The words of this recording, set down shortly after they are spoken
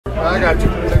I got you.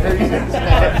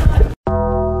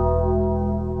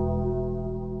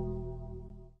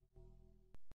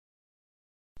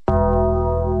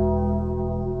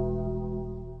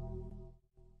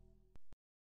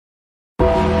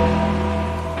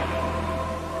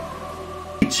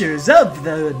 Creatures of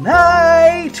the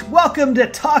night! Welcome to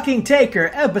Talking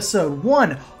Taker, episode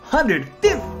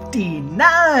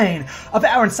 159 of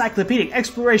our encyclopedic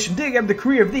exploration digging up the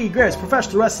career of the greatest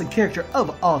professional wrestling character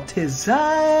of all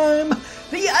time,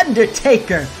 The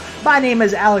Undertaker. My name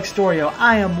is Alex Dorio.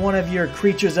 I am one of your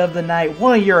creatures of the night,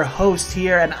 one of your hosts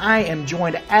here, and I am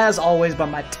joined, as always, by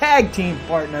my tag team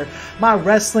partner, my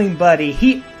wrestling buddy.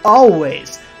 He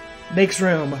always makes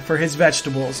room for his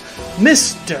vegetables,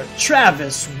 Mr.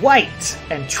 Travis White.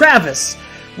 And Travis,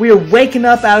 we are waking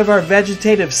up out of our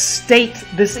vegetative state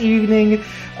this evening,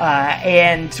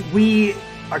 and we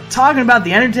are talking about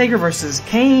The Undertaker versus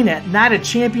Kane at Night of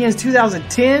Champions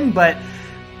 2010, but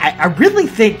I really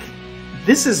think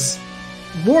this is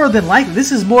more than likely,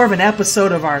 this is more of an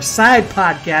episode of our side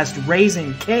podcast,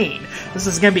 Raising Kane. This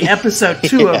is going to be episode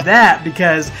 2 of that,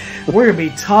 because we're going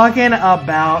to be talking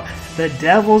about the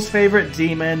devil's favorite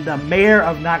demon, the mayor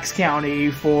of Knox County,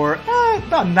 for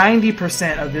about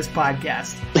 90% of this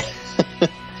podcast.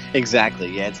 Exactly.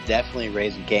 Yeah, it's definitely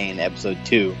Raising Kane, episode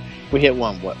 2. We hit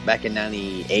one, back in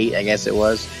 98, I guess it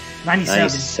was?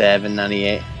 97,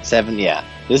 98. 7, yeah.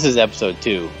 This is episode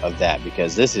 2 of that,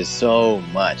 because this is so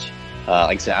much.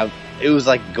 Like I said, it was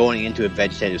like going into a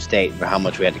vegetative state for how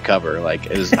much we had to cover. Like,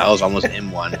 I was almost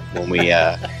in one when we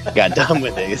got done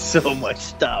with it. It's so much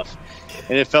stuff.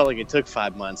 And it felt like it took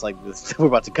 5 months, like the stuff we're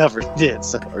about to cover did,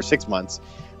 or 6 months,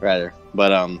 rather.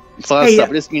 But it's a lot of stuff.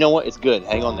 But you know what? It's good.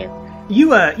 Hang on there.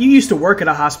 You used to work at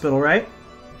a hospital, right?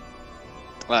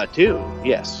 2,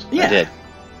 yes, yeah. I did.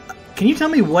 Can you tell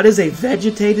me what is a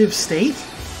vegetative state?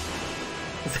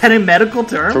 Is that a medical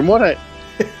term? From what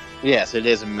yes, it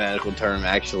is a medical term,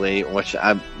 actually, which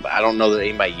I don't know that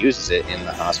anybody uses it in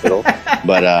the hospital,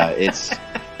 but it's...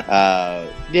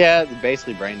 yeah,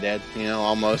 basically brain dead,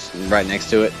 almost right next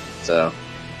to it. So,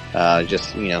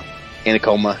 just, in a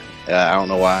coma. I don't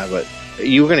know why, but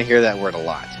you're going to hear that word a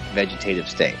lot. Vegetative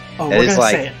state. Oh, that is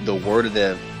like say it. The word of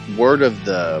the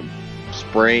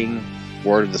spring,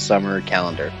 word of the summer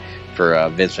calendar for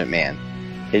Vince McMahon.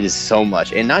 It is so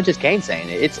much. And not just Kane saying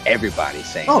it, it's everybody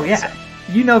saying it. Oh, yeah.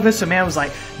 Vince McMahon was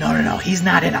like, no, he's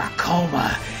not in a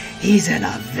coma. He's in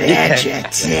a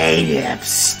vegetative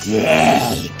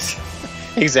state.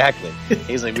 Exactly.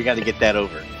 He's like, we got to get that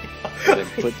over.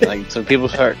 So people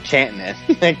start chanting it.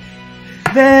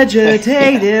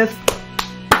 Vegetative.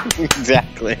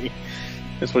 Exactly.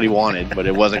 That's what he wanted, but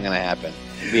it wasn't going to happen.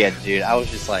 But yeah, dude, I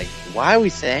was just like, why are we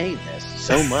saying this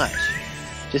so much?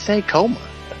 Just say coma.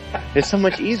 It's so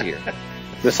much easier.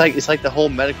 It's like the whole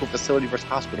medical facility versus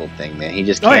hospital thing, man. He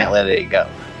just can't let it go.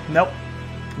 Nope.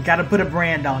 Got to put a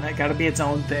brand on it. Got to be its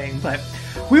own thing. But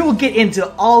we will get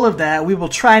into all of that. We will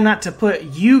try not to put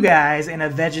you guys in a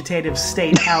vegetative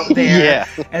state out there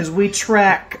as we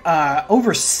track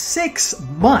over 6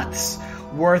 months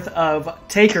worth of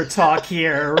Taker talk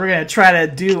here. We're going to try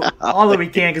to do all that we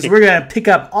can, because we're going to pick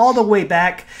up all the way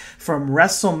back from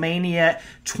WrestleMania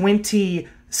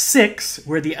 26,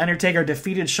 where The Undertaker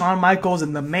defeated Shawn Michaels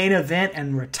in the main event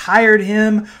and retired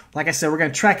him. Like I said, we're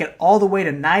going to track it all the way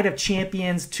to Night of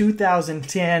Champions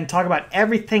 2010, talk about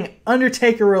everything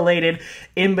Undertaker related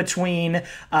in between.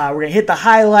 We're going to hit the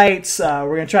highlights.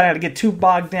 We're going to try not to get too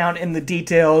bogged down in the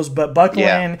details, but buckle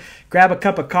in, grab a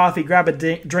cup of coffee, grab a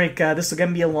drink. This is going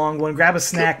to be a long one. Grab a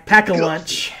snack, pack a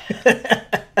lunch.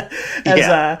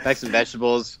 Pack some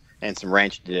vegetables and some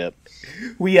ranch dip.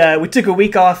 We took a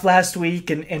week off last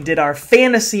week and did our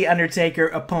fantasy Undertaker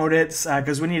opponents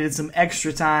because we needed some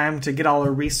extra time to get all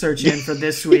our research in for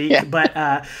this week. But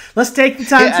let's take the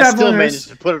time, travelers. I still managed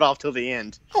to put it off till the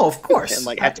end. Oh, of course.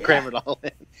 And have to cram it all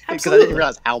in. Because I Absolutely. didn't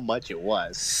realize how much it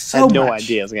was. I So had no much.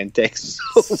 idea it was going to take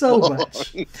so long.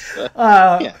 Much.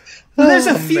 There's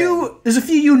a few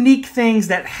unique things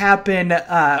that happen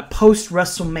post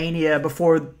WrestleMania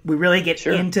before we really get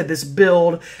into this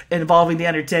build involving The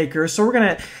Undertaker. So we're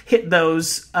going to hit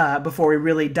those before we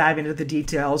really dive into the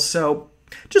details. So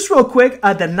just real quick,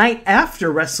 the night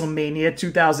after WrestleMania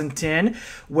 2010,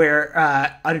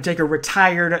 where Undertaker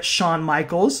retired Shawn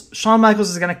Michaels. Shawn Michaels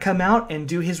is going to come out and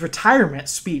do his retirement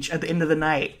speech at the end of the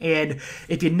night. And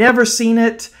if you've never seen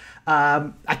it,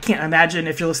 I can't imagine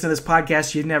if you're listening to this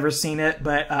podcast you've never seen it,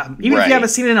 but even if you haven't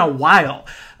seen it in a while,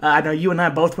 I know you and I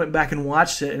both went back and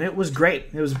watched it, and it was great.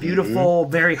 It was beautiful,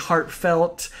 very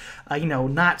heartfelt,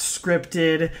 not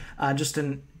scripted, just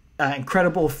an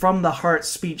incredible from the heart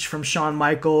speech from Shawn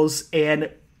Michaels. And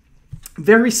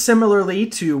Very similarly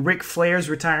to Ric Flair's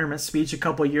retirement speech a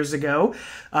couple years ago,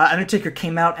 Undertaker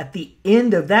came out at the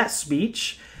end of that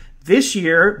speech. This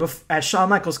year, as Shawn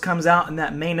Michaels comes out in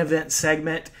that main event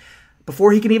segment,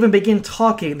 before he can even begin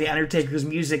talking, the Undertaker's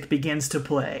music begins to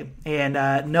play. And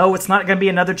no, it's not going to be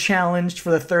another challenge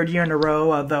for the third year in a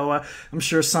row, although I'm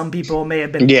sure some people may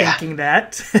have been thinking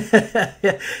that.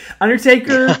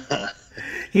 Undertaker,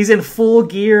 he's in full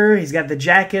gear. He's got the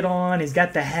jacket on. He's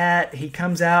got the hat. He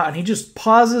comes out, and he just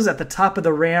pauses at the top of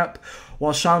the ramp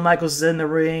while Shawn Michaels is in the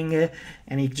ring,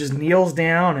 and he just kneels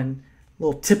down and a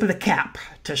little tip of the cap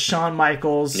to Shawn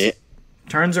Michaels. Yeah.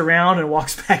 Turns around and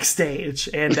walks backstage,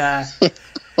 and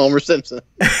Homer Simpson.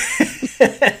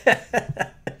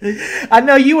 I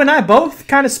know you and I both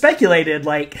kind of speculated,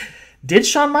 like, did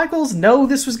Shawn Michaels know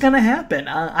this was going to happen?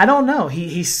 I don't know.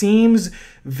 He seems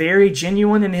very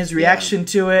genuine in his reaction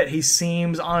to it. He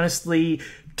seems honestly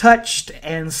touched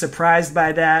and surprised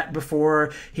by that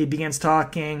before he begins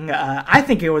talking. I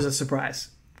think it was a surprise.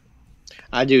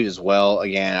 I do as well.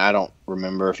 Again, I don't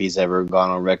remember if he's ever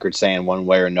gone on record saying one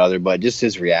way or another, but just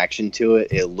his reaction to it,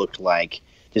 it looked like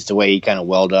just the way he kind of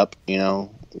welled up,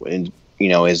 and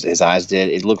his eyes did.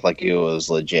 It looked like it was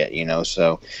legit,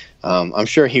 So I'm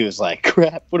sure he was like,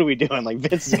 "Crap, what are we doing? Like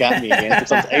Vince has got me again."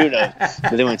 Who knows?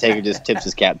 But then when Taker just tips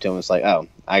his cap to him, it's like, "Oh,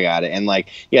 I got it." And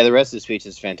the rest of the speech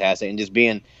is fantastic, and just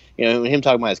being. Him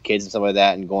talking about his kids and stuff like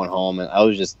that and going home. And I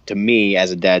was just, to me,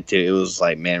 as a dad, too, it was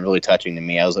like, man, really touching to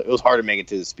me. It was hard to make it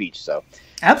through the speech. So,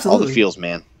 absolutely. All the feels,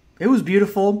 man. It was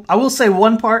beautiful. I will say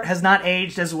one part has not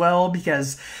aged as well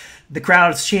because the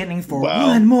crowd is chanting for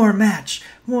one more match.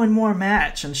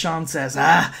 And Shawn says,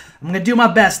 I'm going to do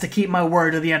my best to keep my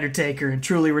word to The Undertaker and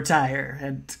truly retire.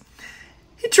 And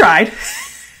he tried.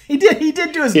 He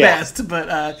did do his best,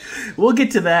 but we'll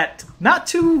get to that not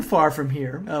too far from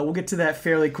here. We'll get to that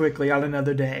fairly quickly on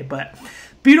another day. But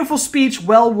beautiful speech,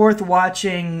 well worth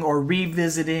watching or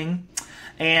revisiting.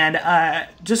 And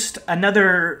just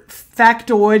another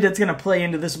factoid that's going to play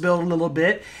into this build a little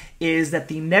bit is that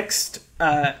the next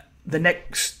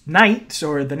night,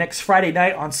 or the next Friday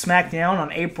night on SmackDown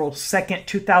on April 2nd,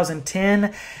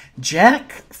 2010,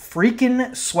 Jack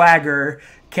freaking Swagger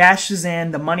cashes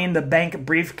in the Money in the Bank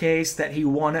briefcase that he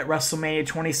won at WrestleMania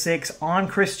 26 on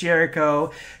Chris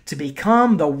Jericho to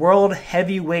become the World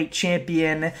Heavyweight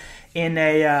Champion in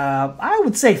a, I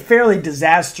would say, fairly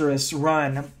disastrous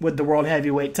run with the World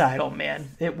Heavyweight title, man.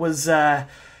 It was, I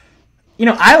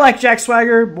like Jack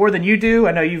Swagger more than you do.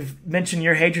 I know you've mentioned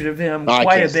your hatred of him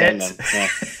quite a bit. Yeah.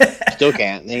 Still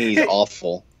can't. I think he's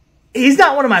awful. He's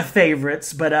not one of my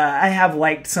favorites, but I have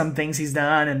liked some things he's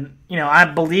done, and I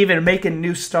believe in making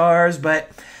new stars,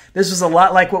 but this was a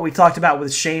lot like what we talked about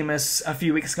with Sheamus a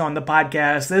few weeks ago on the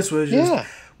podcast. This was just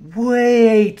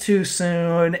way too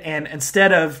soon, and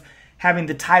instead of having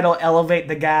the title elevate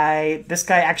the guy, this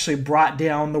guy actually brought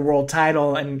down the world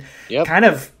title and kind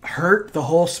of hurt the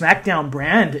whole SmackDown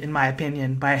brand, in my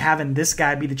opinion, by having this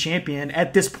guy be the champion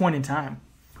at this point in time.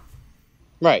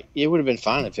 Right. It would have been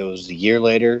fine if it was a year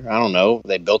later. I don't know.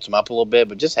 They built him up a little bit,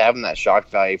 but just having that shock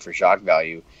value for shock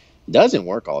value doesn't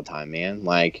work all the time, man.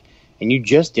 And you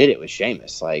just did it with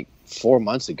Sheamus, 4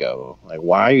 months ago.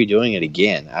 Why are you doing it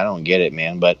again? I don't get it,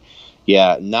 man. But,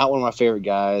 yeah, not one of my favorite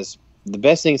guys. The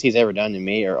best things he's ever done to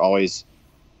me are always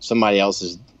somebody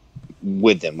else's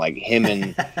with him, like him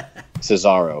and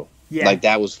Cesaro. Yeah.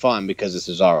 That was fun because of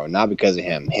Cesaro, not because of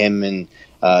him. Him and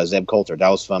Zeb Coulter, that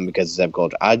was fun because of Zeb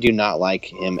Coulter. I do not like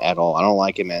him at all. I don't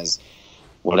like him as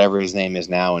whatever his name is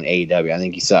now in AEW. I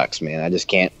think he sucks, man. I just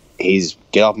can't.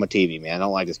 Get off my TV, man. I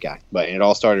don't like this guy. But it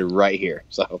all started right here.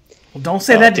 So well, don't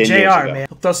say that to JR, man.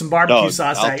 He'll throw some barbecue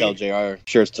sauce at you. I'll tell JR,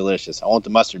 sure, it's delicious. I want the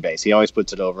mustard base. He always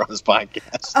puts it over on his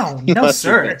podcast. Oh, no,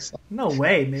 sir. Base. No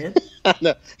way, man.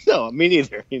 No, me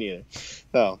neither.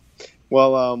 Oh,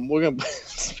 well, we're going to...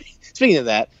 Speaking of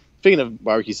that, speaking of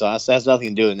barbecue sauce, that has nothing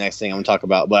to do with the next thing I'm going to talk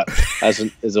about, but as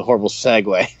a horrible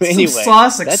segue. Anyway, some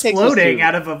sauce exploding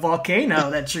out of a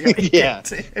volcano that you're going to get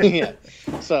to. Yeah.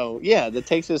 So, that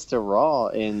takes us to Raw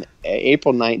in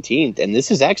April 19th, and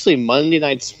this is actually Monday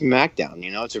Night SmackDown.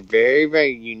 It's a very,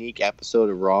 very unique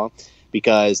episode of Raw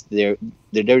because the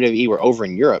WWE were over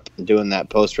in Europe doing that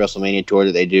post-WrestleMania tour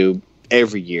that they do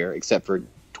every year, except for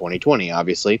 2020,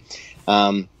 obviously.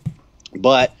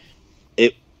 But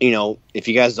if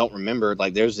you guys don't remember,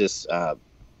 there's this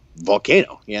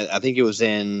volcano. Yeah, I think it was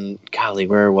in,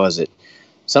 where was it?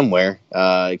 Somewhere.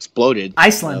 Exploded.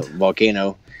 Iceland.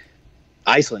 Volcano.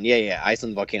 Iceland, yeah.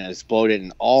 Iceland volcano exploded,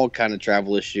 and all kind of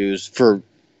travel issues for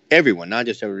everyone, not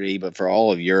just WWE, but for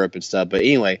all of Europe and stuff. But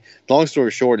anyway, long story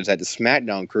short is that the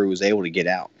SmackDown crew was able to get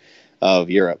out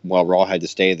of Europe while Raw had to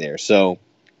stay there. So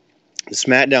the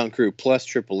SmackDown crew plus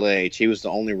Triple H. He was the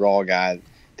only Raw guy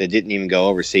that didn't even go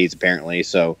overseas, apparently.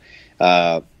 So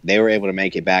they were able to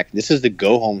make it back. This is the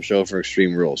go-home show for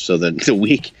Extreme Rules. So the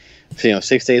week,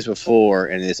 6 days before,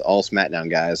 and it's all SmackDown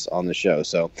guys on the show.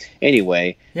 So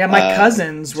anyway. Yeah, my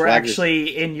cousins were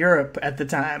actually in Europe at the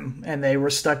time, and they were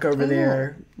stuck over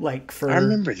there for I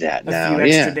remember that a few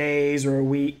extra days or a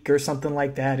week or something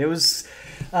like that. It was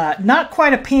not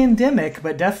quite a pandemic,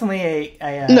 but definitely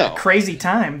a crazy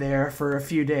time there for a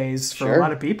few days for a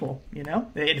lot of people.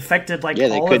 It affected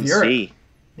all of Europe. See.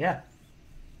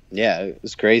 Yeah, it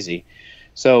was crazy.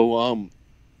 So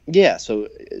so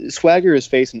Swagger is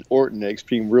facing Orton at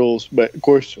Extreme Rules, but of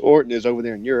course Orton is over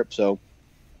there in Europe, so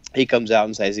he comes out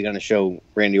and says he's going to show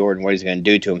Randy Orton what he's going to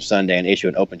do to him Sunday and issue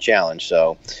an open challenge.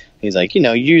 So he's like,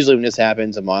 usually when this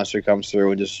happens, a monster comes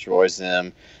through and destroys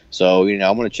them. So, I'm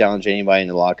going to challenge anybody in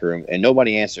the locker room, and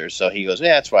nobody answers. So he goes,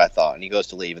 yeah, that's what I thought, and he goes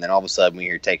to leave, and then all of a sudden we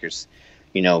hear Taker's,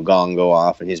 gong go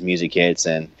off, and his music hits,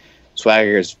 and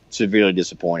Swagger is severely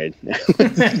disappointed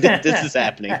that this is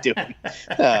happening to him.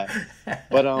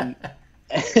 But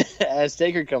as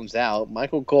Taker comes out,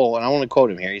 Michael Cole, and I want to quote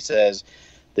him here, he says,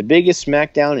 "The biggest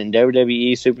SmackDown and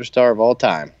WWE superstar of all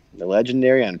time, the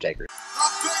legendary Undertaker." The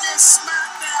biggest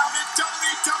SmackDown and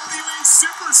WWE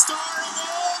superstar of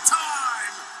all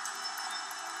time,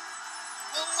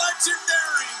 the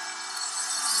legendary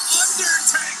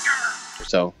Undertaker.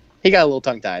 So he got a little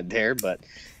tongue-tied there, but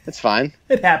it's fine.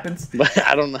 It happens. But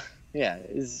I don't know. Yeah,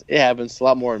 it happens a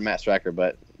lot more than Matt Striker,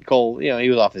 but Cole, he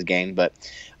was off his game. But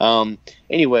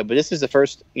anyway, but this is the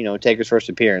first, Taker's first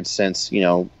appearance since,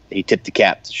 he tipped the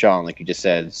cap to Shawn, like you just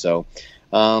said. So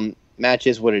match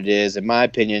is what it is. In my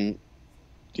opinion,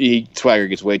 Swagger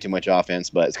gets way too much offense,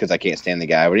 but it's because I can't stand the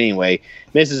guy. But anyway,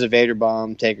 misses a Vader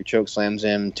bomb. Taker choke slams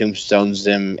him, tombstones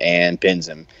him, and pins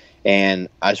him. And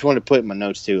I just want to put in my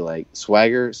notes too,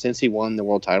 Swagger, since he won the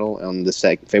world title on the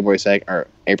February 2nd or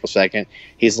April 2nd,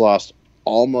 he's lost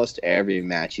almost every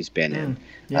match he's been in.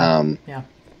 Yeah.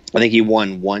 I think he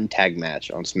won one tag match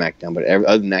on SmackDown, but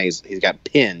other than that, he's got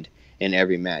pinned in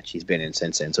every match he's been in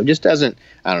since then. So it just doesn't,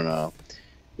 I don't know.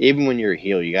 Even when you're a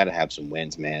heel, you got to have some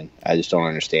wins, man. I just don't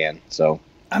understand. So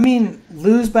I mean,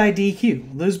 lose by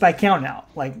DQ, lose by countout.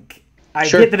 I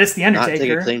get that it's the Undertaker. Not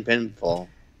take a clean pinfall.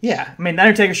 Yeah, I mean, the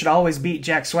Undertaker should always beat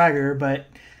Jack Swagger, but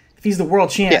if he's the world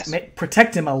champ,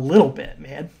 protect him a little bit,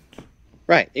 man.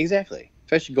 Right, exactly.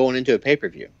 Especially going into a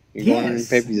pay-per-view. You're going into a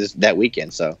pay-per-view that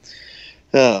weekend, so.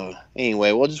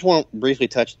 Anyway, we'll just want to briefly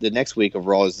touch the next week of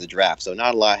Raw is the draft, so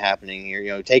not a lot happening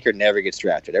here. Taker never gets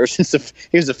drafted. Ever since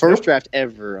he was the first draft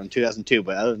ever in 2002,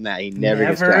 but other than that, he never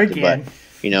gets drafted. Again.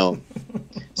 But,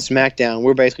 SmackDown,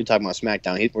 we're basically talking about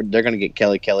SmackDown. They're going to get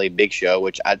Kelly, Big Show,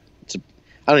 which I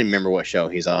don't even remember what show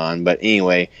he's on, but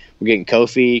anyway, we're getting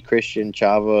Kofi, Christian,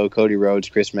 Chavo, Cody Rhodes,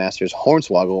 Chris Masters,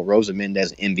 Hornswoggle, Rosa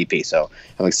Mendez, MVP. So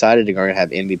I'm excited to have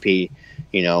MVP,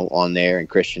 on there, and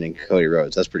Christian and Cody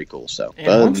Rhodes. That's pretty cool. So but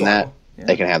other than that,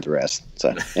 they can have the rest.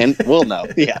 So and we'll know.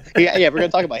 Yeah. We're gonna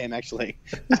talk about him actually.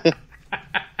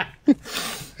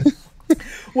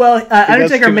 Well,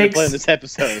 Undertaker makes play in this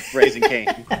episode of Raising Kane.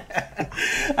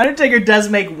 Undertaker does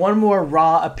make one more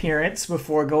Raw appearance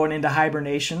before going into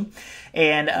hibernation,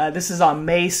 and this is on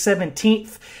May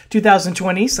 17th,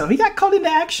 2020. So he got called into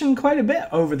action quite a bit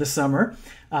over the summer,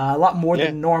 a lot more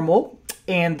than normal.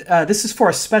 And this is for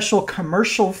a special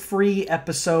commercial-free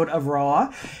episode of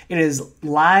Raw. It is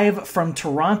live from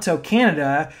Toronto,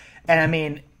 Canada, and I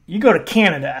mean, you go to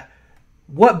Canada,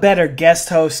 what better guest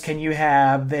host can you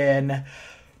have than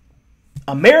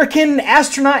American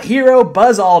astronaut hero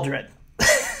Buzz Aldrin?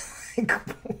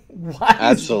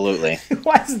 Absolutely.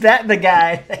 Why is that the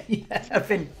guy that you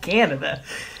have in Canada?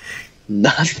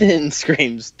 Nothing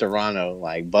screams Toronto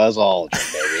like Buzz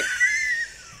Aldrin, baby.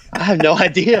 I have no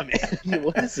idea, man.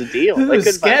 What is the deal? Who's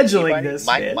scheduling this?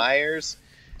 Mike Myers.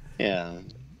 Yeah.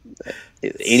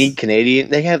 Any Canadian?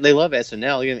 They love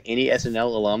SNL. You have any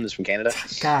SNL alum that's from Canada?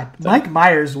 God, Mike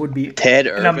Myers would be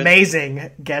an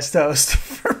amazing guest host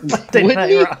for Monday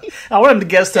Night Raw. I want him to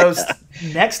guest host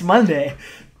next Monday.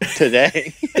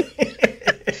 Today.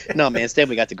 No, man. Instead,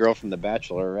 we got the girl from The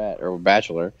Bachelorette or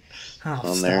Bachelor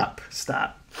on there.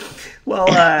 Stop. Well,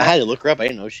 I had to look her up. I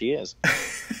didn't know who she is.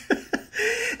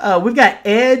 We've got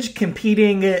Edge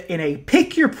competing in a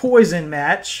Pick Your Poison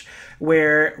match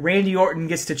where Randy Orton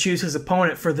gets to choose his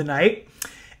opponent for the night,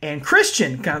 and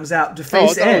Christian comes out to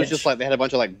face Edge. It was just they had a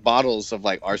bunch of bottles of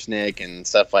arsenic and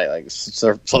stuff like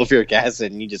sulfuric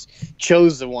acid, and you just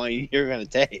chose the one you were going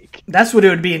to take. That's what it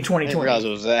would be in 2020. I didn't realize it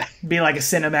was that. Be like a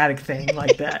cinematic thing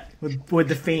like that with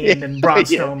the Fiend and Braun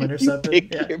Strowman or something.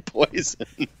 Pick your poison.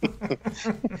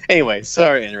 Anyway,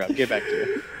 sorry to interrupt. Get back to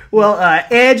you. Well,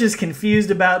 Edge is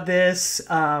confused about this,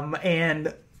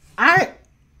 and I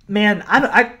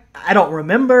don't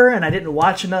remember, and I didn't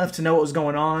watch enough to know what was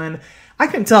going on. I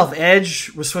couldn't tell if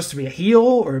Edge was supposed to be a heel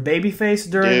or a babyface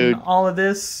during all of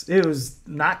this. It was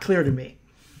not clear to me.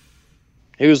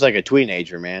 He was like a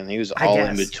tweenager, man. He was all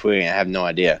in between. I have no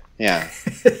idea. Yeah.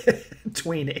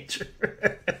 Tweenager.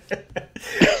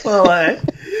 Well,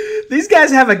 these guys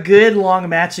have a good long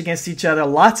match against each other.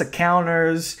 Lots of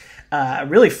counters.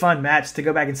 Really fun match to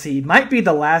go back and see. Might be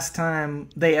the last time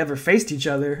they ever faced each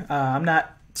other. I'm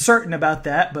not certain about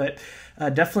that, but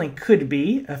definitely could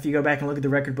be if you go back and look at the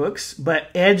record books. But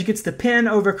Edge gets the pin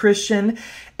over Christian.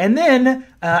 And then,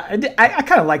 I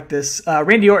kind of like this.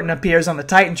 Randy Orton appears on the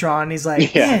Titantron, and he's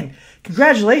like, man,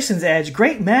 congratulations, Edge.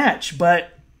 Great match, but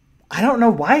I don't know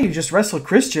why you just wrestled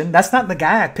Christian. That's not the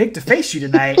guy I picked to face you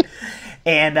tonight.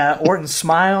 And Orton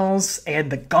smiles,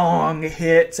 and the gong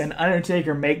hits, and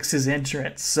Undertaker makes his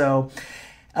entrance. So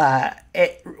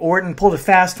Orton pulled a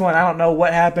fast one. I don't know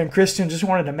what happened. Christian just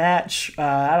wanted a match.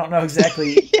 I don't know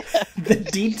exactly the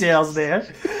details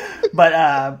there. But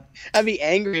I'd be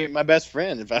angry at my best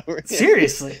friend if I were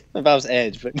seriously if I was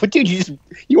Edge. But dude, you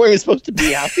weren't even supposed to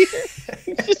be out here.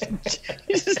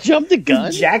 you just jumped the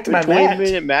gun. You jacked my match.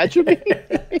 20-minute match with me.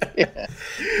 Yeah.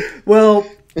 Well,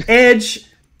 Edge,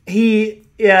 he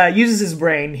uses his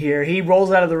brain here. He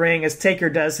rolls out of the ring as Taker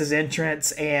does his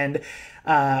entrance, and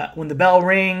when the bell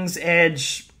rings,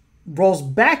 Edge rolls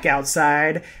back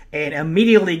outside and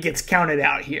immediately gets counted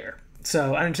out here.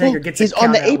 So Undertaker gets he's a count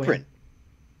on the out apron. win.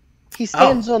 He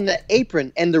stands on the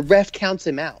apron, and the ref counts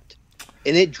him out.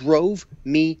 And it drove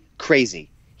me crazy.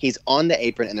 He's on the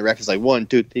apron, and the ref is like, 1,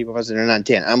 2, 3, 4, 5, 6, 7, 8, 9,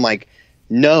 10. I'm like,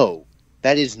 no,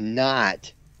 that is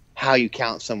not how you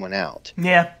count someone out.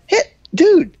 Yeah.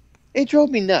 Dude, it drove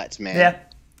me nuts, man. Yeah.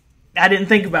 I didn't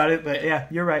think about it, but yeah,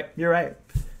 you're right. You're right.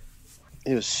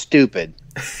 It was stupid.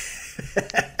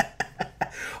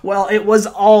 Well, it was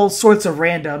all sorts of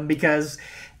random because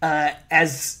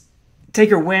as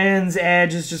Taker wins,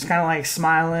 Edge is just kind of like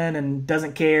smiling and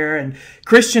doesn't care, and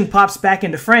Christian pops back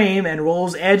into frame and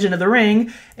rolls Edge into the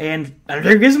ring, and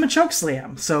Undertaker gives him a choke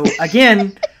slam. So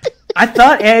again, I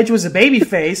thought Edge was a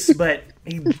babyface, but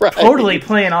he's totally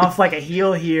playing off like a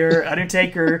heel here.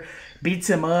 Undertaker beats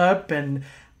him up, and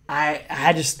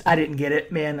I didn't get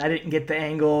it, man. I didn't get the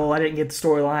angle. I didn't get the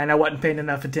storyline. I wasn't paying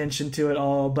enough attention to it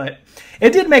all, but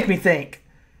it did make me think,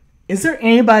 is there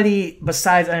anybody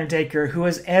besides Undertaker who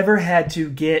has ever had to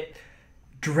get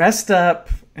dressed up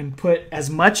and put as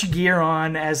much gear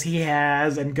on as he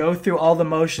has and go through all the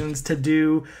motions to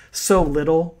do so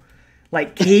little?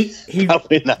 Like, he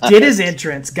did his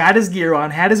entrance, got his gear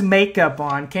on, had his makeup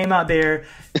on, came out there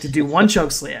to do one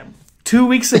choke slam. 2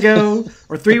 weeks ago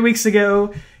or 3 weeks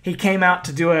ago, he came out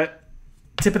to do a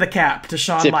tip of the cap to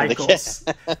Shawn Michaels.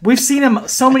 We've seen him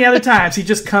so many other times. He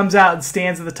just comes out and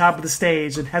stands at the top of the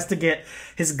stage and has to get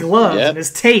his gloves and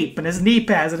his tape and his knee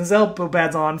pads and his elbow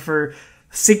pads on for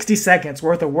 60 seconds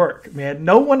worth of work, man.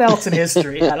 No one else in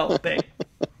history, I don't think.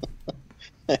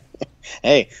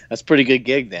 Hey, that's a pretty good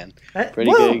gig then.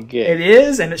 Good gig. It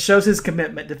is, and it shows his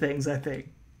commitment to things, I think.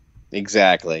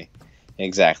 Exactly.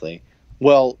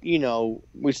 Well,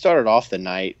 we started off the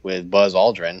night with Buzz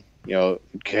Aldrin,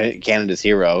 Canada's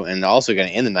hero, and also going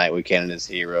to end the night with Canada's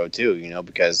hero too,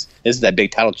 because this is that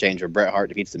big title change where Bret Hart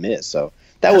defeats The Miz. So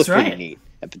that was pretty neat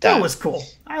at the time. That was cool.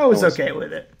 I was okay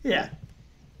with it. Yeah.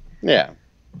 Yeah.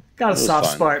 Got a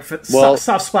soft spot for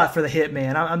the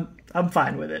Hitman. I'm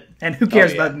fine with it. And who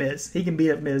cares about Miz? He can beat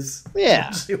up Miz. Yeah.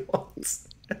 As he wants.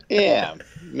 Yeah.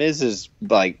 Miz is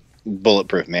like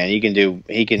bulletproof, man. He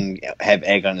can have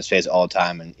egg on his face all the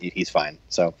time, and he's fine.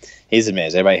 So he's a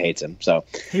Miz. Everybody hates him. So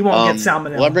he won't get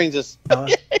salmonella. Well, that brings us.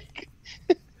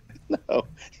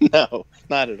 No,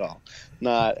 not at all.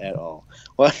 Not at all.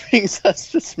 Well, that brings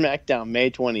us to SmackDown,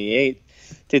 May 28th,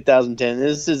 2010.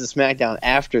 This is a SmackDown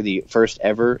after the first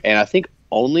ever, and I think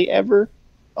only ever,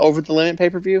 Over the Limit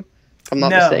pay-per-view, if I'm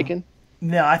not mistaken.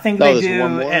 No, I think they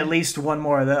do at least one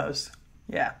more of those.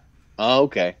 Yeah. Oh,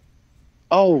 okay.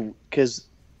 Oh, because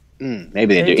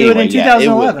maybe they do. Do anyway, it in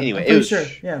 2011. Anyway, I'm pretty sure.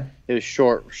 Yeah. It was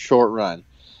short run.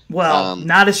 Well,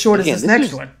 not as short as this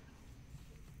next one.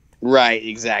 Right,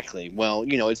 exactly. Well,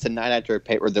 it's the night after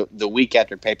the week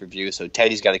after pay-per-view, so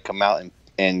Teddy's got to come out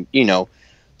and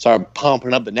start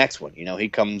pumping up the next one. He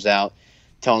comes out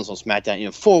telling us on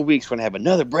SmackDown, 4 weeks we're going to have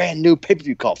another brand new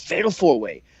pay-per-view called Fatal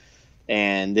 4-Way.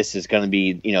 And this is going to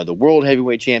be, the World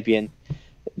Heavyweight Champion.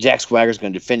 Jack Swagger's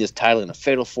going to defend his title in a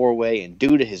Fatal 4-Way, and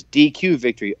due to his DQ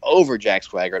victory over Jack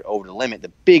Swagger at Over the Limit,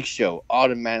 the Big Show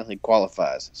automatically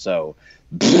qualifies. So,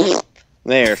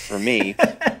 there for me.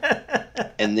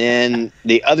 And then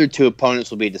the other two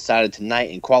opponents will be decided tonight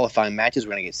in qualifying matches.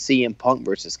 We're going to get CM Punk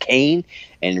versus Kane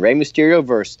and Rey Mysterio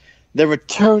versus the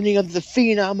returning of the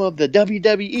phenom of the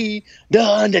WWE, The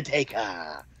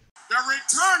Undertaker. The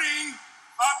returning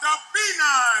of the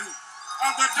phenom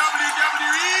of the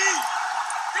WWE,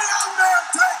 The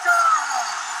Undertaker.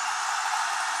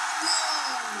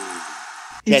 Whoa.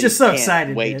 He's Teddy just so can't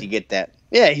excited. Wait man. to get that.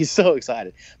 Yeah, he's so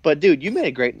excited. But dude, you made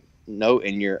a great note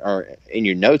in your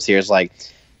notes here. It's like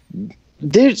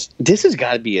this has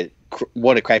got to be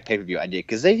what a crack pay-per-view idea,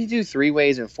 because they do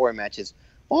 3-ways and 4 matches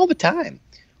all the time.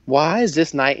 Why is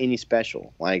this night any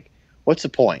special? Like, what's the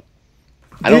point?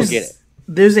 I don't get it.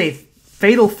 There's a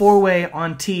fatal 4-way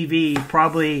on TV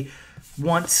probably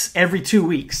once every 2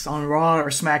 weeks on Raw or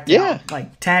SmackDown. Yeah.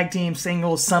 Like tag team,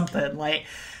 singles, something like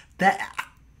that.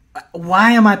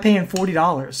 Why am I paying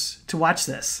 $40 to watch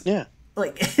this? Yeah.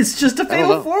 Like, it's just a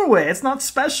fatal 4-way. It's not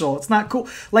special. It's not cool.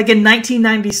 Like in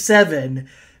 1997,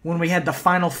 when we had the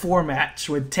Final 4 match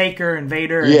with Taker and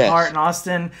Vader and Hart and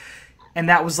Austin, and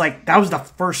that was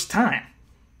the first time.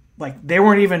 Like, they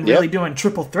weren't even really doing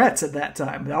triple threats at that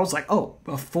time. That was like,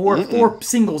 four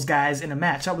singles guys in a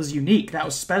match. That was unique. That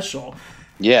was special.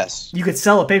 Yes. You could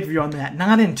sell a pay-per-view on that.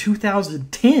 Not in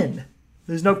 2010.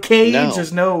 There's no cage. No.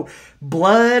 There's no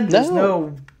blood. There's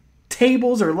no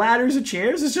tables or ladders or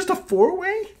chairs. It's just a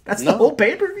 4-way. That's the whole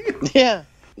pay-per-view. Yeah.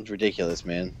 It's ridiculous,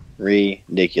 man.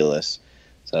 Ridiculous.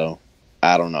 So,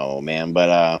 I don't know, man.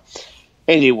 But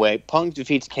anyway, Punk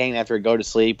defeats Kane after a go to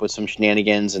sleep with some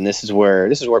shenanigans, and this is where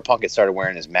Punk had started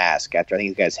wearing his mask after I think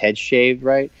he got his head shaved,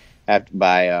 right? He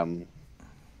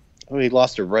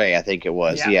lost to Ray, I think it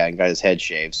was. Yeah, and got his head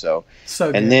shaved. So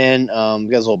good. And then he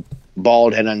got his little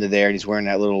bald head under there, and he's wearing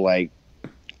that little like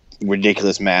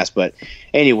ridiculous mask. But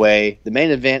anyway, the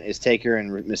main event is Taker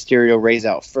and Mysterio. Ray's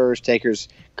out first. Taker's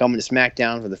coming to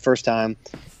SmackDown for the first time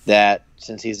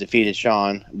since he's defeated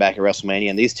Shawn back at WrestleMania.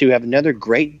 And these two have another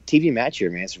great TV match here,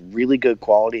 man. It's really good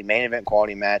quality, main event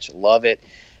quality match. Love it.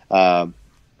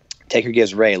 Taker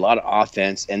gives Ray a lot of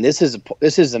offense, and this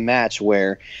is a match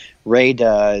where Ray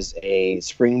does a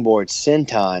springboard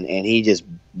senton, and he just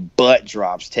butt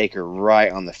drops Taker right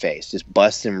on the face, just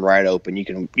busts him right open. You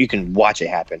can watch it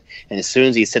happen, and as soon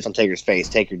as he sits on Taker's face,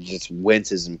 Taker just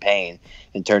winces in pain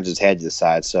and turns his head to the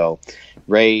side. So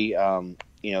Ray,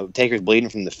 Taker's bleeding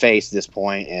from the face at this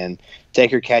point, and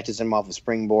Taker catches him off a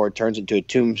springboard, turns it into a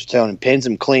tombstone, and pins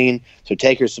him clean. So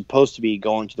Taker's supposed to be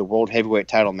going to the World Heavyweight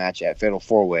title match at Fatal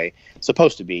 4-Way.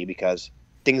 Supposed to be, because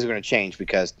things are going to change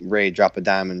because Ray dropped a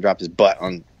dime and dropped his butt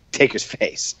on Taker's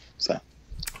face. So,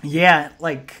 yeah,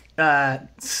 like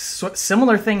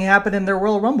similar thing happened in their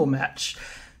Royal Rumble match.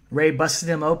 Ray busted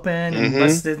him open and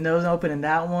busted his nose open in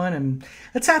that one. And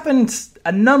it's happened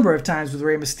a number of times with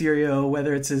Rey Mysterio,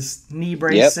 whether it's his knee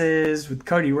braces with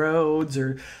Cody Rhodes,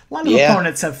 or a lot of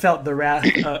opponents have felt the wrath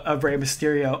of Rey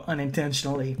Mysterio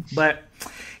unintentionally. But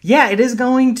yeah, it is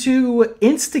going to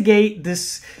instigate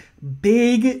this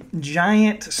big,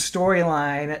 giant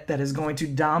storyline that is going to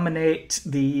dominate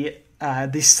the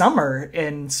summer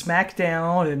in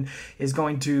SmackDown, and is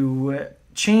going to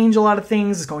change a lot of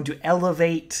things. It's going to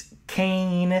elevate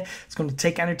Kane. It's going to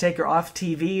take Undertaker off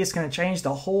TV. It's going to change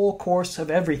the whole course of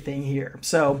everything here.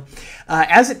 So,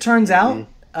 as it turns out,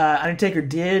 Undertaker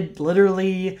did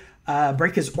literally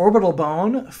break his orbital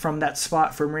bone from that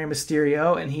spot from Rey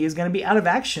Mysterio, and he is going to be out of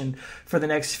action for the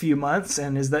next few months,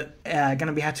 and is going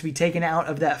to have to be taken out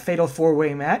of that Fatal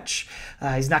 4-Way match.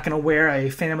 He's not going to wear a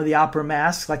Phantom of the Opera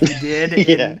mask like he did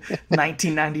in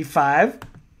 1995.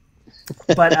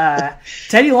 But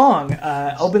Teddy Long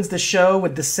opens the show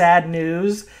with the sad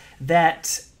news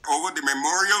that over the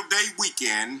Memorial Day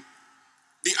weekend,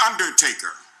 The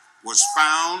Undertaker was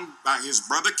found by his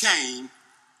brother Kane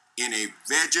in a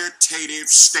vegetative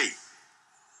state.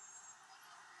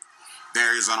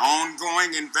 There is an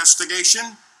ongoing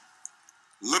investigation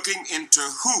looking into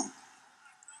who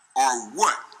or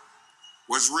what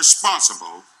was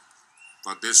responsible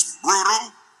for this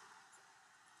brutal,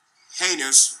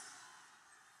 heinous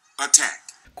attack.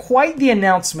 Quite the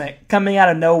announcement coming out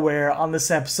of nowhere on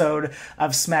this episode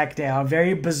of SmackDown.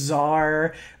 Very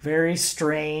bizarre, very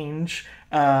strange.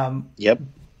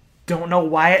 Don't know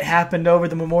why it happened over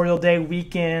the Memorial Day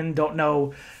weekend. Don't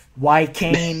know why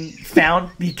Kane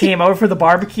came over for the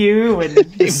barbecue and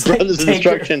Brothers of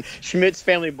Destruction, Schmidt's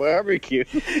Family Barbecue.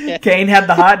 Kane had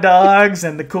the hot dogs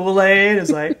and the Kool-Aid.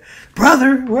 It's like,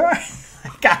 brother, where?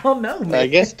 I don't know, man. I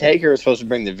guess Taker was supposed to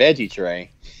bring the veggie tray.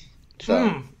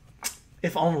 So.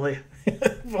 If only.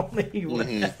 If only he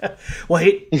would. Well,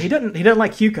 he doesn't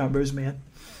like cucumbers, man.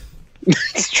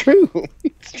 It's true.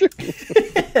 It's true.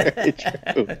 Very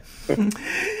true.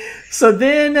 So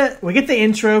then we get the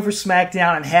intro for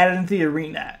SmackDown and head into the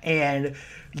arena. And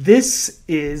this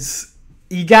is,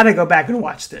 you got to go back and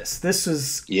watch this. This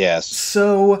is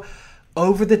so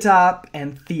over the top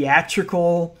and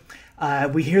theatrical.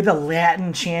 We hear the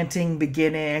Latin chanting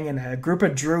beginning, and a group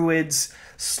of druids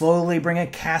slowly bring a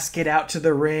casket out to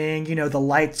the ring. You know, the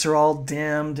lights are all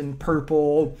dimmed and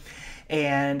purple.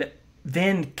 And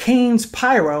then Kane's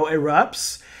pyro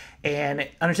erupts, and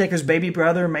Undertaker's baby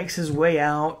brother makes his way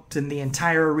out, and the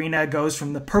entire arena goes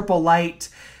from the purple light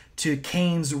to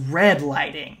Kane's red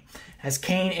lighting as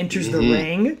Kane enters the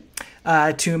ring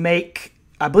to make,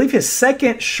 I believe, his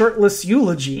second shirtless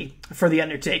eulogy for The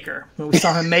Undertaker. We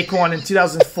saw him make one in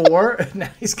 2004. Now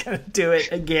he's going to do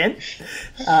it again.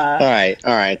 All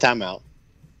right, time out.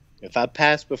 If I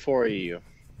pass before you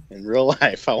in real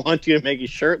life, I want you to make a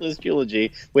shirtless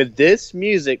eulogy with this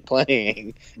music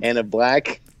playing and a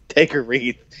black Taker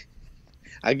wreath.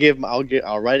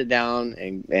 I'll write it down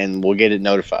and we'll get it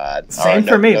notified. Same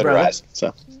for me, brother.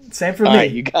 So. Same for me. All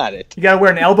right, you got it. You got to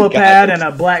wear an elbow pad and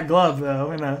a black glove,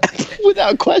 though, and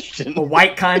without question, a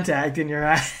white contact in your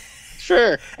eye.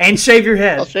 Sure. And shave your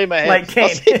head. I'll shave my head. Like Kane.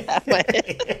 I'll shave my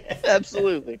head.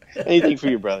 Absolutely. Anything for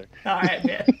you, brother. All right,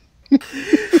 man.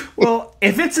 Well,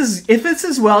 if it's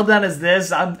as well done as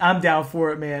this, I'm down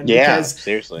for it, man. Yeah, because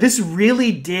seriously. This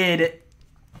really did.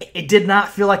 It did not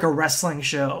feel like a wrestling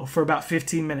show for about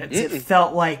 15 minutes. It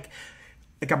felt like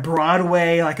a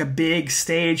Broadway, like a big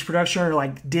stage production, or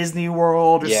like Disney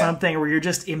World or something, where you're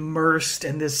just immersed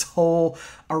in this whole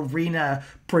arena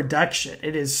production.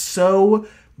 It is so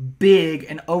big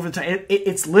and over the top.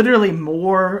 It's literally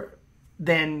more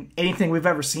than anything we've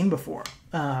ever seen before.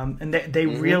 And they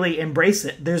really embrace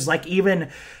it.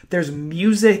 There's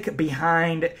music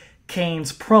behind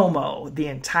Kane's promo the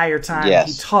entire time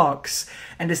he talks,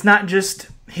 and it's not just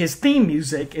his theme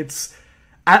music. It's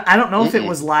I don't know if it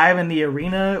was live in the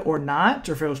arena or not,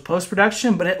 or if it was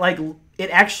post-production, but it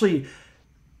actually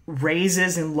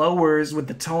raises and lowers with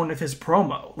the tone of his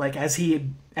promo. Like as he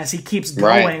keeps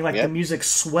going, the music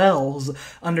swells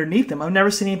underneath him. I've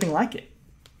never seen anything like it.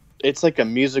 It's like a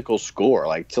musical score,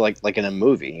 like in a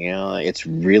movie. You know, it's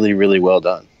really, really well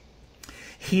done.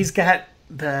 He's got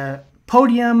the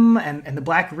podium and the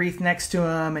black wreath next to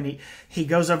him, and he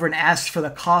goes over and asks for the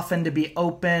coffin to be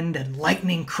opened, and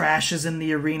lightning crashes in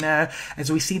the arena as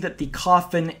we see that the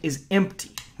coffin is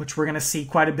empty, which we're going to see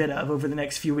quite a bit of over the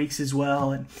next few weeks as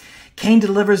well. And Kane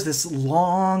delivers this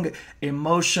long,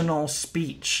 emotional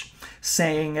speech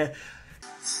saying, "In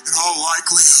all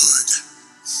likelihood,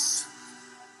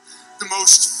 the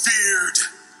most feared,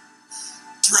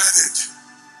 dreaded,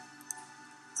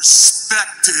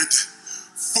 respected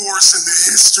force in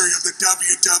the history of the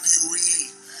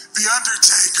WWE, The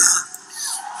Undertaker,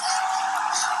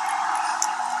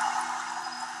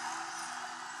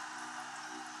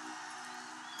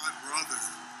 my brother,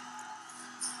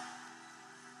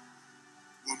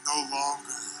 will no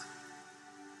longer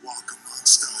walk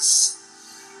amongst us.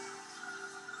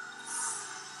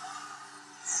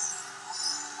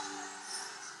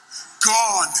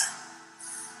 Gone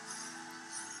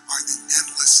are the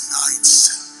endless nights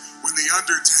when The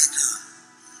Undertaker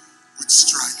would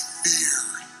strike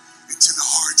fear into the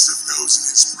hearts of those in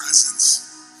his presence.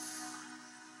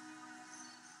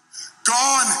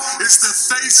 Gone is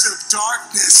the face of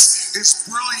darkness, his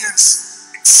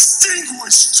brilliance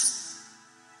extinguished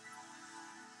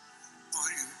by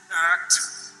an act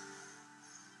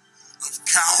of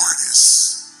cowardice.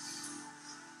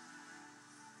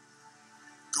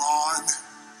 Gone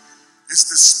is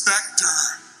the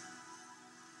specter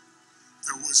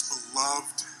that was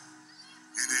beloved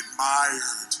and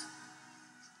admired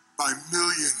by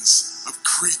millions of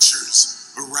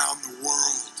creatures around the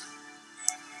world.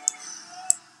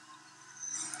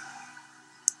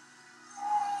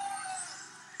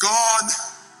 Gone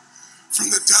from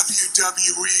the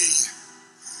WWE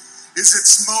is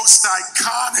its most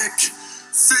iconic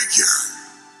figure.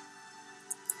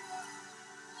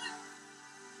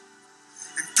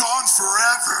 And gone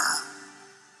forever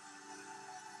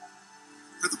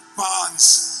are the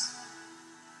bonds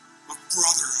of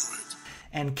brotherhood.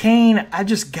 And Kane, I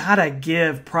just gotta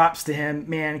give props to him,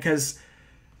 man, because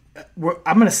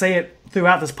I'm gonna say it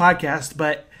throughout this podcast,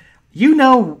 but you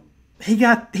know,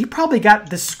 he probably got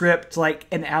the script like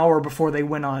an hour before they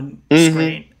went on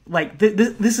screen. Like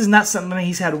this is not something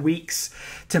he's had weeks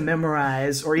to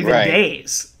memorize or even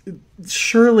days.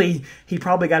 Surely he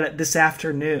probably got it this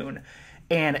afternoon.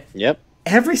 And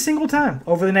every single time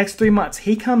over the next 3 months,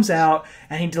 he comes out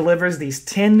and he delivers these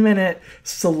 10-minute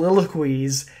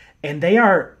soliloquies, and they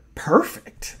are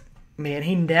perfect. Man,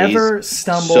 he never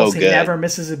stumbles. He never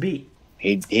misses a beat.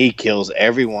 He kills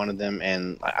every one of them,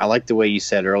 and I like the way you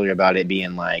said earlier about it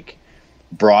being like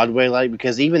Broadway like,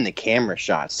 because even the camera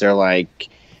shots,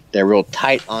 they're real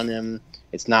tight on him.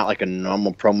 It's not like a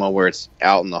normal promo where it's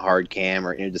out in the hard cam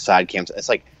or the side cams. It's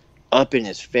like up in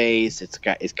his face. It's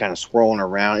kind of swirling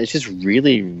around. It's just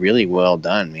really, really well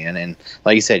done, man. And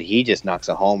like you said, he just knocks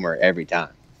a homer every time.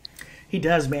 He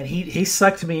does, man. He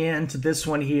sucked me into this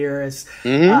one here. As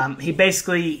he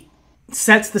basically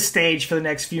sets the stage for the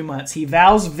next few months. He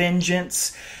vows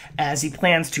vengeance as he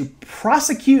plans to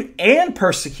prosecute and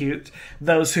persecute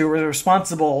those who were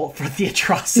responsible for the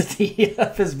atrocity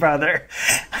of his brother.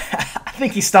 I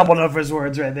think he stumbled over his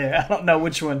words right there. I don't know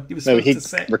which one he was supposed to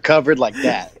say. Recovered like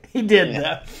that. He did,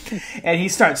 though. And he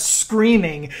starts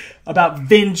screaming about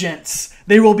vengeance.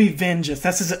 There will be vengeance.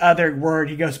 That's his other word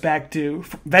he goes back to.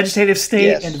 Vegetative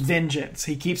state and vengeance.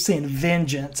 He keeps saying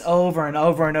vengeance over and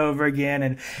over and over again.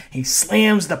 And he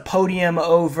slams the podium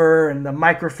over and the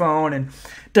microphone and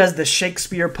does the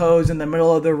Shakespeare pose in the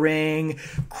middle of the ring,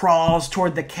 crawls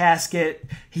toward the casket.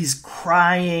 He's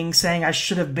crying, saying, "I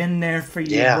should have been there for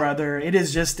you, brother." It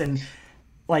is just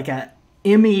like a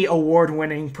Emmy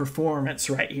award-winning performance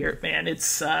right here, man.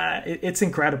 It's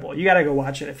incredible. You got to go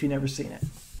watch it if you've never seen it.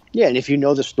 Yeah, and if you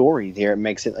know the story there, it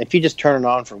makes it. If you just turn it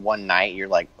on for one night, you're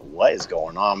like, "What is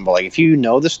going on?" But like, if you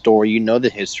know the story, you know the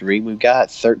history. We've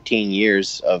got 13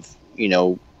 years of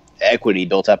equity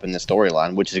built up in the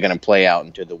storyline, which is going to play out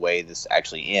into the way this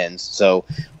actually ends. So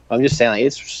I'm just saying, like,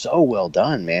 it's so well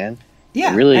done, man.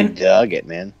 Yeah, I really dug it,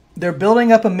 man. They're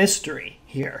building up a mystery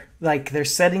here. Like, they're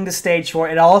setting the stage for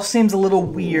it. It all seems a little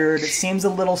weird. It seems a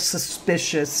little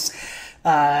suspicious.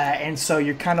 And so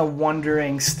you're kind of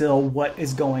wondering still what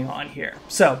is going on here.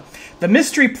 So the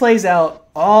mystery plays out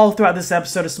all throughout this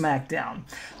episode of SmackDown.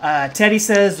 Teddy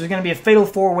says there's going to be a fatal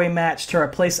four-way match to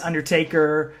replace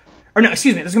Undertaker. Or no,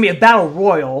 excuse me. There's going to be a battle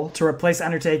royal to replace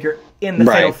Undertaker in the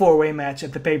fatal four-way match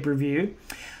at the pay-per-view.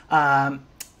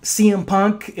 CM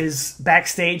Punk is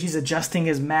backstage. He's adjusting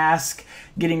his mask,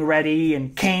 getting ready,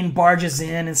 and Kane barges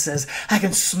in and says, "I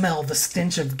can smell the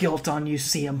stench of guilt on you,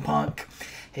 CM Punk."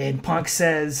 And Punk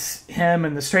says him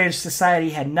and the Straight Edge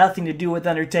Society had nothing to do with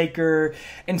Undertaker.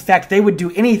 In fact, they would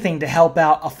do anything to help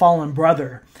out a fallen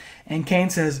brother. And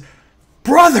Kane says,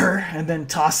 "Brother!" and then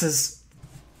tosses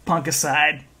Punk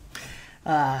aside.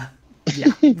 I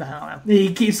don't know.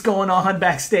 He keeps going on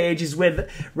backstage. He's with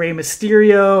Rey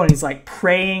Mysterio, and he's like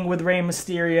praying with Rey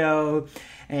Mysterio.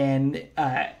 And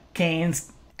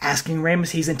Kane's asking Rey,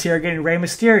 he's interrogating Rey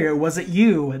Mysterio, "Was it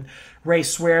you?" And Rey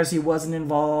swears he wasn't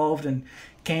involved. And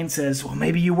Kane says, "Well,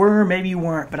 maybe you were, maybe you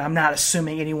weren't, but I'm not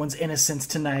assuming anyone's innocence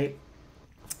tonight."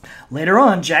 Later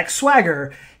on, Jack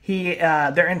Swagger,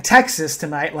 they're in Texas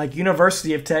tonight, like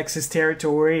University of Texas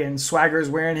territory, and Swagger's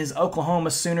wearing his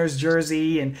Oklahoma Sooners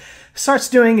jersey and starts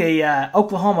doing a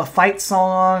Oklahoma fight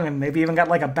song, and they've even got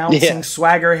like a bouncing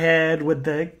Swagger head with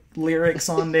the lyrics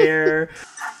on there.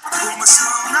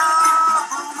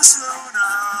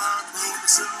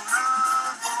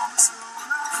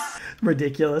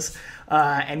 Ridiculous.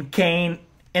 And Kane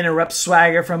interrupts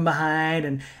Swagger from behind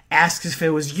and asks if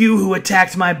it was you who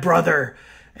attacked my brother.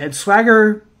 And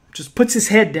Swagger just puts his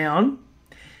head down.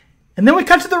 And then we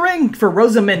cut to the ring for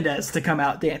Rosa Mendez to come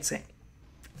out dancing.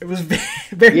 It was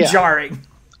very jarring.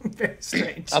 Very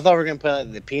strange. I thought we were going to play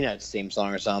like the Peanuts theme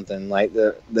song or something. Like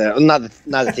not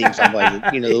the theme song,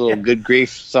 like the little Good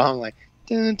Grief song, like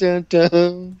dun dun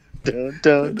dun dun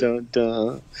dun dun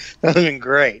dun. That would have been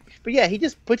great. But yeah, he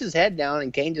just puts his head down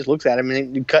and Kane just looks at him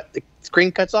and the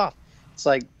screen cuts off. It's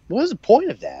like, what was the point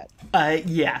of that?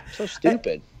 So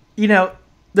stupid.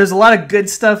 There's a lot of good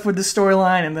stuff with the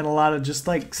storyline, and then a lot of just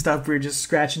like stuff where you're just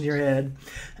scratching your head.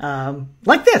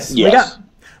 Like this. Yes. We got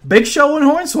Big Show and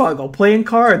Hornswoggle playing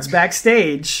cards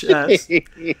backstage.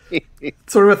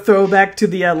 Sort of a throwback to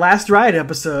the Last Ride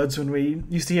episodes when we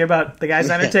used to hear about the guys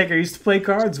Undertaker used to play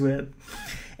cards with.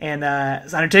 And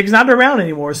Undertaker's not around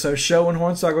anymore, so Show and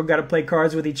Hornswoggle got to play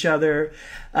cards with each other.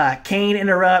 Kane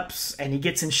interrupts, and he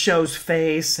gets in Show's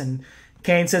face, and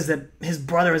Kane says that his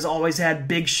brother has always had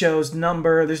Big Show's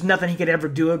number. There's nothing he could ever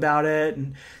do about it.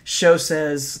 And Show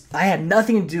says, "I had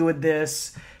nothing to do with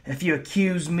this. If you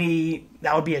accuse me,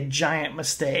 that would be a giant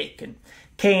mistake." And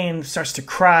Kane starts to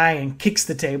cry and kicks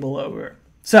the table over.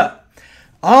 So,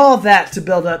 all that to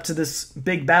build up to this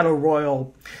big battle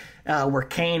royal where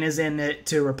Kane is in it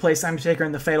to replace Undertaker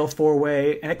in the Fatal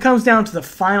 4-Way. And it comes down to the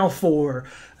final four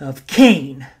of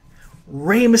Kane,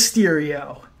 Rey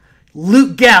Mysterio,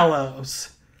 Luke Gallows,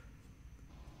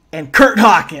 and Kurt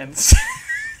Hawkins.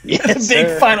 Yes, big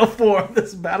sir. Final Four of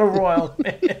this Battle Royal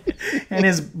and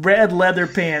his red leather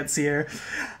pants here.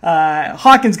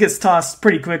 Hawkins gets tossed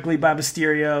pretty quickly by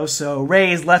Mysterio, so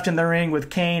Ray is left in the ring with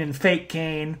Kane and fake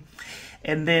Kane.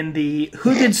 And then the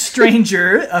hooded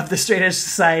stranger of the Straight Edge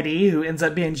Society, who ends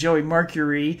up being Joey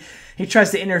Mercury, he tries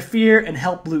to interfere and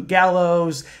help Luke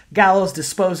Gallows. Gallows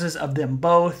disposes of them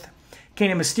both.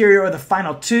 Kane and Mysterio are the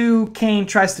final two. Kane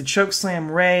tries to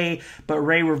chokeslam Ray, but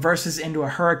Ray reverses into a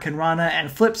Hurricane Rana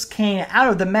and flips Kane out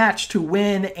of the match to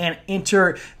win and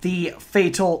enter the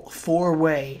Fatal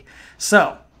 4-Way.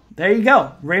 So, there you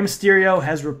go. Rey Mysterio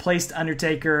has replaced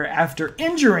Undertaker after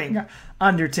injuring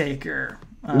Undertaker.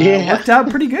 Worked out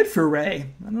pretty good for Ray.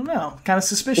 I don't know. Kind of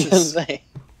suspicious. The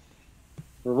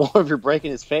reward if you're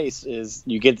breaking his face is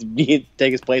you get to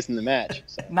take his place in the match.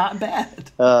 So. Not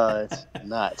bad. It's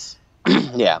nuts.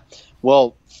 Yeah.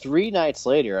 Well, 3 nights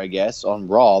later, I guess, on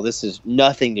Raw, this is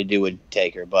nothing to do with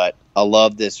Taker, but I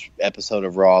love this episode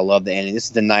of Raw. I love the ending. This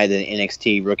is the night that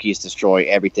NXT rookies destroy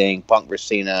everything. Punk vs.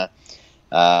 Cena.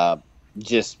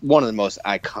 Just one of the most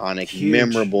iconic,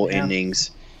 memorable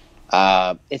endings.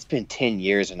 It's been 10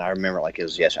 years, and I remember like it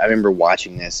was yesterday. I remember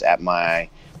watching this at my,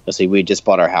 we had just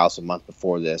bought our house a month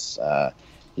before this.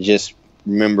 Just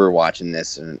remember watching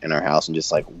this in our house and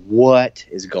just like, what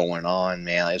is going on,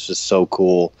 man? It's just so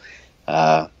cool.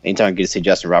 Anytime I get to see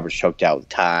Justin Roberts choked out with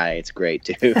Ty, it's great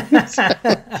too.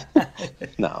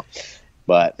 No,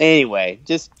 but anyway,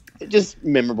 just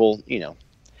memorable,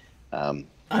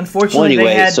 Unfortunately,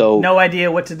 they had no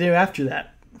idea what to do after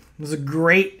that. It was a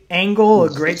great angle, a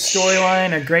great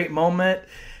storyline, a great moment,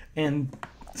 and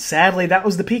sadly, that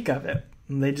was the peak of it.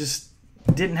 And they just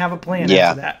didn't have a plan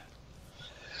after that.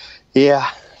 Yeah.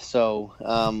 So,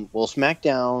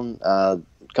 SmackDown, a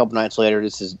couple nights later,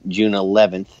 this is June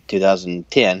 11th,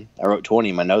 2010. I wrote 20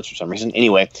 in my notes for some reason.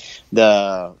 Anyway,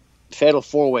 the Fatal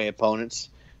 4-Way opponents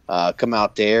come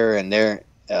out there, and they're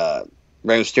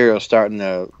Rey Mysterio starting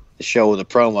the show with a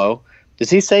promo. Does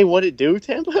he say what it do,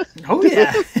 Tampa? Oh,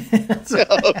 yeah.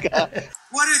 Oh, God.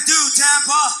 What it do,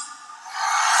 Tampa?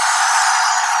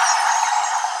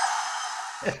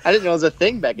 I didn't know it was a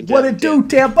thing back in 2010. What it do,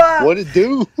 Tampa? What it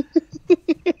do?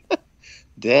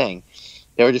 Dang.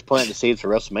 They were just planting the seeds for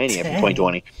WrestleMania for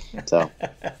 2020. So,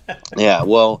 yeah,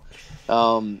 well,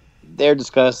 they're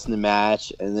discussing the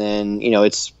match, and then,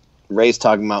 it's Ray's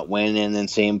talking about winning, and then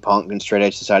CM Punk and Straight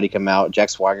Edge Society come out,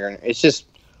 Jack Swagger, and it's just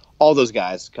all those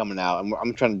guys coming out.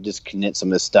 I'm trying to just connect some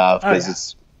of this stuff because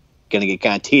it's going to get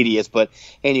kind of tedious. But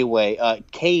anyway,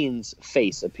 Kane's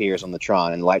face appears on the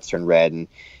Tron and lights turn red, and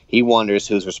he wonders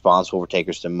who's responsible for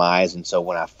Taker's demise. And so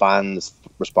when I find this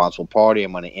responsible party,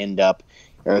 I'm going to end up,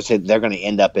 or they're going to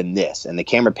end up in this. And the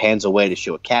camera pans away to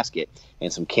show a casket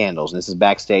and some candles. And this is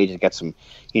backstage. It's got some,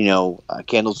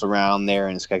 candles around there,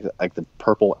 and it's got like the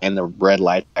purple and the red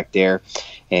light back there.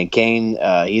 And Kane,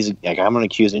 he's like, I'm going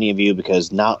to accuse any of you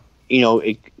because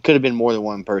it could have been more than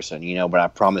one person, but I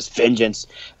promise vengeance.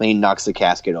 And then he knocks the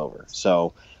casket over.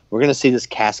 So we're going to see this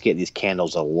casket, these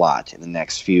candles a lot in the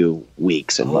next few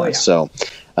weeks and months. Yeah.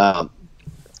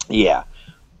 So,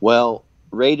 Well,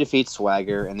 Ray defeats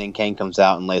Swagger, and then Kane comes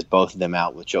out and lays both of them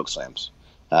out with chokeslams.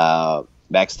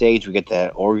 Backstage, we get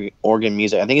that organ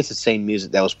music. I think it's the same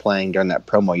music that was playing during that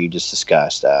promo you just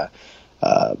discussed.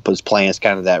 Was playing as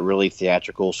kind of that really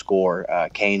theatrical score.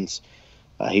 Kane's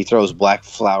he throws black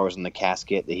flowers in the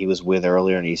casket that he was with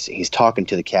earlier, and he's talking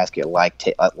to the casket like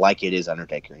it is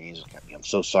Undertaker. And he's like, I'm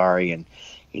so sorry, and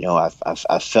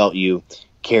I felt you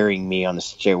carrying me on the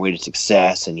stairway to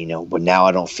success, and but now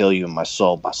I don't feel you in my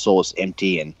soul. My soul is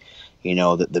empty, and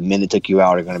the men that took you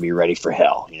out are going to be ready for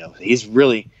hell. He's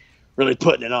really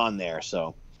putting it on there,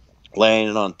 so laying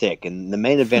it on thick. And the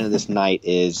main event of this night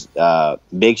is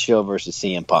Big Show versus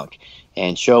CM Punk.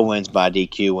 And Show wins by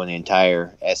DQ when the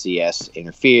entire SES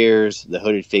interferes. The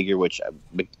hooded figure, which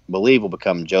I believe will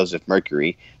become Joseph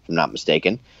Mercury, if I'm not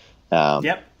mistaken.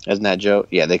 Yep. Isn't that Joe?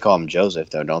 Yeah, they call him Joseph,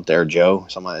 though, don't they? Or Joe?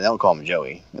 They don't call him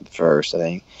Joey at the first, I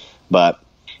think. But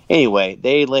anyway,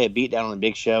 they lay a beat down on the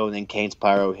Big Show, and then Kane's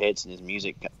pyro hits, and his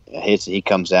music hits, and he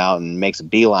comes out and makes a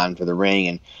beeline for the ring,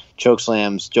 and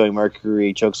chokeslams Joey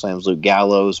Mercury, chokeslams Luke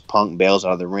Gallows, Punk bails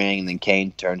out of the ring, and then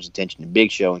Kane turns attention to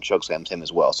Big Show and chokeslams him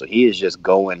as well. So he is just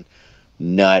going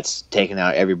nuts, taking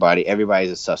out everybody. Everybody's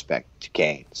a suspect to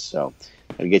Kane. So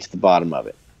gotta get to the bottom of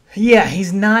it. Yeah,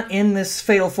 he's not in this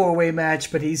Fatal 4-Way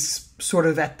match, but he's sort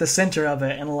of at the center of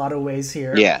it in a lot of ways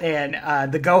here. Yeah.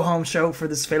 And the go-home show for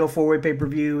this Fatal 4-Way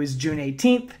pay-per-view is June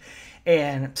 18th,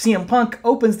 and CM Punk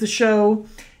opens the show.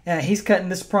 He's cutting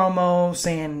this promo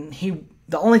saying he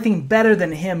the only thing better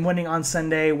than him winning on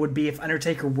Sunday would be if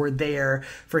Undertaker were there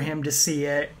for him to see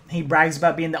it. He brags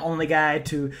about being the only guy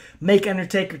to make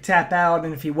Undertaker tap out,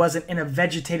 and if he wasn't in a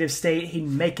vegetative state, he'd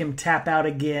make him tap out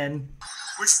again.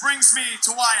 Which brings me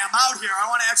to why I'm out here. I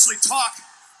want to actually talk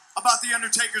about the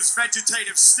Undertaker's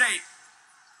vegetative state.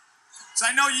 So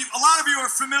I know a lot of you are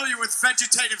familiar with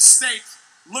vegetative state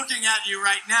looking at you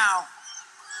right now.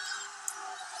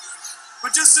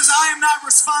 But just as I am not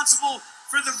responsible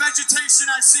for the vegetation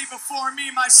I see before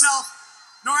me, myself,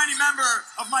 nor any member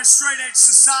of my straight edge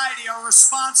society are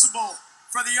responsible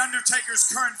for the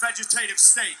Undertaker's current vegetative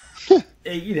state.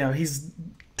 You know, he's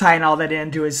tying all that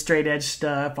into his straight edge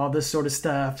stuff, all this sort of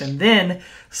stuff. And then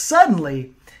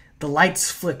suddenly the lights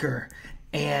flicker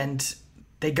and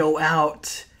they go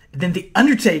out. And then the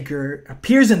Undertaker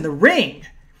appears in the ring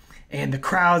and the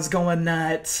crowd's going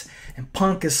nuts and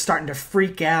Punk is starting to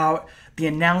freak out. The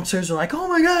announcers are like, oh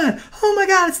my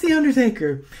God, it's the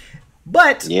Undertaker.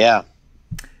 But yeah,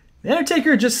 the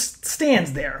Undertaker just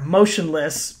stands there,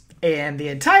 motionless, and the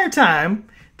entire time,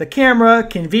 the camera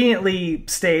conveniently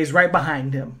stays right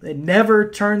behind him. It never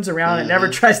turns around. It never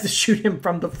tries to shoot him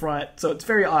from the front, so it's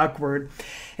very awkward.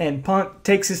 And Punk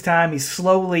takes his time. He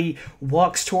slowly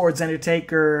walks towards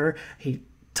Undertaker. He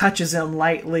touches him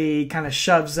lightly, kind of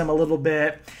shoves him a little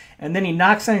bit, and then he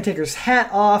knocks Undertaker's hat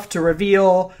off to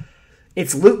reveal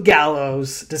it's Luke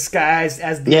Gallows disguised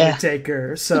as the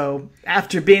Undertaker. So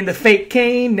after being the fake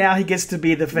Kane, now he gets to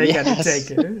be the fake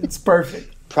Undertaker. It's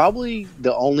perfect. Probably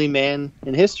the only man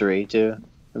in history to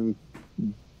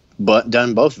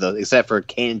done both of those, except for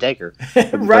Kane and Taker.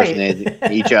 Right.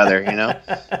 Each other, you know?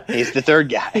 He's the third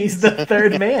guy. He's the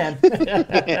third man.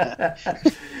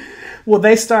 Well,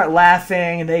 they start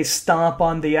laughing, and they stomp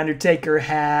on the Undertaker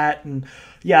hat, and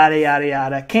yada, yada,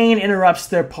 yada. Kane interrupts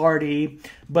their party,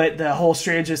 but the whole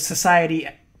Straight Edge Society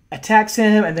attacks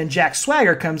him, and then Jack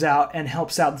Swagger comes out and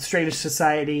helps out the Straight Edge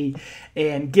Society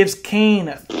and gives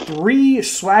Kane 3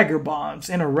 Swagger bombs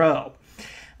in a row.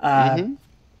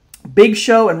 Big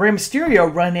Show and Rey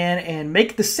Mysterio run in and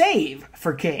make the save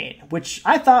for Kane, which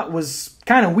I thought was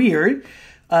kind of weird.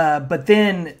 But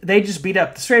then they just beat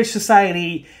up the Straight Edge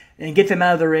Society and get them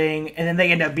out of the ring, and then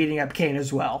they end up beating up Kane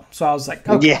as well. So I was like,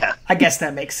 okay, I guess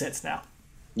that makes sense now.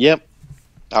 Yep.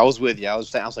 I was with you. I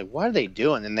was like, what are they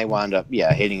doing? And they wound up,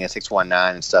 hitting a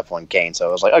 619 and stuff on Kane. So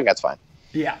I was like, okay, that's fine.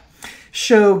 Yeah.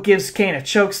 Show gives Kane a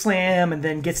choke slam and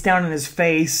then gets down in his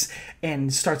face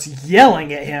and starts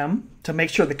yelling at him to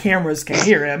make sure the cameras can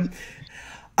hear him.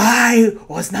 I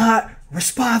was not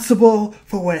responsible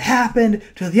for what happened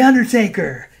to The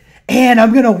Undertaker, and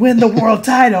I'm going to win the world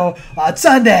title on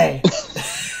Sunday.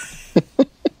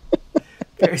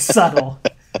 Very subtle.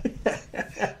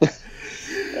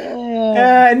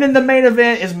 And then the main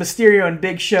event is Mysterio and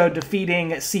Big Show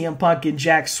defeating CM Punk and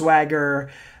Jack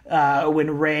Swagger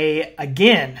when Ray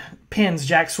again pins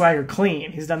Jack Swagger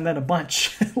clean. He's done that a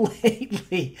bunch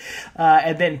lately.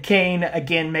 And then Kane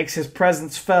again makes his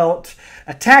presence felt,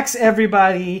 attacks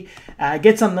everybody,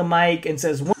 gets on the mic and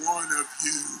says, one of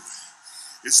you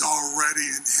is already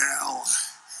in hell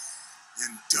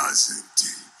and doesn't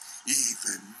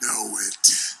even know it.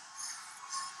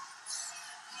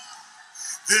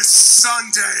 This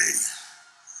Sunday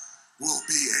will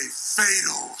be a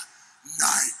fatal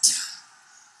night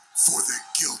for the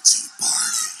guilty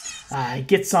party. He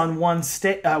gets on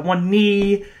one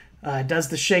knee, does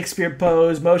the Shakespeare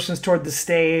pose, motions toward the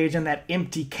stage, and that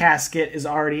empty casket is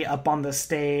already up on the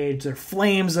stage. There are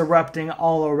flames erupting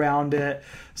all around it.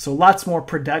 So lots more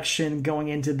production going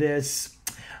into this.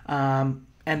 And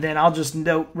then I'll just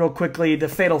note real quickly the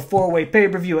Fatal 4-Way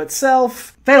pay-per-view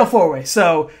itself. Fatal 4-Way.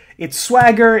 So it's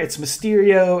Swagger, it's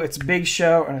Mysterio, it's Big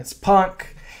Show, and it's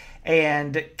Punk.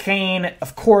 And Kane,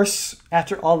 of course,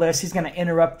 after all this, he's going to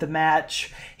interrupt the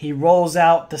match. He rolls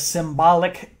out the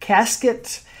symbolic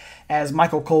casket, as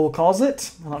Michael Cole calls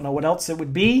it. I don't know what else it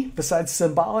would be besides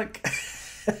symbolic.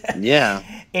 Yeah.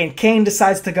 And Kane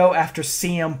decides to go after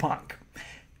CM Punk,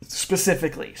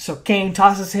 specifically. So Kane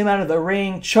tosses him out of the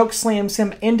ring, choke slams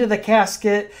him into the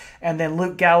casket, and then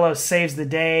Luke Gallows saves the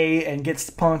day and gets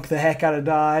Punk the heck out of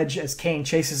Dodge as Kane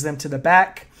chases them to the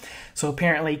back. So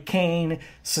apparently Kane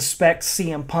suspects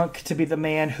CM Punk to be the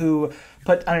man who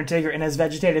put Undertaker in his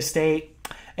vegetative state.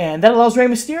 And that allows Rey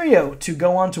Mysterio to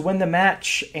go on to win the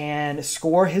match and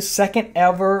score his second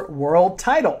ever world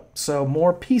title. So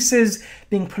more pieces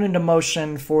being put into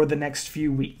motion for the next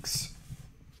few weeks.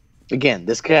 Again,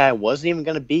 this guy wasn't even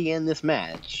going to be in this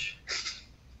match.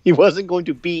 He wasn't going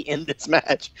to be in this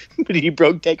match, but he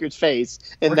broke Taker's face,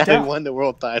 and now he won the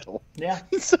world title. Yeah.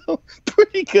 So,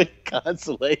 pretty good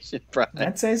consolation prize.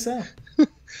 I'd say so.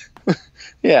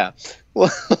 Yeah. Well,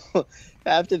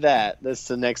 after that, that's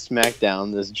the next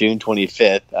SmackDown. This June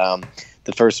 25th.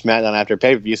 The first SmackDown after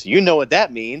pay-per-view. So you know what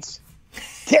that means.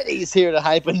 Teddy's here to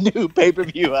hype a new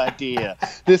pay-per-view idea.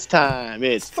 This time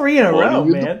it's 3 in a row,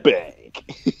 man. The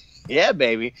bank. Yeah,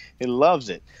 baby. He loves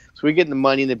it. So we're getting the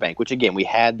Money in the Bank, which, again, we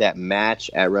had that match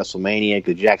at WrestleMania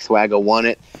because Jack Swagger won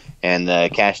it and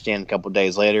cashed in a couple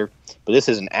days later. But this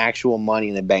is an actual Money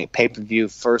in the Bank pay-per-view,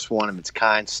 first one of its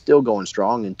kind, still going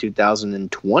strong in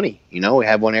 2020. You know, we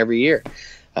have one every year.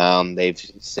 They've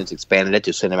since expanded it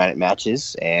to cinematic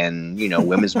matches and, you know,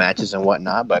 women's matches and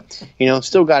whatnot, but, you know,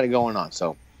 still got it going on.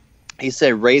 So he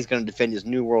said Ray's going to defend his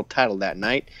new world title that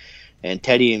night, and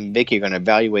Teddy and Vicky are going to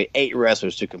evaluate 8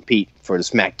 wrestlers to compete for the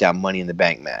SmackDown Money in the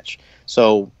Bank match.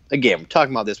 So, again, we're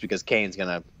talking about this because Kane's going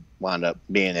to wound up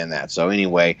being in that. So,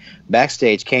 anyway,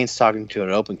 backstage, Kane's talking to an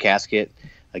open casket.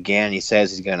 Again, he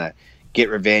says he's going to get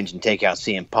revenge and take out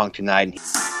CM Punk tonight.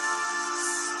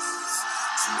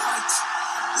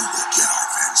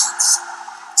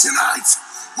 Tonight,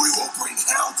 we will bring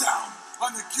hell down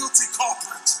on the guilty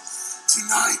culprit.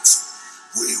 Tonight,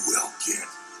 we will get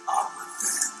our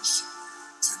revenge.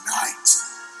 Tonight,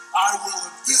 I will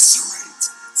eviscerate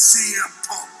CM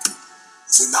Punk.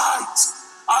 Tonight,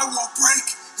 I will break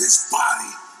his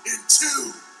body in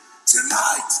 2.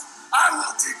 Tonight, I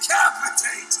will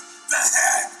decapitate the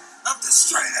head of the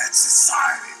Straight Edge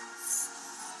Society.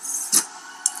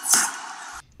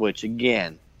 Which,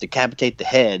 again, decapitate the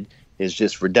head is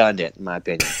just redundant, in my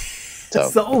opinion. So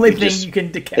it's the only thing you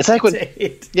can decapitate.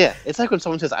 It's like when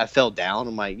someone says, I fell down.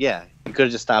 I'm like, yeah, you could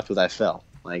have just stopped with I fell.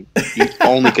 Like, you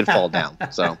only could fall down.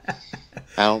 So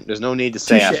there's no need to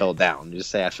say I fell down. Just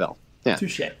say I fell. Yeah.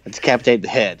 Touche. Decapitate the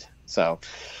head. So,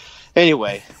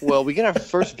 anyway, well, we get our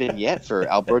first vignette for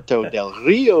Alberto Del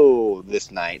Rio this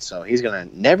night. So, he's going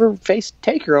to never face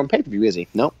Taker on pay-per-view, is he?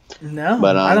 Nope. No,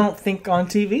 but I don't think on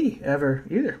TV ever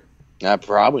either.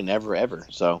 Probably never, ever.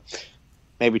 So,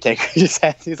 maybe Taker just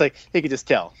has, he's like, he could just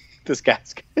tell this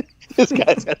guy's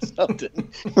got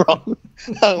something wrong.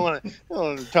 I don't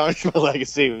want to tarnish my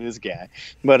legacy with this guy.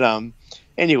 But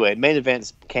anyway, main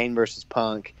event's Kane versus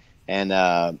Punk, and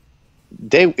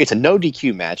it's a no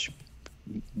DQ match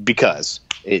because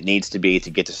it needs to be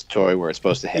to get the story where it's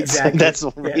supposed to head. Exactly. That's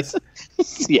the reason.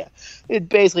 Yeah, it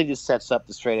basically just sets up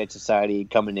the Straight Edge Society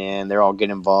coming in. They're all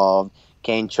getting involved.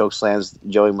 Kane chokeslams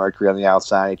Joey Mercury on the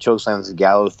outside. Chokeslams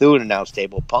Gallo through an announce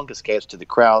table. Punk escapes to the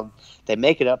crowd. They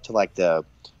make it up to like the,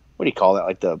 what do you call that?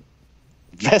 Like the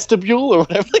vestibule or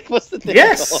whatever. Like, what's the thing?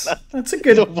 Yes, that's a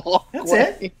good. That's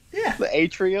it. Yeah, the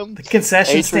atrium, the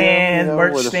concession stand,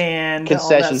 merch stand,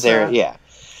 concessions area.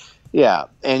 Yeah,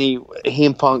 and he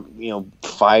and Punk,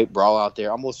 fight, brawl out there,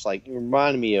 almost like it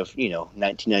reminded me of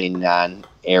 1999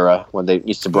 era when they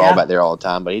used to brawl back there all the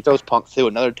time. But he throws Punk through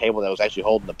another table that was actually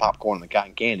holding the popcorn and the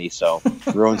cotton candy, so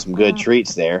ruined some good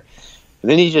treats there. And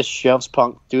then he just shoves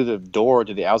Punk through the door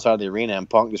to the outside of the arena, and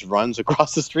Punk just runs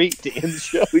across the street to end the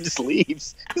show. He just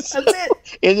leaves. That's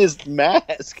it. In his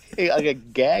mask, like a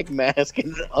gag mask in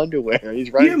his underwear.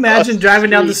 He's running. Can you imagine driving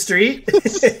down the street?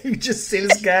 You just see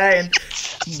this guy in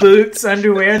boots,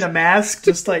 underwear, and a mask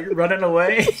just like running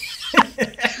away.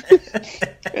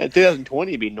 Yeah,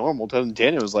 2020 would be normal.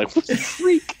 2010 it was like, what a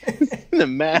freak. The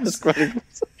mask running.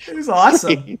 It was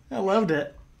awesome. I loved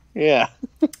it. Yeah.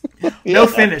 No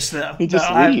finish, though. He just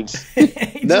leaves.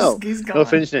 He's gone. No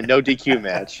finish in a no DQ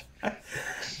match.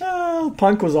 Oh,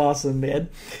 Punk was awesome, man.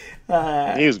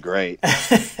 He was great.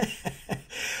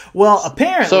 Well,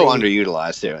 apparently... So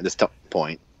underutilized, too, at this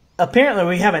point. Apparently,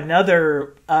 we have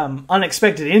another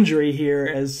unexpected injury here,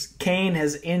 as Kane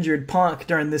has injured Punk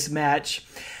during this match.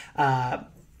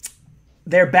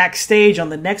 They're backstage on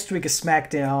the next week of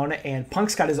SmackDown, and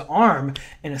Punk's got his arm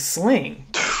in a sling.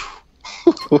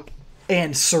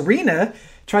 And Serena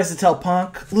tries to tell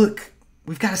Punk, look,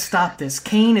 we've got to stop this.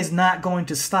 Kane is not going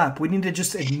to stop. We need to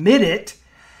just admit it,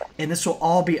 and this will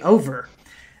all be over.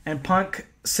 And Punk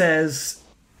says,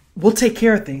 we'll take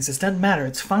care of things. It doesn't matter.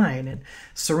 It's fine. And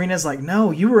Serena's like,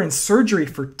 no, you were in surgery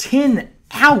for 10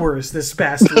 hours this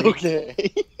past week.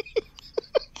 Okay.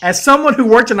 As someone who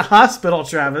worked in a hospital,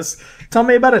 Travis, tell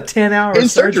me about a 10-hour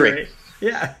surgery.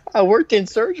 Yeah. I worked in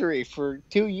surgery for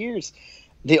 2 years.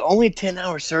 The only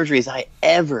 10-hour surgeries I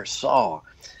ever saw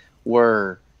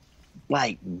were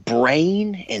like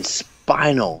brain and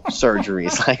spinal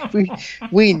surgeries.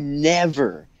 Like we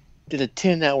never did a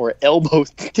 10-hour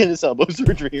tennis elbow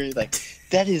surgery or anything.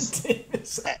 That is,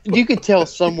 you could tell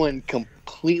someone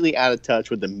completely out of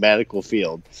touch with the medical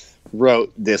field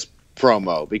wrote this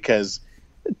promo, because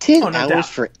 10 hours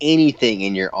for anything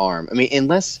in your arm. I mean,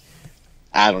 unless,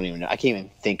 I don't even know. I can't even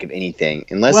think of anything.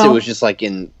 Unless it was just like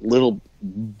in little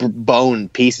bone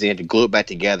pieces. You had to glue it back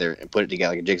together and put it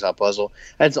together like a jigsaw puzzle.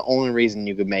 That's the only reason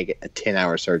you could make it a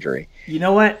 10-hour surgery. You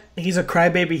know what? He's a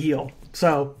crybaby heel,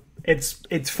 so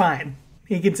it's fine.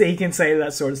 He can say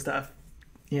that sort of stuff.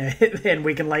 Yeah, and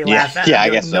we can laugh at him. Yeah, I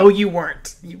guess so. No, you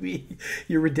weren't.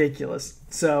 You're ridiculous.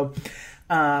 So,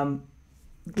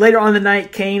 later on in the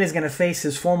night, Kane is going to face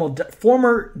his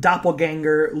former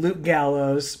doppelganger, Luke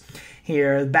Gallows.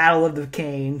 Here, the Battle of the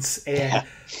Canes, and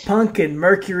Punk and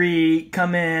Mercury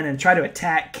come in and try to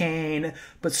attack Kane,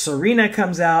 but Serena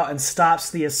comes out and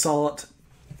stops the assault,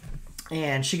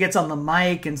 and she gets on the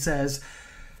mic and says,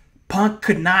 Punk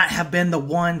could not have been the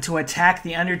one to attack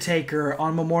The Undertaker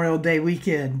on Memorial Day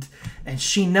weekend, and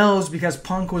she knows because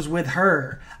Punk was with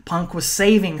her. Punk was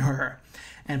saving her,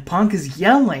 and Punk is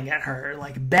yelling at her,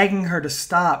 like begging her to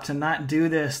stop, to not do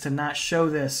this, to not show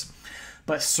this.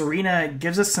 But Serena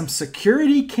gives us some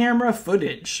security camera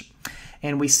footage.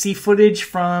 And we see footage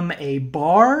from a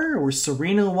bar where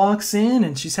Serena walks in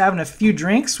and she's having a few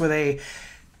drinks with a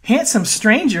handsome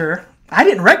stranger. I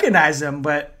didn't recognize him,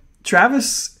 but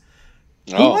Travis,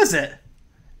 who was it?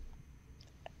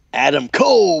 Adam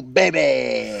Cole,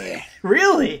 baby.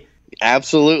 Really?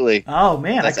 Absolutely. Oh,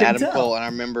 man, that's I couldn't Adam tell. Cole, and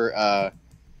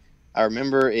I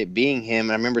remember it being him.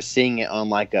 And I remember seeing it on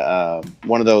like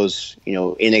one of those,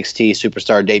 NXT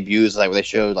superstar debuts, like where they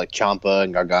showed like Ciampa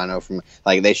and Gargano from.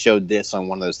 Like they showed this on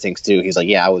one of those things too. He's like,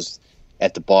 yeah, I was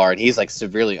at the bar, and he's like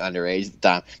severely underage at the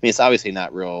time. I mean, it's obviously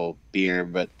not real beer,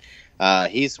 but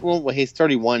he's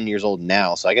 31 years old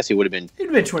now, so I guess he would have been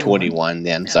 21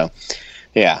 then. Yeah. So,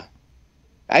 yeah.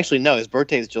 Actually, no, his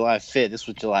birthday is July 5th. This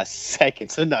was July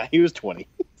 2nd, so no, he was 20.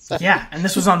 So. Yeah, and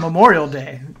this was on Memorial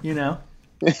Day,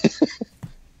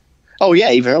 Oh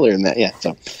yeah, even earlier than that. Yeah,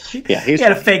 so yeah, he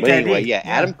had a fake ID. Anyway, yeah,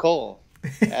 Adam Cole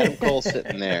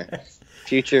sitting there,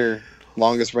 future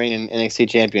longest reigning NXT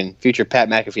champion, future Pat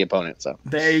McAfee opponent. So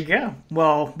there you go.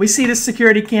 Well, we see this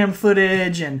security cam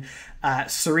footage, and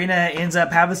Serena ends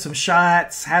up having some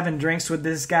shots, having drinks with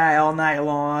this guy all night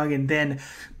long, and then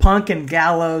Punk and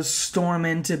Gallows storm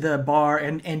into the bar,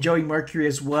 and Joey Mercury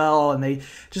as well, and they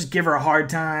just give her a hard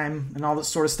time and all that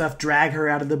sort of stuff, drag her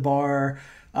out of the bar.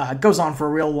 It goes on for a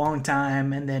real long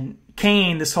time, and then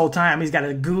Kane, this whole time, he's got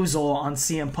a goozle on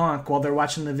CM Punk while they're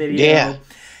watching the video. Yeah.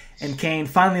 And Kane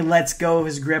finally lets go of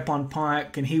his grip on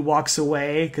Punk, and he walks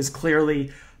away because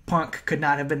clearly Punk could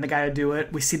not have been the guy to do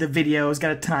it. We see the video; it's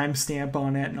got a timestamp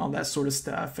on it and all that sort of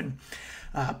stuff. And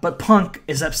but Punk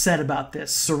is upset about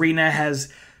this. Serena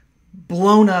has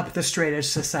blown up the straight edge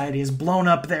society, has blown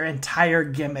up their entire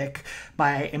gimmick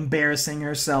by embarrassing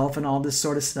herself and all this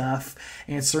sort of stuff.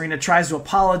 And Serena tries to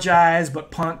apologize,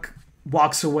 but Punk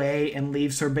walks away and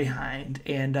leaves her behind.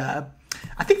 And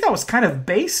I think that was kind of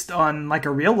based on like a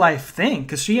real life thing,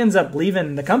 because she ends up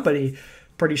leaving the company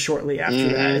pretty shortly after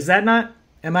that. Is that not?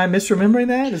 Am I misremembering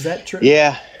that? Is that true?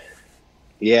 Yeah.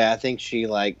 I think she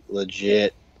like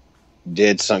legit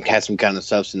had some kind of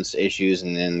substance issues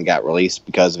and then got released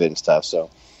because of it and stuff.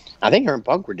 So I think her and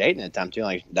Punk were dating at the time too.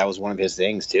 Like that was one of his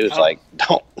things too. It's like,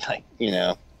 don't I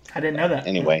didn't know that.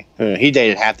 Anyway, he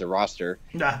dated half the roster.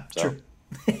 True.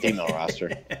 Female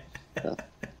roster. So.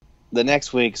 The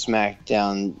next week,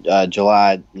 SmackDown,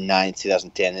 July 9th,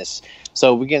 2010.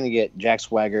 So we're going to get Jack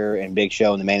Swagger and Big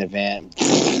Show in the main event.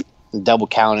 Double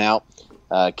count out.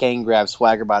 Kane grabs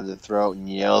Swagger by the throat and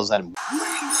yells at him. We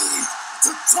need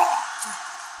to talk.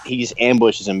 He just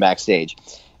ambushes him backstage,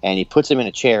 and he puts him in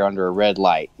a chair under a red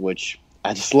light, which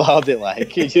I just loved it. Like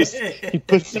he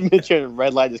puts him in a chair and a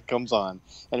red light just comes on,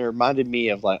 and it reminded me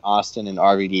of like Austin and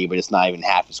RVD, but it's not even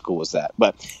half as cool as that.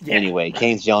 But anyway,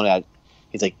 Kane's yelling at.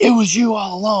 He's like, "It was you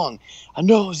all along. I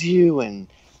know it was you." And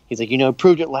he's like,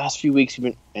 proved it last few weeks.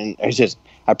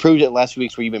 I proved it last few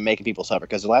weeks where you've been making people suffer,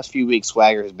 because the last few weeks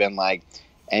Swagger has been like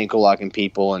ankle locking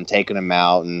people and taking them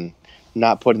out and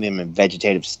not putting them in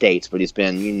vegetative states, but he's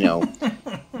been,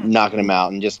 knocking them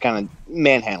out and just kind of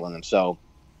manhandling them. So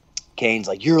Kane's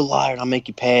like, "You're a liar, and I'll make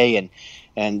you pay."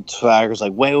 And Swagger's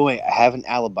like, wait, I have an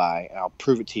alibi, and I'll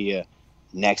prove it to you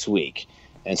next week.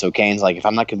 And so Kane's like, if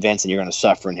I'm not convinced, then you're going to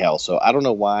suffer in hell. So I don't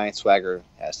know why Swagger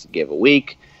has to give a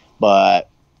week, but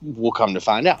we'll come to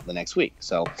find out the next week.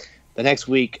 So the next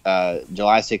week,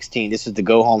 July 16th, this is the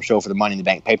go-home show for the Money in the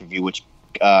Bank pay-per-view, which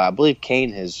I believe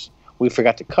Kane we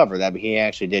forgot to cover that, but he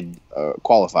actually did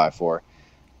qualify for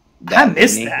that. I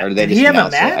missed that. Or did he have a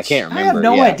match? I can't remember. I have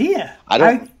no idea.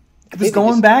 I was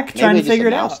going back trying to figure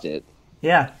it out.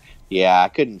 Yeah. Yeah, I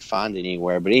couldn't find it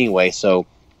anywhere. But anyway, so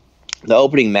the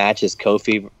opening match is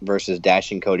Kofi versus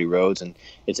Dashing Cody Rhodes, and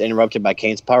it's interrupted by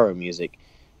Kane's pyro music.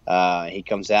 He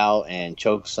comes out and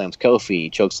chokeslams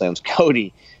Kofi, chokeslams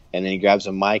Cody. And then he grabs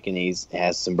a mic and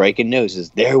has some breaking news.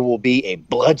 Says, there will be a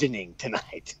bludgeoning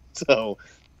tonight. So,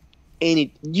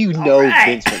 Vince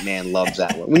McMahon loves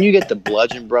that one. When you get the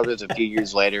Bludgeon Brothers a few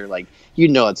years later, like,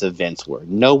 it's a Vince word.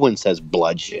 No one says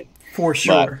bludgeon. For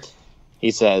sure. But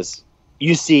he says,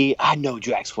 you see, I know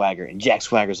Jack Swagger, and Jack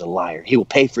Swagger's a liar. He will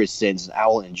pay for his sins, and I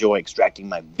will enjoy extracting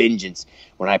my vengeance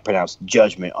when I pronounce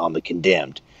judgment on the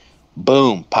condemned.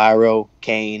 Boom. Pyro,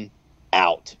 Kane,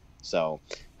 out. So,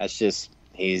 that's just...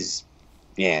 He's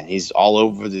all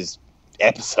over these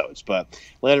episodes. But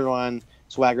later on,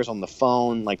 Swagger's on the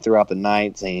phone like throughout the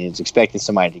night saying he's expecting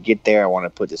somebody to get there. I want to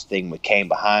put this thing with Kane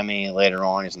behind me. Later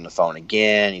on, he's on the phone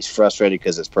again. He's frustrated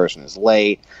because this person is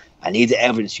late. I need the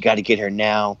evidence. You got to get her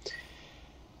now.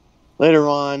 Later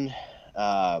on,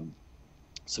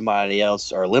 somebody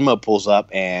else or a limo pulls up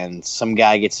and some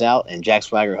guy gets out and Jack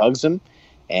Swagger hugs him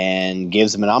and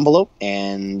gives him an envelope,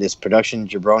 and this production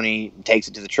jabroni takes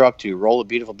it to the truck to roll a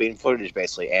beautiful beating footage,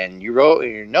 basically. And you wrote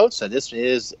in your notes that this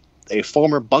is a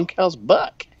former bunkhouse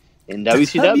buck in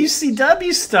WCW.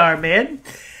 WCW star, man.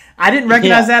 I didn't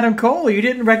recognize Adam Cole. You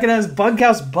didn't recognize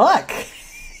Bunkhouse Buck.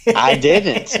 I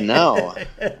didn't. No,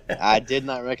 I did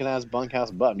not recognize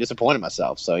Bunkhouse Buck. I'm disappointed in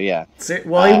myself. So yeah.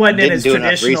 Well, he wasn't in his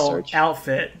traditional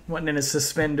outfit. Wasn't in his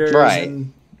suspenders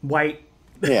and white.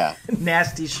 Yeah,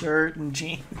 nasty shirt and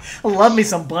jeans. I love me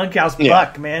some Bunkhouse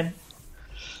Buck, man.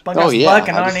 Bunkhouse Buck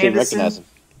and Arn Anderson,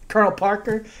 Colonel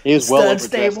Parker. He was well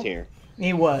overdressed here.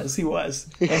 He was,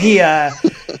 and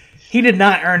he did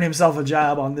not earn himself a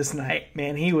job on this night,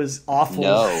 man. He was awful.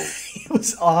 No, he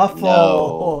was awful.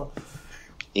 No.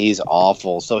 He's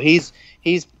awful. So he's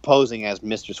posing as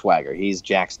Mr. Swagger. He's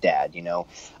Jack's dad,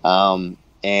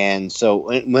 and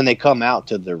so when they come out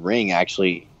to the ring,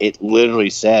 actually, it literally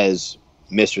says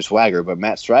Mr. Swagger, but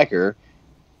Matt Striker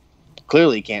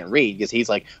clearly can't read because he's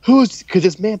like, who could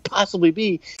this man possibly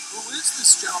be? Who is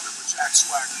this gentleman with Jack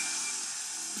Swagger?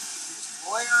 Could he be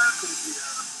a lawyer? Could he be a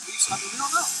police? I mean, we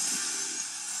don't know.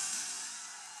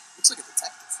 Looks like a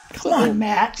detective. Come on,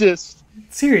 Matt. Just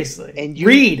seriously. And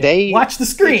read. Watch the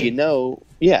screen.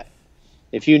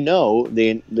 If you know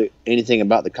anything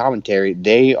about the commentary,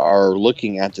 they are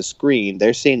looking at the screen.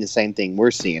 They're seeing the same thing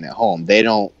we're seeing at home. They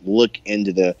don't look at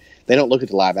the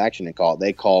live action and call it.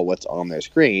 They call what's on their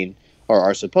screen, or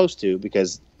are supposed to,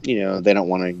 because they don't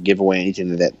want to give away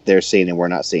anything that they're seeing and we're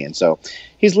not seeing. So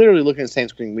he's literally looking at the same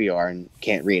screen we are and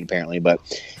can't read apparently. But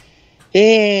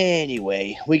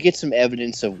anyway, we get some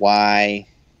evidence of why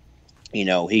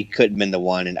he couldn't have been the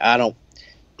one, and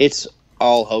it's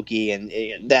all hokey. And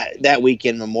that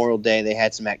weekend, Memorial Day, they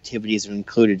had some activities that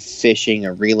included fishing,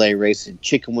 a relay race, a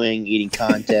chicken wing eating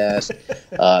contest.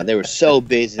 They were so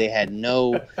busy they had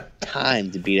no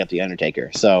time to beat up the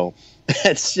Undertaker. So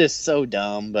that's just so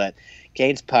dumb. But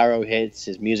Kane's pyro hits,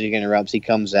 his music interrupts, he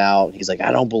comes out, he's like,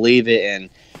 I don't believe it, and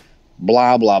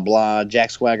blah blah blah.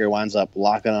 Jack Swagger winds up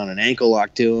locking on an ankle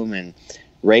lock to him, and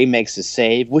Ray makes a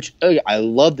save, which I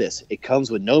love this. It comes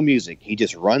with no music. He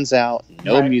just runs out,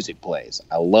 no music plays.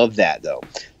 I love that, though.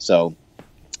 So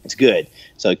it's good.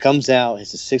 So it comes out,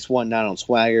 it's a 619 on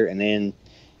Swagger, and then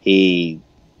he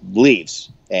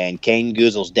leaves. And Kane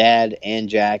goozles Dad and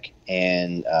Jack,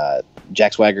 and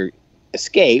Jack Swagger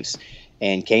escapes.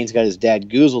 And Kane's got his dad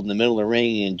goozled in the middle of the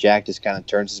ring, and Jack just kind of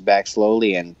turns his back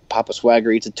slowly, and Papa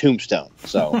Swagger eats a tombstone.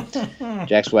 So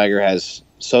Jack Swagger has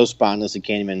so spineless he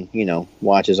can't even,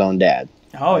 watch his own dad.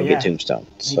 Oh, yeah. Get tombstone.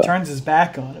 So. He turns his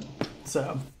back on him.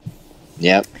 So.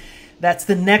 Yep. That's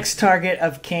the next target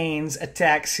of Kane's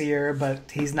attacks here,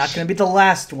 but he's not going to be the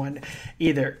last one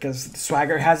either, because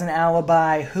Swagger has an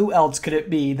alibi. Who else could it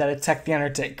be that attacked The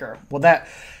Undertaker? Well, that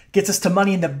gets us to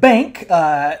Money in the Bank.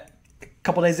 A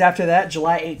couple days after that,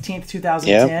 July 18th,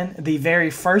 2010, the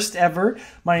very first ever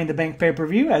Money in the Bank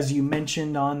pay-per-view, as you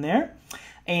mentioned on there.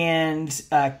 And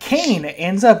Kane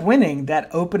ends up winning that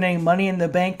opening Money in the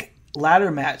Bank ladder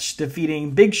match,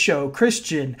 defeating Big Show,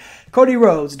 Christian, Cody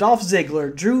Rhodes, Dolph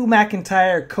Ziggler, Drew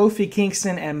McIntyre, Kofi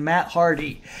Kingston, and Matt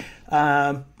Hardy.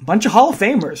 Bunch of Hall of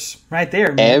Famers right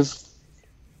there, man.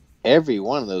 Every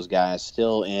one of those guys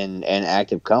still in an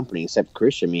active company, except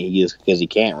Christian. I mean, because he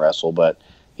can't wrestle, but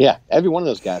yeah, every one of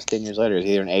those guys 10 years later is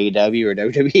either in AEW or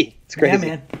WWE. It's crazy.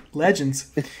 Yeah, man.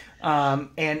 Legends.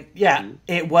 And yeah,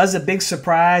 it was a big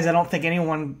surprise. I don't think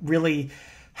anyone really.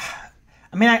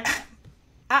 I mean,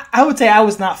 I would say I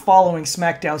was not following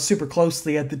SmackDown super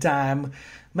closely at the time.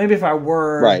 Maybe if I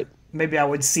were, maybe I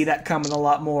would see that coming a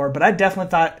lot more. But I definitely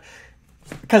thought,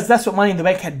 because that's what Money in the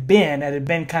Bank had been. It had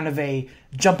been kind of a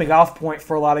jumping off point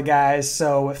for a lot of guys.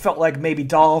 So it felt like maybe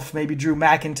Dolph, maybe Drew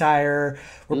McIntyre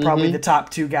were probably the top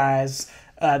two guys.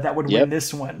 that would win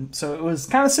this one. So it was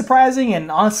kind of surprising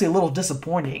and honestly a little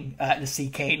disappointing to see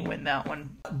Kane win that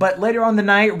one. But later on the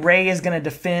night, Ray is going to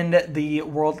defend the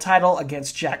world title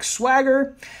against Jack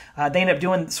Swagger. They end up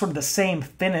doing sort of the same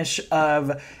finish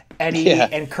of Eddie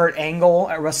and Kurt Angle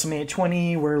at WrestleMania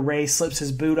 20, where Ray slips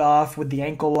his boot off with the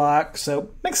ankle lock.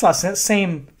 So makes a lot of sense.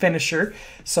 Same finisher.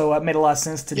 So it made a lot of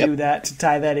sense to do that, to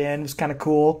tie that in. It was kind of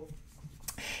cool.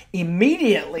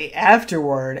 Immediately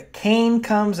afterward, Kane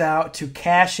comes out to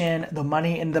cash in the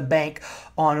Money in the Bank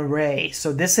on Ray.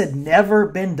 So this had never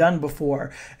been done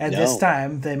before. At this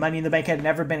time, the Money in the Bank had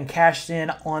never been cashed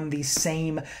in on the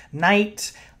same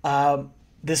night.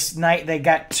 This night, they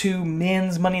got 2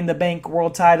 men's Money in the Bank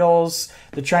world titles.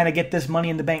 They're trying to get this Money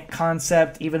in the Bank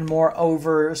concept even more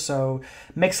over. So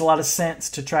it makes a lot of sense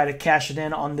to try to cash it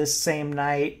in on this same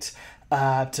night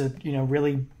to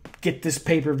really get this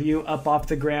pay-per-view up off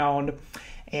the ground.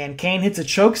 And Kane hits a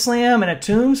chokeslam and a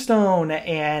tombstone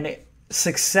and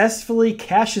successfully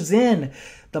cashes in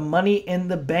the Money in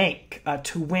the Bank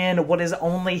to win what is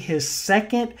only his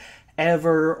second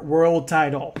ever world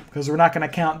title, because we're not going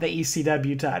to count the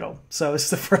ECW title. So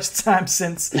it's the first time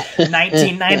since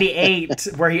 1998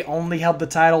 where he only held the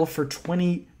title for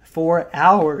 24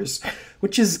 hours,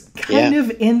 which is kind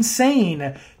of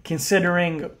insane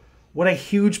considering what a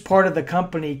huge part of the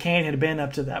company Kane had been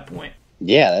up to that point.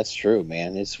 Yeah, that's true,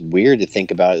 man. It's weird to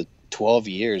think about 12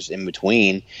 years in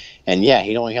between. And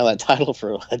he'd only held that title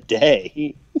for a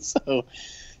day. So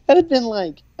that'd have been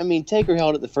like, Taker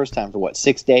held it the first time for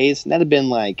 6 days? And that'd have been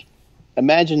like,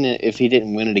 imagine if he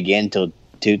didn't win it again until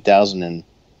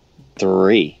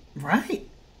 2003. Right.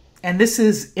 And this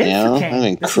is it for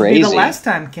Kane. This crazy. will be the last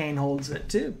time Kane holds it,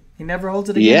 too. He never holds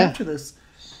it again after this.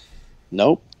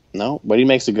 Nope. No, but he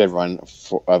makes a good run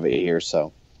of it here.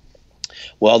 So,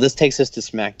 well, this takes us to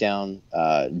SmackDown,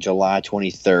 July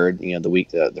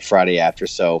 23rd. The Friday after.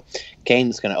 So,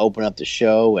 Kane's going to open up the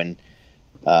show, and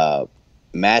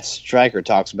Matt Striker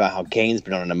talks about how Kane's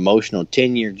been on an emotional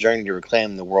 10-year journey to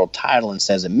reclaim the world title, and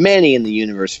says that many in the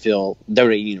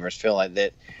WWE universe feel like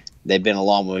that they've been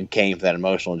along with Kane for that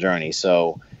emotional journey.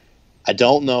 So, I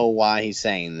don't know why he's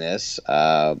saying this.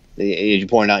 As you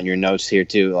pointed out in your notes here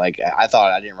too, I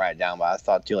didn't write it down, but I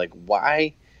thought too,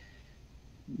 why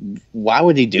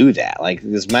would he do that?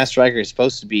 This Matt Striker is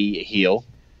supposed to be a heel,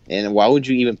 and why would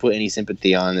you even put any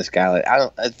sympathy on this guy?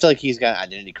 I feel like he's got an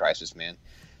identity crisis, man.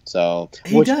 So,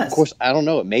 he does. Of course, I don't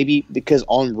know. Maybe because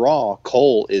on Raw,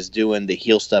 Cole is doing the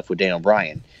heel stuff with Daniel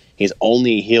Bryan. He's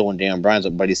only a heel when Daniel Bryan's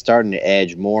up, but he's starting to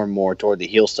edge more and more toward the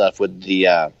heel stuff with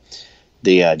the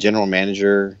general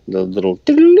manager, the little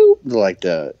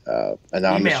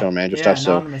anonymous general manager stuff.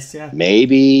 So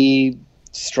maybe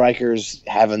Striker's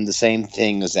having the same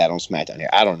thing as that on SmackDown here.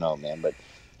 I don't know, man, but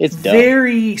it's dumb.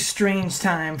 Very strange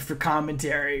time for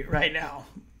commentary right now.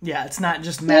 Yeah, it's not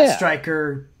just Matt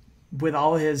Striker with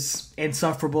all his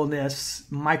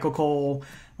insufferableness. Michael Cole,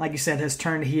 like you said, has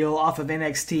turned heel off of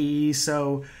NXT,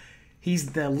 so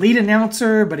he's the lead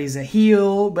announcer, but he's a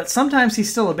heel. But sometimes he's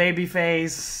still a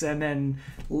babyface. And then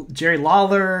Jerry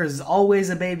Lawler is always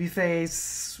a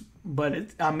babyface. But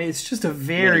it's just a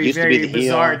very, very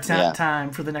bizarre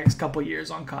time for the next couple years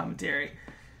on commentary.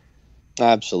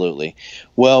 Absolutely.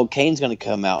 Well, Kane's going to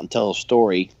come out and tell a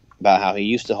story about how he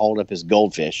used to hold up his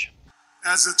goldfish.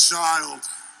 As a child,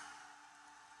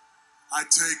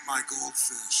 I'd take my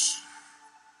goldfish,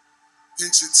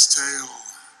 pinch its tail,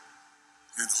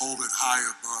 and hold it high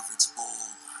above its bowl.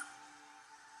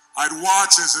 I'd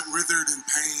watch as it withered in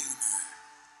pain,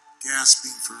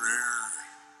 gasping for air,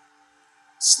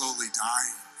 slowly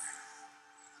dying.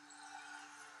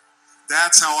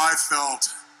 That's how I felt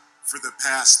for the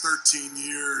past 13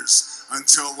 years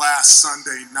until last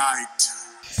Sunday night.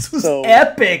 This was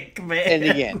epic, man. And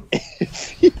again,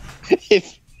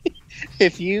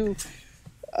 if you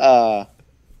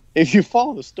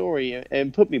follow the story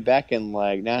and put me back in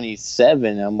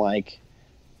 97, I'm like,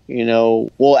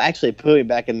 actually put me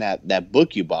back in that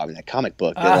book you bought me, that comic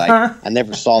book. I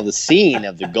never saw the scene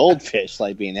of the goldfish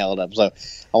being held up. So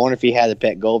I wonder if he had the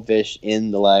pet goldfish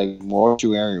in the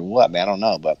mortuary or what, man. I don't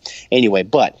know. But anyway,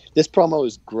 this promo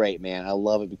is great, man. I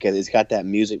love it because it's got that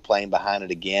music playing behind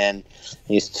it again. And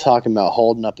he's talking about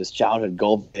holding up his childhood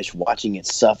goldfish, watching it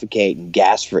suffocate and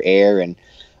gasp for air. And,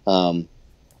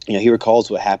 he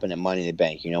recalls what happened at Money in the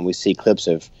Bank. We see clips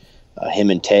of him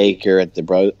and Taker as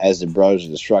the Brothers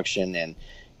of Destruction. And,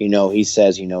 he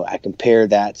says, I compare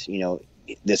that,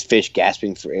 this fish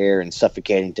gasping for air and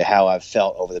suffocating to how I've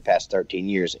felt over the past 13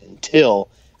 years until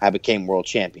I became world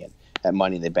champion at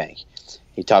Money in the Bank.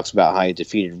 He talks about how he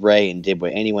defeated Ray and did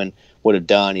what anyone would have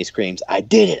done. He screams, I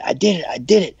did it, I did it, I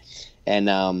did it. And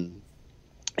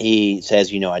he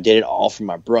says, I did it all for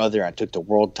my brother. I took the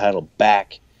world title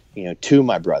back, to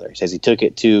my brother. He says he took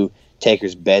it to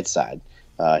Taker's bedside.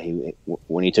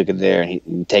 When he took it there,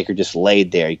 and Taker just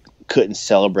laid there. He couldn't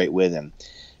celebrate with him.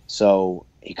 So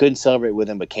he couldn't celebrate with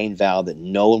him, but Kane vowed that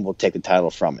no one will take the title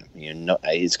from him.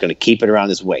 He's going to keep it around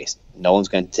his waist. No one's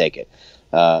going to take it.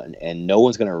 And no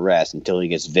one's going to rest until he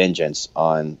gets vengeance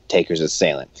on Taker's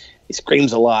assailant. He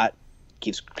screams a lot,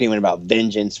 keeps screaming about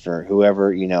vengeance for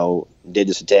whoever, did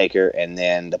this to Taker. And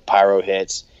then the pyro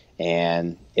hits,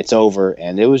 and it's over.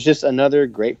 And it was just another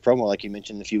great promo, like you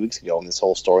mentioned a few weeks ago when this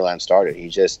whole storyline started.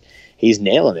 He's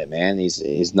nailing it, man.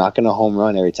 He's knocking a home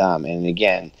run every time. And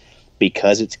again,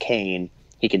 because it's Kane,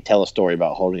 he can tell a story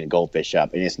about holding a goldfish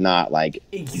up, and it's not like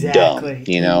dumb,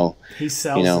 He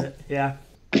sells it, yeah.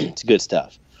 It's good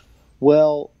stuff.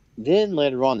 Well, then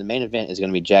later on, the main event is going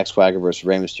to be Jack Swagger versus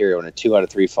Rey Mysterio in a 2 out of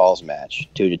 3 falls match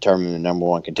to determine the number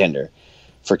 1 contender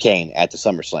for Kane at the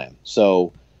SummerSlam.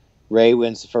 So Rey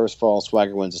wins the first fall,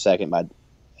 Swagger wins the second,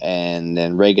 and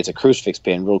then Rey gets a crucifix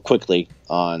pin real quickly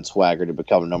on Swagger to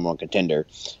become the number 1 contender.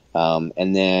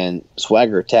 And then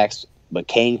Swagger attacks, but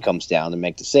Kane comes down to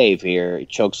make the save here. He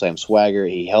chokeslams Swagger.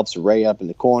 He helps Rey up in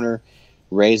the corner,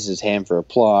 raises his hand for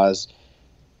applause.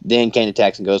 Then Kane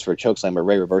attacks and goes for a chokeslam, but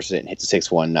Rey reverses it and hits a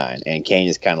 619. And Kane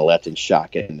is kind of left in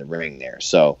shock in the ring there.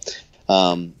 So,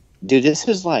 dude, this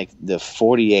is like the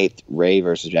 48th Rey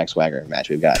versus Jack Swagger match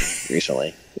we've gotten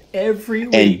recently. Every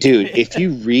week. And, dude, if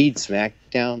you read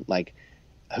SmackDown, like,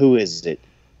 who is it?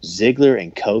 Ziggler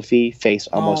and Kofi face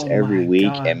almost every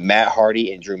week, God. And Matt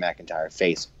Hardy and Drew McIntyre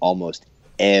face almost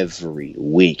every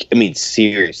week. I mean,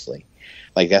 seriously.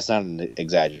 Like, that's not an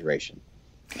exaggeration.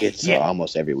 It's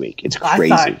almost every week. It's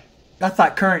crazy. I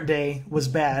thought current day was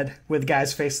bad with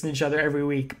guys facing each other every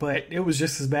week, but it was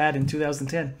just as bad in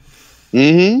 2010.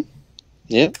 Mm-hmm.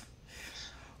 Yep.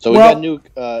 So we got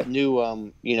a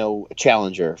new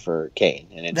challenger for Kane,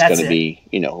 and it's going to be,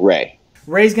 Rey.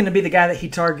 Rey's going to be the guy that he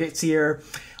targets here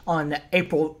on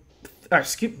July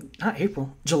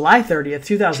 30th,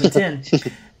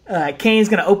 2010. Kane's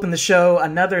going to open the show,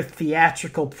 another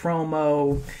theatrical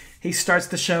promo. He starts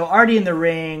the show already in the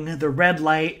ring, the red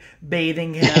light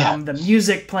bathing him, the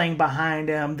music playing behind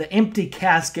him, the empty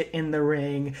casket in the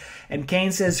ring. And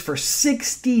Kane says for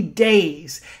 60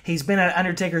 days he's been at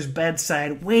Undertaker's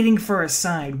bedside waiting for a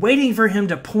sign, waiting for him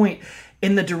to point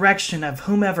in the direction of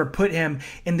whomever put him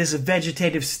in this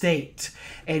vegetative state.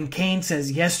 And Kane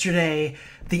says, yesterday,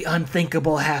 the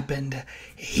unthinkable happened.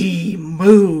 He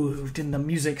moved, and the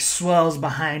music swells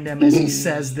behind him as he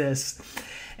says this.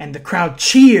 And the crowd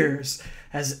cheers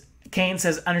as Kane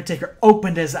says Undertaker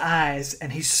opened his eyes,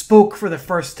 and he spoke for the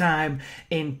first time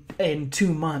in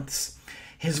 2 months.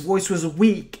 His voice was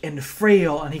weak and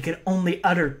frail, and he could only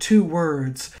utter 2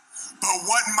 words. But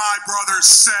what my brother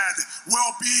said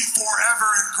will be forever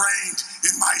ingrained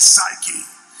in my psyche,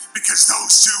 because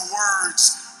those 2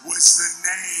 words was the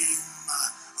name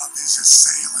of his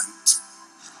assailant.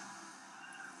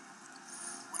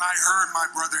 When I heard my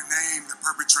brother name the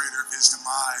perpetrator of his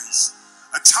demise,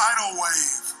 a tidal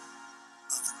wave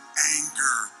of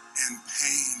anger and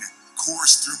pain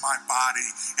coursed through my body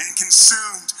and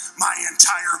consumed my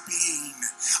entire being.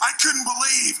 I couldn't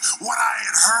believe what I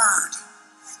had heard.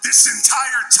 This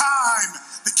entire time,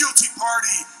 the guilty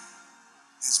party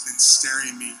has been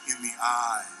staring me in the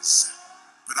eyes,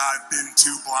 but I've been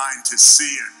too blind to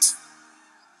see it.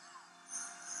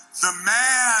 The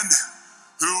man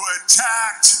who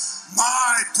attacked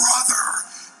my brother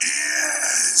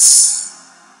is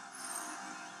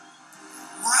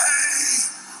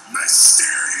Rey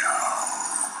Mysterio.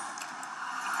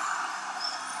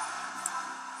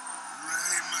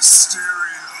 Rey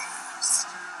Mysterio.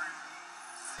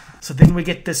 So then we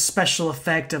get this special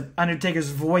effect of Undertaker's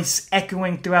voice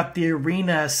echoing throughout the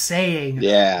arena saying,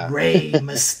 Rey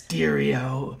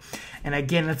Mysterio. And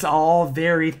again, it's all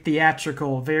very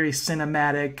theatrical, very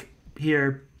cinematic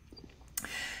here.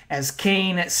 As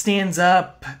Kane stands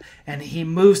up and he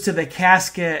moves to the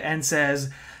casket and says,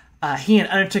 he and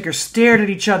Undertaker stared at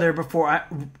each other before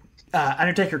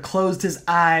Undertaker closed his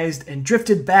eyes and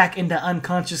drifted back into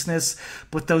unconsciousness,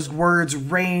 but those words,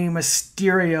 Rey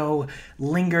Mysterio,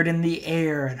 lingered in the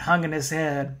air and hung in his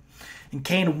head. And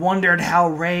Kane wondered how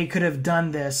Rey could have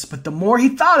done this, but the more he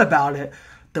thought about it,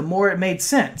 the more it made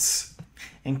sense.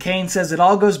 And Kane says it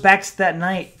all goes back to that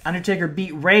night Undertaker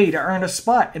beat Rey to earn a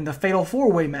spot in the Fatal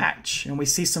 4-Way match, and we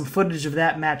see some footage of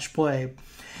that match play.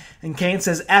 And Kane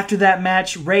says after that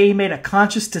match, Rey made a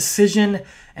conscious decision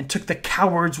and took the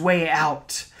coward's way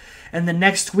out. And the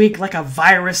next week, like a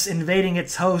virus invading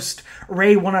its host,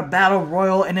 Rey won a battle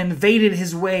royal and invaded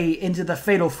his way into the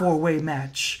fatal 4-way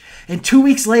match. And 2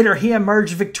 weeks later, he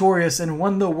emerged victorious and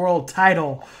won the world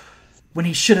title when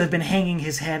he should have been hanging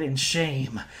his head in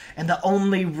shame. And the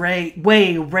only way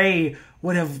Rey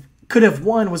could have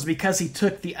won was because he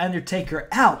took The Undertaker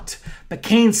out. But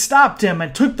Kane stopped him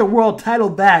and took the world title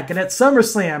back. And at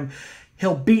SummerSlam,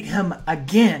 he'll beat him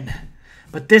again.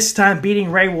 But this time, beating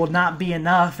Rey will not be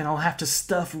enough, and I'll have to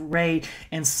stuff Rey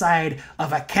inside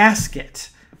of a casket.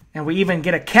 And we even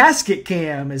get a casket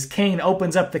cam as Kane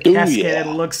opens up the casket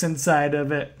and looks inside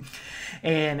of it.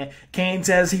 And Kane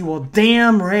says he will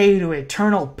damn Rey to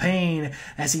eternal pain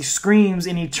as he screams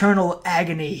in eternal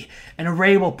agony. And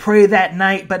Rey will pray that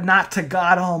night, but not to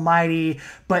God Almighty,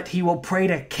 but he will pray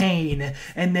to Kane.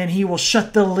 And then he will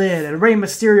shut the lid, and Rey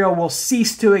Mysterio will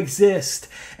cease to exist.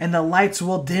 And the lights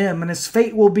will dim, and his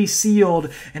fate will be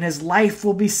sealed, and his life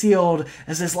will be sealed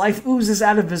as his life oozes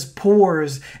out of his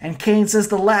pores. And Kane says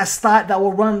the last thought that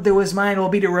will run through his mind will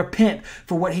be to repent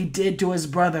for what he did to his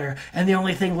brother. And the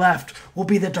only thing left will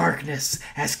be the darkness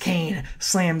as Kane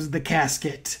slams the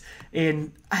casket.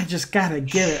 And I just gotta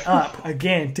give it up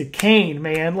again to Kane,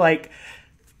 man. Like,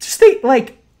 just think,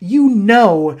 like, you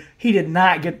know he did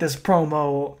not get this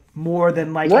promo more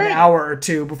than like an hour or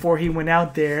two before he went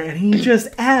out there, and he just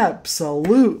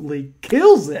absolutely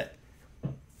kills it.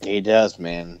 He does,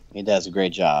 man. He does a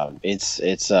great job.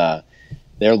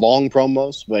 They're long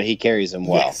promos, but he carries them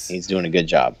well. Yes. He's doing a good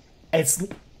job. It's,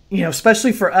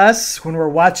 especially for us when we're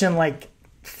watching like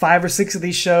 5 or 6 of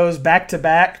these shows back to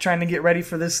back, trying to get ready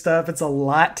for this stuff. It's a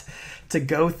lot to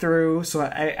go through. So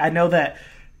I know that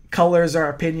colors are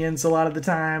opinions a lot of the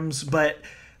times,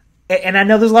 and I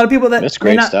know there's a lot of people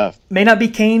that may not be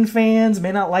Kane fans,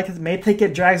 may not like it, may think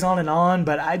it drags on and on,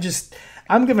 but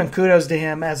I'm giving kudos to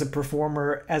him as a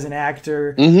performer, as an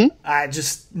actor. Mm-hmm. I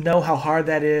just know how hard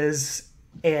that is.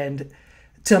 And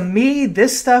to me,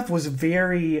 this stuff was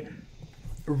very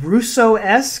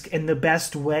Russo-esque in the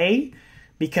best way,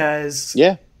 because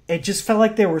it just felt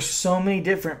like there were so many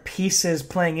different pieces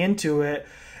playing into it.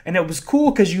 And it was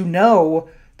cool because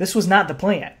this was not the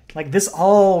plan. Like, this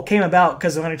all came about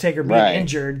because of Undertaker being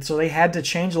injured, so they had to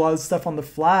change a lot of stuff on the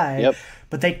fly. Yep.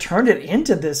 But they turned it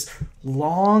into this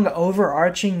long,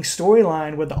 overarching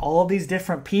storyline with all these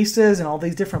different pieces and all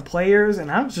these different players, and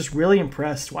I was just really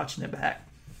impressed watching it back.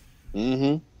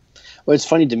 Mm-hmm. Well, it's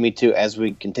funny to me, too, as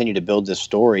we continue to build this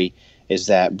story, is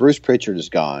that Bruce Pritchard is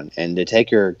gone, and the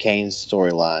Taker Kane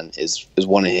storyline is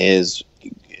one of his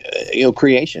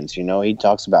creations. He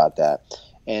talks about that.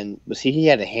 And he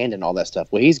had a hand in all that stuff.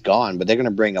 Well, he's gone, but they're going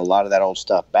to bring a lot of that old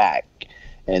stuff back.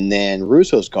 And then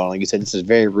Russo's gone. Like you said, this is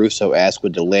very Russo-esque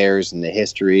with the layers and the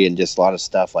history and just a lot of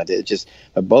stuff like that. It's just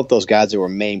both those guys that were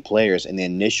main players in the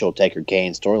initial Taker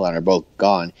Kane storyline are both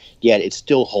gone. Yet it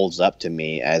still holds up to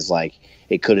me as like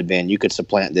it could have been. You could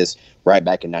supplant this right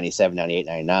back in 97, 98,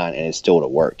 99, and it still would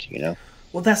have worked,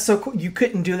 Well, that's so cool. You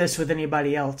couldn't do this with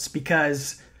anybody else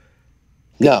because...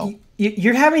 No.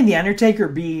 You're having The Undertaker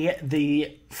be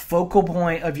the focal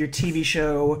point of your TV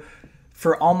show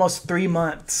for almost 3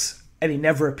 months, and he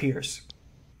never appears.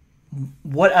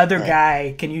 What other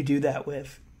guy can you do that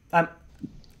with? I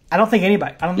don't think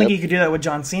anybody. I don't think you could do that with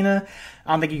John Cena.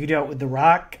 I don't think you could do it with The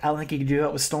Rock. I don't think you could do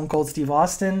that with Stone Cold Steve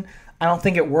Austin. I don't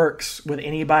think it works with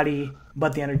anybody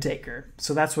but The Undertaker.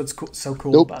 So that's what's so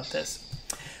cool about this.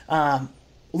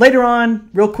 Later on,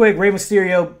 real quick, Rey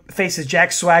Mysterio faces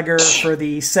Jack Swagger for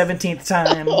the 17th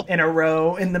time in a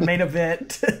row in the main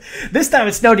event. This time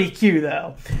it's no DQ,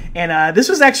 though. And this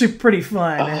was actually pretty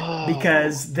fun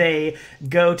because they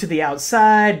go to the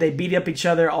outside, they beat up each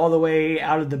other all the way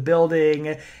out of the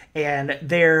building, and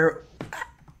they're...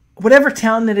 Whatever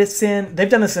town that it's in, they've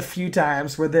done this a few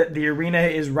times where the arena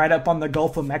is right up on the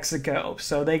Gulf of Mexico.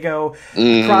 So they go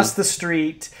across the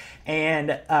street,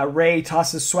 and Rey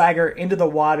tosses Swagger into the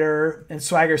water, and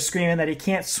Swagger's screaming that he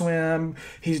can't swim,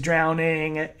 he's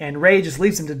drowning, and Rey just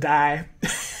leaves him to die.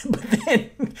 But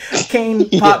then Kane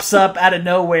pops up out of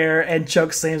nowhere and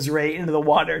chokeslams Rey into the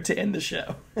water to end the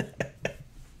show.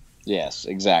 Yes,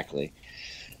 exactly.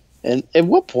 And at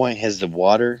what point has the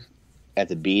water at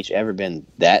the beach ever been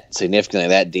that significantly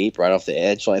that deep, right off the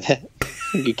edge like that?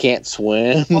 You can't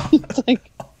swim. It's like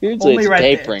usually it's right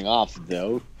tapering off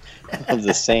though of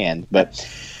the sand. But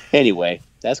anyway,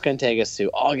 that's going to take us to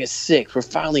August 6th. We're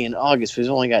finally in August. We've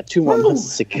only got 2 more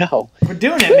months to go. We're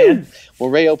doing it, man. Well,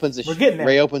 Rey opens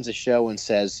the show and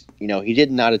says, he did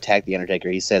not attack the Undertaker.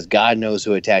 He says God knows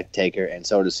who attacked the Taker, and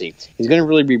so does he. He's going to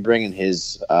really be bringing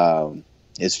his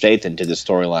his faith into the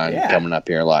storyline coming up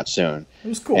here a lot soon. It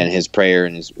was cool. And his prayer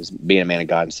and his being a man of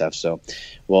God and stuff. So,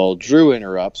 well, Drew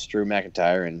interrupts, Drew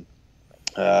McIntyre, and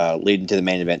leading to the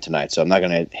main event tonight. So I'm not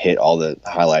going to hit all the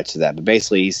highlights of that. But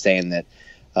basically he's saying that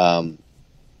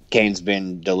Kane's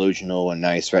been delusional and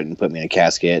now he's threatening to put me in a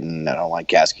casket, and I don't like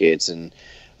caskets, and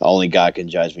only God can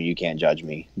judge me. You can't judge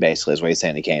me, basically, is what he's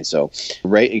saying to Kane. So,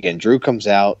 Drew comes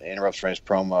out, interrupts for his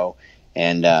promo,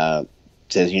 and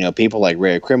says, people like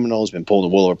Ray are criminals, been pulling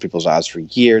the wool over people's eyes for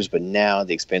years, but now at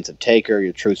the expense of Taker,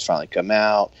 your truth's finally come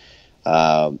out.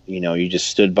 You just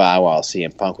stood by while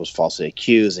CM Punk was falsely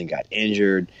accused and got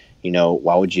injured.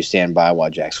 Why would you stand by while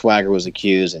Jack Swagger was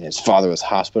accused and his father was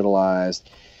hospitalized?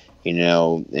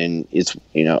 And it's,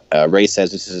 Ray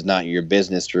says this is not your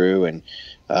business, Drew. And,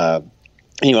 like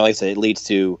I said, it leads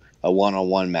to a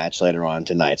one-on-one match later on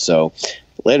tonight. So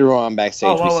later on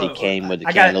backstage, we see Kane with the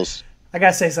candles. I got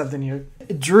to say something here.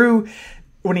 Drew,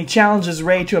 when he challenges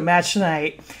Ray to a match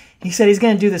tonight, he said he's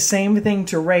going to do the same thing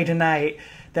to Ray tonight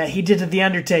that he did to The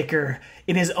Undertaker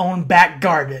in his own back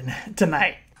garden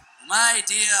tonight. My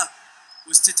idea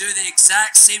was to do the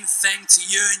exact same thing to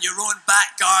you in your own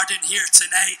back garden here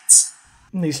tonight.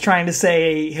 And he's trying to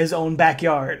say his own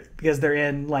backyard because they're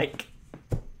in, like,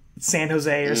 San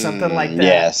Jose or something like that.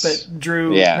 Yes. But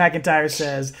Drew McIntyre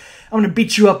says, I'm going to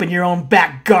beat you up in your own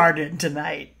back garden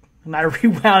tonight. And I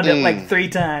rewound it like 3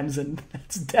 times, and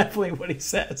that's definitely what he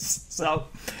says. So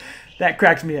that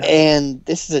cracked me up. And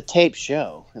this is a taped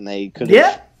show, and they could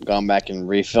have gone back and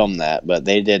refilmed that, but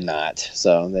they did not.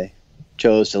 So they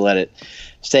chose to let it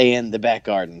stay in the back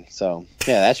garden. So,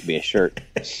 yeah, that should be a shirt.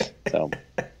 So,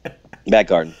 back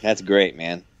garden. That's great,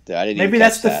 man. Maybe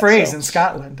that's the phrase in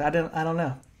Scotland. I don't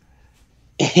know.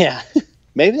 Yeah,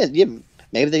 maybe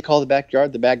they call the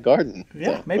backyard the back garden.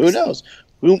 Yeah, so, maybe. Who knows?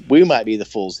 We might be the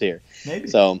fools here. Maybe.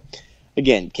 So,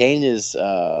 again, Kane is,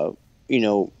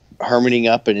 hermiting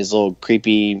up in his little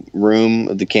creepy room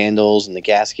of the candles and the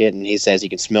casket, and he says he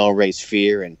can smell Ray's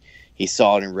fear, and he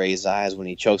saw it in Ray's eyes when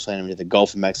he chokeslammed him into the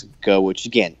Gulf of Mexico, which,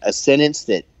 again, a sentence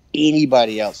that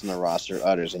anybody else on the roster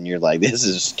utters, and you're like, this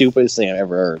is the stupidest thing I've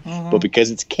ever heard. Mm-hmm. But because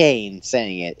it's Kane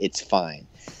saying it, it's fine.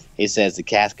 He says the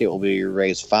casket will be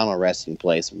Ray's final resting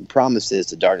place and promises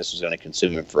the darkness was going to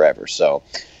consume him forever. So,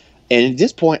 and at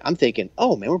this point, I'm thinking,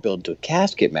 oh, man, we're building to a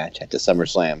casket match at the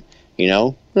SummerSlam.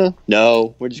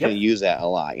 No, we're just going to use that a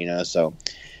lot, So,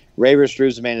 Ray vs.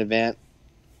 Drew's the main event.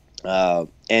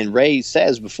 And Ray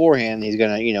says beforehand he's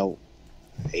going to,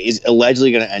 he's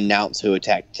allegedly going to announce who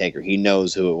attacked Taker. He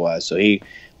knows who it was. So he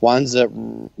winds up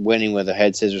winning with a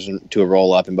head scissors to a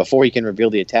roll-up. And before he can reveal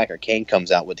the attacker, Kane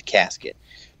comes out with the casket,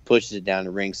 pushes it down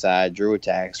the ringside. Drew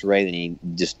attacks Ray, then he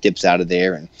just dips out of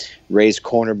there. And Ray's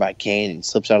cornered by Kane and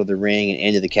slips out of the ring and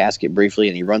into the casket briefly.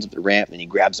 And he runs up the ramp and he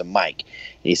grabs a mic.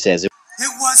 And he says, It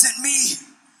wasn't me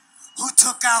who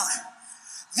took out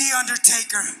The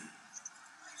Undertaker.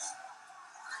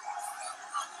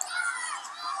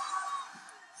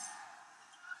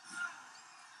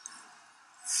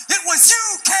 It was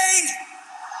you, Kane!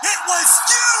 It was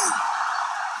you!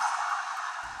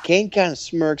 Kane kind of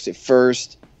smirks at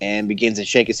first and begins to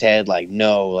shake his head like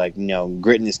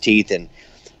gritting his teeth, and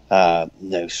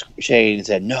Shane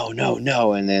said,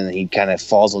 no. And then he kind of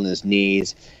falls on his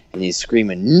knees and he's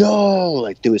screaming, no,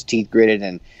 like through his teeth gritted.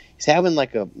 And he's having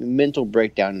like a mental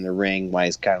breakdown in the ring while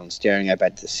he's kind of staring up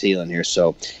at the ceiling here.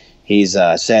 So he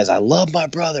says, I love my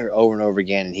brother over and over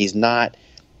again. And he's not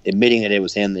admitting that it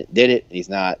was him that did it. He's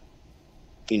not,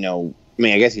 I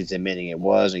guess he's admitting it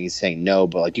was, and he's saying no,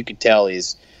 but like you could tell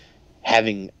he's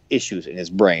having issues in his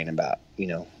brain about,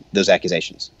 those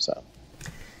accusations. So.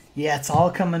 Yeah, it's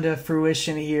all coming to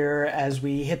fruition here as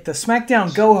we hit the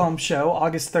SmackDown Go Home show,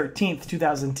 August 13th,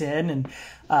 2010. And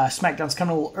SmackDown's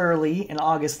coming a little early in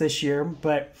August this year.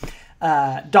 But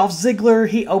Dolph Ziggler,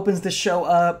 he opens the show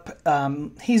up.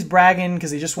 He's bragging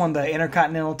because he just won the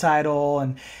Intercontinental title.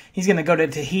 And he's going to go to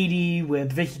Tahiti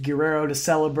with Vicky Guerrero to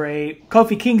celebrate.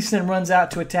 Kofi Kingston runs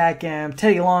out to attack him.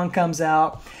 Teddy Long comes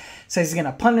out. Says he's going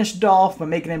to punish Dolph by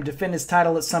making him defend his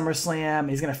title at SummerSlam.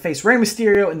 He's going to face Rey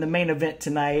Mysterio in the main event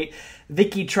tonight.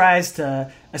 Vicky tries to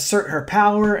assert her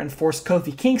power and force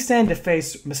Kofi Kingston to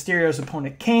face Mysterio's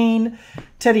opponent Kane.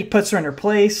 Teddy puts her in her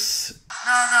place.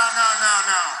 No.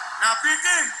 Now,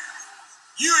 Vicky,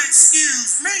 you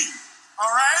excuse me, all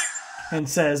right? And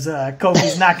says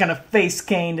Kofi's not going to face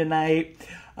Kane tonight.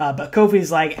 But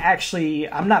Kofi's like, actually,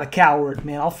 I'm not a coward,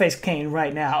 man. I'll face Kane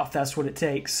right now if that's what it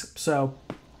takes. So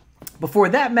before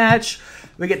that match,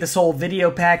 we get this whole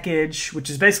video package, which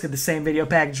is basically the same video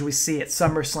package we see at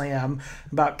SummerSlam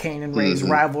about Kane and Ray's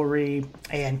rivalry.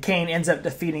 And Kane ends up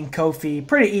defeating Kofi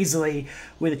pretty easily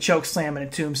with a chokeslam and a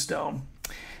tombstone.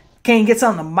 Kane gets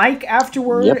on the mic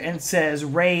afterward Yep. and says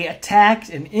Ray attacked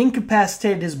and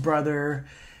incapacitated his brother.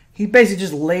 He basically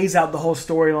just lays out the whole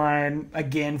storyline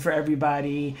again for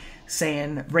everybody,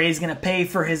 saying Ray's going to pay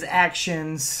for his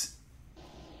actions,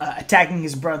 attacking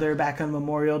his brother back on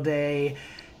Memorial Day.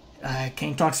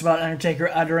 Kane talks about Undertaker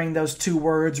uttering those two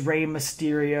words, Rey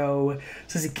Mysterio.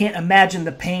 Says he can't imagine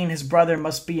the pain his brother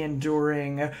must be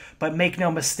enduring. But make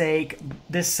no mistake,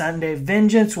 this Sunday,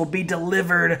 vengeance will be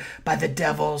delivered by the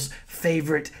devil's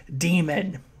favorite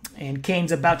demon. And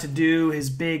Kane's about to do his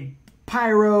big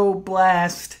pyro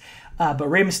blast.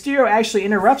 But Rey Mysterio actually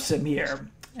interrupts him here.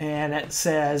 And it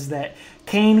says that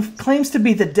Kane claims to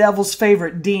be the devil's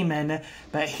favorite demon,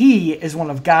 but he is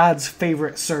one of God's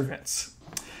favorite servants.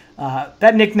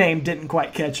 That nickname didn't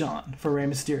quite catch on for Rey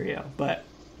Mysterio, but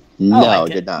no,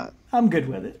 it did not. I'm good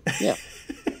with it. Yeah.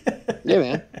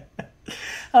 Yeah,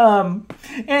 man.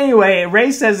 Anyway,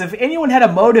 Ray says if anyone had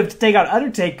a motive to take out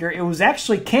Undertaker, it was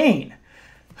actually Kane.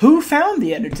 Who found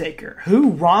the Undertaker? Who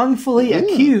wrongfully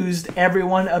accused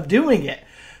everyone of doing it?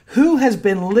 Who has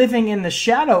been living in the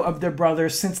shadow of their brother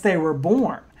since they were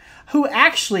born? Who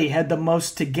actually had the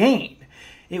most to gain?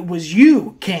 It was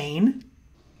you, Kane.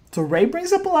 So Ray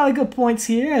brings up a lot of good points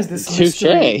here as this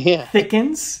mystery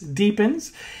thickens,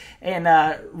 deepens. And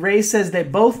Ray says they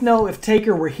both know if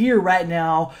Taker were here right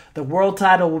now, the world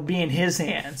title would be in his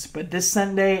hands. But this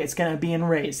Sunday, it's going to be in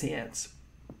Ray's hands.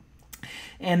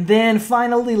 And then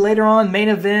finally, later on, main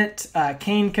event,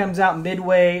 Kane comes out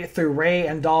midway through Ray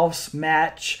and Dolph's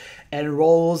match and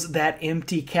rolls that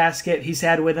empty casket he's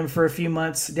had with him for a few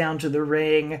months down to the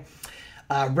ring.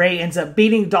 Ray ends up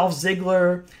beating Dolph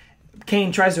Ziggler.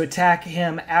 Kane tries to attack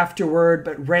him afterward,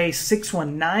 but Ray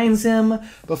 619s him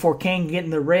before Kane can get in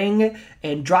the ring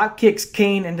and drop kicks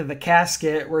Kane into the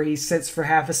casket where he sits for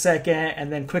half a second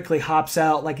and then quickly hops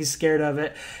out like he's scared of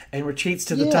it and retreats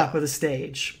to the top of the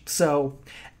stage. So,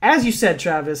 as you said,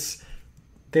 Travis,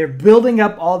 they're building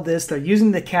up all this. They're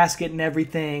using the casket and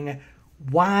everything.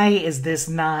 Why is this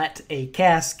not a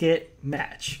casket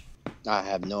match? I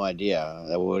have no idea.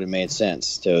 That would have made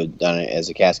sense to have done it as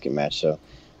a casket match, so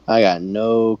I got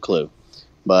no clue.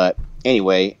 But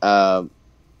anyway,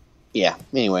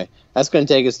 anyway, that's going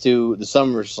to take us to the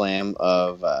SummerSlam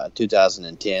of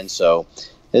 2010. So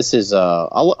this is,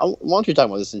 why don't you talk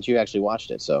about this since you actually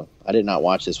watched it? So I did not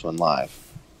watch this one live.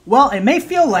 Well, it may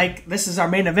feel like this is our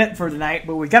main event for tonight,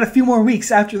 but we got a few more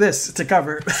weeks after this to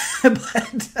cover.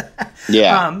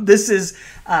 This is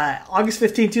August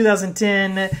 15,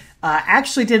 2010.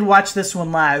 Actually did watch this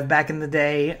one live back in the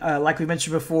day. Like we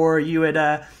mentioned before, you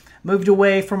had moved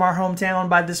away from our hometown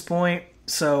by this point.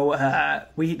 So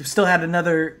we still had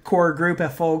another core group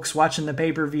of folks watching the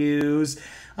pay-per-views.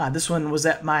 This one was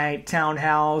at my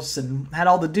townhouse and had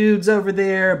all the dudes over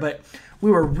there. But we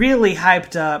were really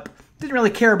hyped up. Didn't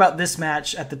really care about this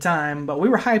match at the time, but we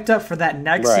were hyped up for that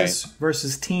Nexus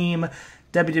versus Team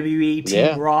WWE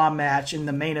Team Raw match in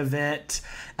the main event.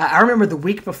 I remember the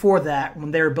week before that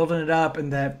when they were building it up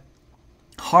and the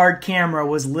hard camera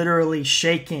was literally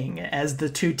shaking as the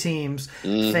two teams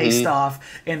faced off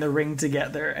in the ring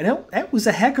together. And it was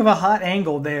a heck of a hot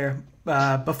angle there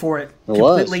before it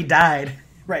completely died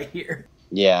right here.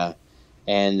 Yeah.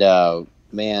 And,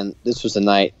 man, this was the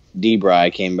night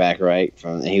D-Bry came back, right?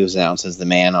 He was announced as the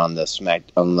man on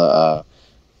the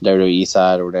WWE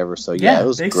side or whatever. So, it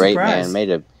was great, surprise. Man. Made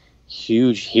a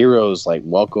huge heroes,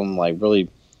 welcome, really,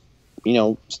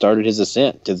 started his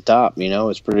ascent to the top.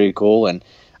 It's pretty cool. And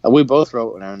we both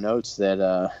wrote in our notes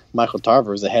that Michael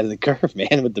Tarver was ahead of the curve,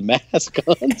 man, with the mask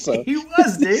on. So he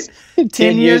was, dude.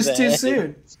 10 years too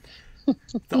soon.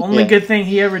 The only good thing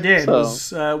he ever did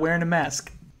was wearing a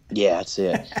mask. Yeah, that's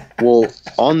it. Well,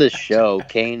 on this show,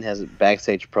 Kane has a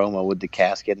backstage promo with the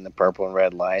casket and the purple and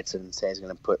red lights and says he's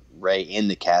going to put Ray in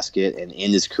the casket and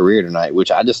end his career tonight,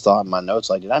 which I just thought in my notes,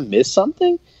 did I miss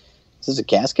something? Is this a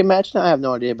casket match now? I have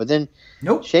no idea. But then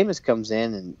Sheamus comes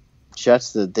in and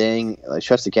shuts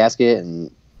the casket, and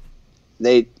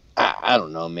I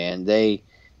don't know, man. They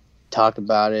talked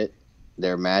about it,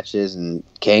 their matches, and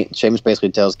Sheamus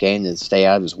basically tells Kane to stay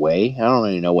out of his way. I don't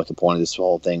really know what the point of this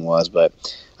whole thing was, but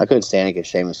I couldn't stand it because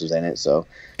Sheamus was in it. So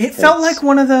it felt like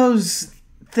one of those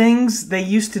things they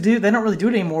used to do. They don't really do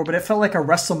it anymore, but it felt like a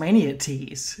WrestleMania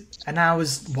tease. And I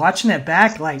was watching it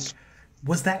back,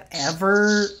 was that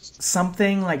ever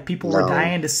something people were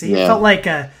dying to see? It felt like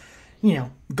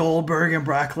Goldberg and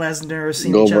Brock Lesnar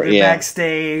seeing each other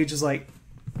backstage. It was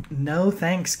no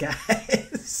thanks,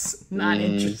 guys. Not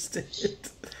interested.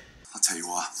 I'll tell you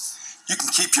what. You can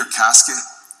keep your casket,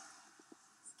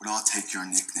 but I'll take your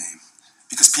nickname.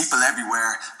 Because people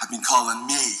everywhere have been calling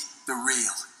me the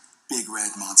real Big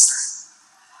Red Monster.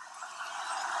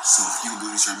 So if you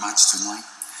lose your match tonight,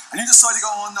 and you decide to go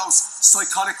on those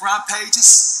psychotic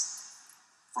rampages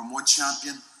from one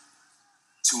champion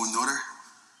to another,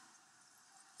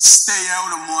 stay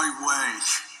out of my way.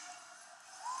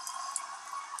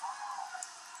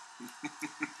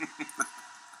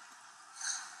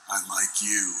 Unlike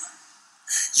you,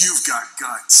 you've got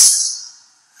guts,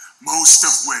 most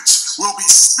of which will be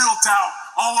spilt out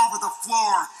all over the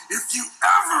floor if you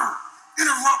ever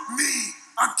interrupt me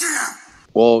again.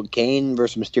 Well, Kane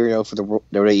versus Mysterio for the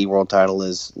WWE World Title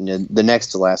is the next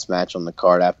to last match on the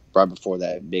card, right before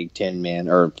that big 10-man,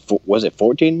 or was it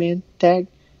 14-man tag?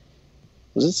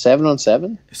 Was it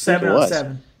 7-on-7?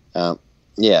 7-on-7.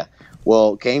 Yeah.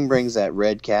 Well, Kane brings that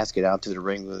red casket out to the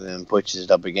ring with him, pushes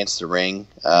it up against the ring,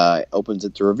 opens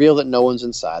it to reveal that no one's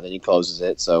inside, then he closes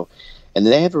it. And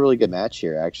they have a really good match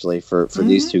here, actually, for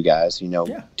these two guys.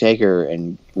 Taker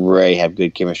and Ray have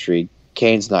good chemistry.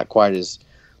 Kane's not quite as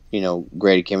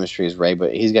great at chemistry as Ray,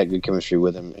 but he's got good chemistry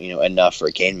with him, enough for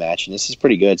a Kane match, and this is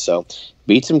pretty good. So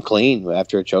beats him clean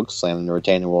after a choke slam to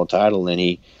retain the world title, and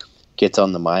he gets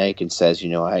on the mic and says,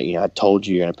 I told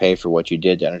you you're going to pay for what you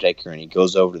did to Undertaker, and he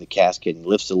goes over to the casket and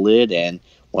lifts the lid, and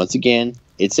once again,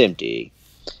 it's empty.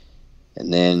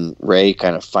 And then Ray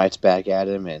kind of fights back at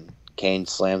him, and Kane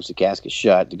slams the casket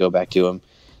shut to go back to him,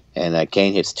 and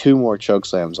Kane hits 2 more choke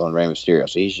slams on Rey Mysterio,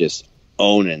 so he's just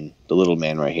owning the little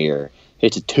man right here.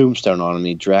 Hits a tombstone on him.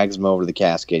 He drags him over to the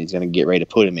casket. He's going to get ready to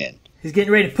put him in. He's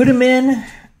getting ready to put him in.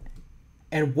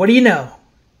 And what do you know?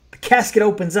 The casket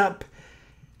opens up.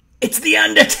 It's the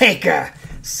Undertaker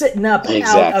sitting up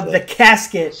out of the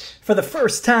casket for the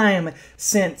first time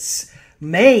since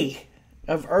May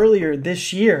of earlier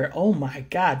this year. Oh my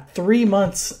God. 3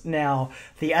 months now.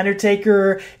 The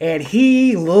Undertaker, and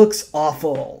he looks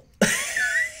awful.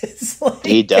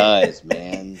 He does,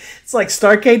 man. It's like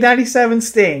Starrcade 97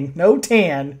 Sting. No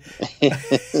tan. But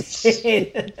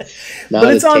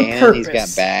it's on purpose. He's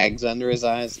got bags under his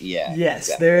eyes. Yeah. Yes,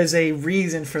 exactly. There is a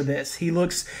reason for this. He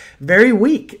looks very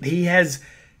weak. He has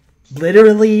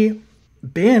literally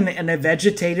been in a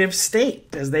vegetative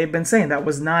state, as they've been saying. That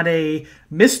was not a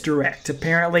misdirect.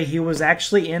 Apparently, he was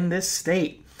actually in this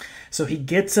state. So he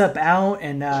gets up out,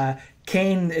 and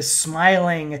Kane is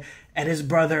smiling at his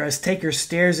brother as Taker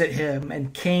stares at him,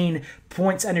 and Kane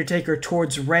points Undertaker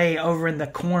towards Ray over in the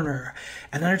corner,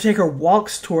 and Undertaker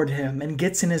walks toward him and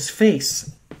gets in his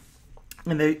face.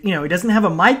 And he doesn't have a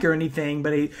mic or anything,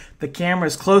 but the camera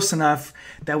is close enough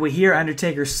that we hear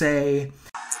Undertaker say,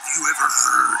 "Have you ever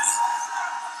heard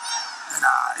an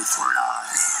eye for an eye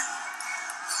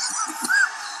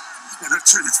and a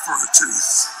tooth for a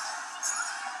tooth?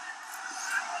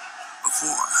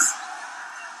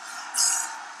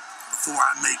 Before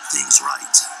I make things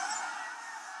right.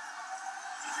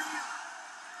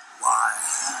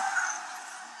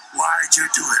 Why'd you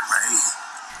do it, Ray?"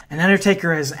 And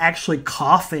Undertaker is actually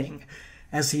coughing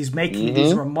as he's making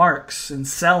these remarks and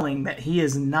selling that he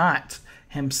is not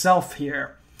himself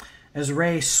here, as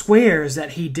Ray swears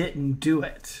that he didn't do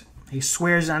it. He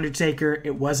swears to Undertaker,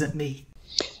 "It wasn't me."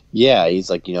 Yeah, he's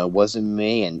like, it wasn't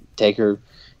me. And Taker,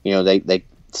 they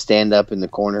stand up in the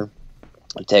corner.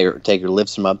 Taker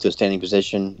lifts him up to a standing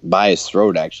position by his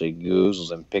throat, actually.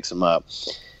 Goozles him, picks him up.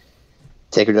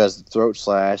 Taker does the throat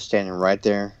slash, standing right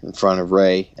there in front of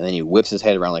Ray, and then he whips his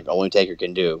head around like only Taker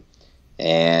can do,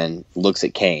 and looks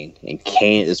at Kane. And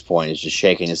Kane at this point is just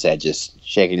shaking his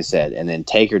head. And then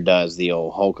Taker does the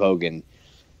old Hulk Hogan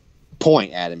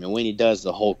point at him, and when he does,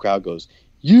 the whole crowd goes,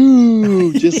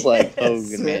 "You!" Just like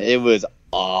Hogan, man. It was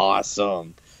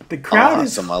awesome. The crowd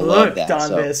is hooked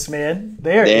on this, man.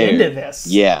 They're into this.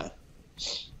 Yeah,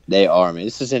 they are, man.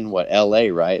 This is in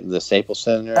L.A., right? The Staples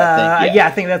Center, I think. Yeah,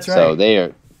 I think that's right. So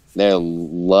they're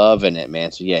loving it,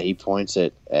 man. So yeah, he points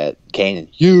at Kane and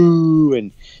 "you,"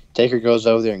 and Taker goes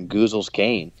over there and goozles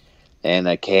Kane,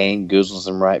 and Kane goozles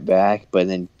him right back. But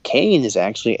then Kane is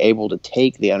actually able to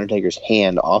take the Undertaker's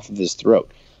hand off of his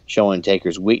throat, showing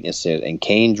Taker's weaknesses. And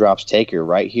Kane drops Taker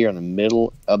right here in the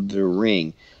middle of the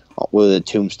ring with a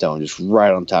tombstone just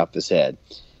right on top of his head.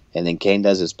 And then Kane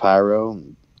does his pyro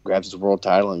and grabs his world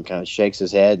title and kind of shakes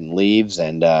his head and leaves.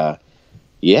 And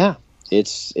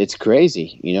it's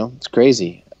crazy. It's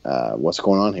crazy what's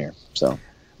going on here. So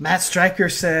Matt Stryker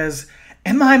says,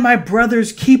 "Am I my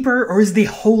brother's keeper, or is the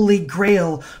Holy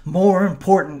Grail more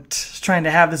important?" He's trying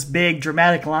to have this big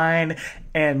dramatic line,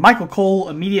 and Michael Cole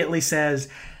immediately says,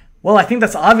 "Well, I think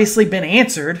that's obviously been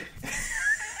answered."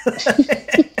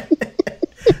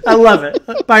 I love it.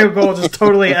 Michael Cole just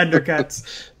totally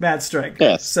undercuts Matt Stryker.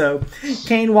 Yes. So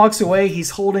Kane walks away. He's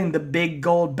holding the big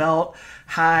gold belt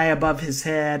high above his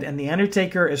head, and the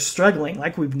Undertaker is struggling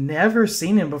like we've never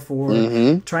seen him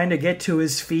before, trying to get to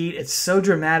his feet. It's so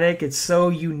dramatic. It's so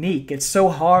unique. It's so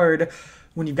hard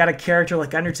when you've got a character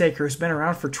like Undertaker who's been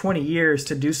around for 20 years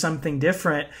to do something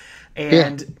different.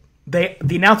 And the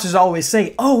announcers always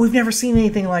say, "Oh, we've never seen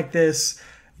anything like this."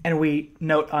 And we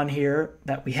note on here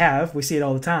that we see it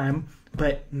all the time.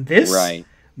 But this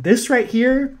right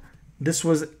here, this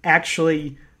was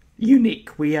actually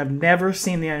unique. We have never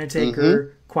seen the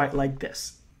Undertaker quite like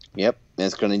this. Yep, and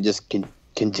it's going to just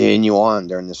continue on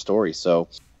during the story. So,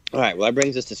 all right, well, that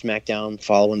brings us to SmackDown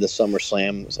following the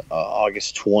SummerSlam,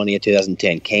 August 20th,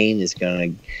 2010. Kane is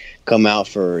going to come out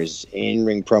for his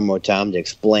in-ring promo time to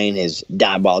explain his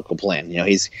diabolical plan. You know,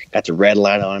 he's got the red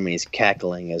light on him, and he's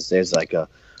cackling as there's like a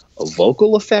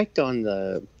vocal effect on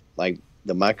the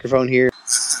microphone here.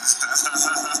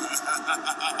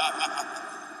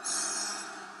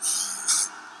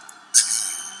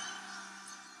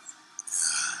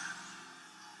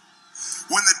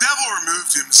 When the devil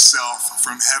removed himself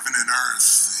from heaven and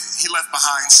earth, he left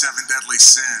behind 7 deadly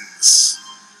sins.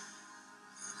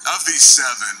 Of these 7,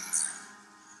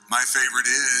 my favorite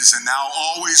is, and now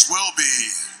always will be,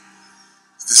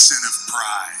 the sin of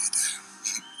pride.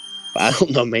 I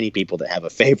don't know many people that have a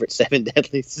favorite 7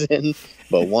 deadly sins,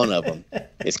 but one of them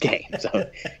is Kane. So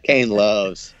Kane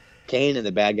and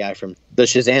the bad guy from the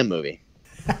Shazam movie.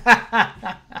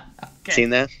 Okay.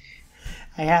 Seen that?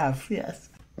 I have, yes.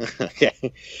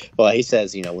 Okay. Well, he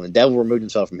says, when the devil removed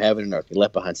himself from heaven and earth, he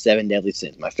left behind 7 deadly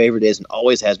sins. My favorite is and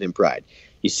always has been pride.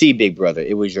 You see, big brother,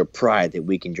 it was your pride that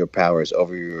weakened your powers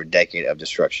over your decade of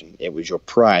destruction. It was your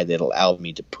pride that allowed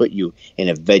me to put you in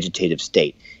a vegetative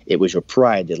state. It was your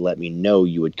pride that let me know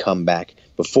you would come back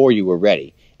before you were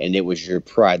ready. And it was your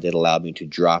pride that allowed me to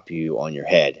drop you on your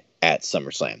head at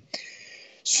SummerSlam.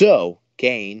 So,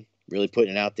 Kane, really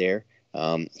putting it out there,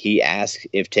 he asks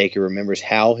if Taker remembers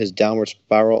how his downward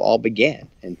spiral all began.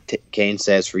 And Kane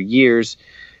says, for years,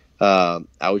 I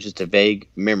was just a vague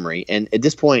memory. And at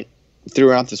this point,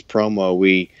 throughout this promo,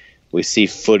 we see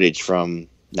footage from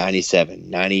 97,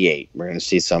 98. We're going to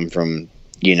see some from,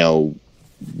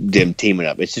 them teaming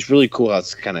up. It's just really cool how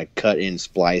it's kind of cut in,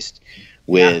 spliced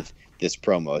with this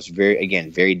promo. It's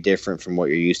very different from what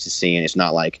you're used to seeing. It's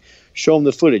not like, show them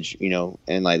the footage,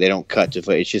 and like they don't cut to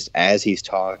footage. It's just as he's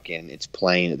talking, it's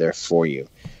playing there for you.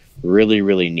 Really,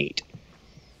 really neat.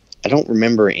 I don't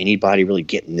remember anybody really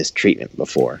getting this treatment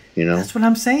before, That's what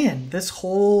I'm saying. This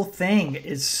whole thing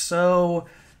is so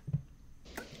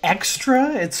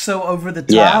extra. It's so over the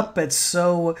top. Yeah. It's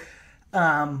so,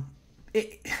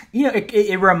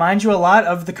 it reminds you a lot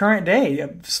of the current day.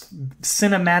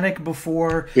 Cinematic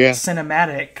before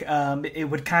cinematic.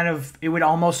 It would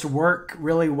almost work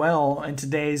really well in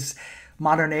today's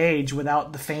modern age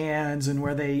without the fans and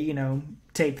where they,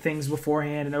 take things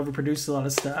beforehand and overproduce a lot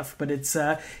of stuff. But it's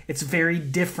very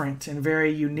different and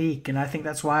very unique, and I think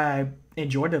that's why I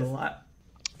enjoyed it a lot.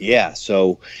 Yeah,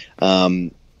 so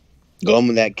going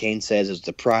with that, Kane says, it's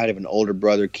the pride of an older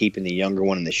brother keeping the younger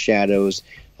one in the shadows.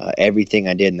 Everything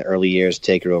I did in the early years,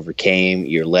 Taker overcame.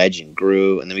 Your legend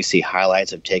grew. And then we see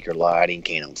highlights of Taker lighting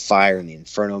Kane on fire in the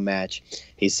Inferno match.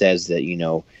 He says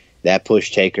that, that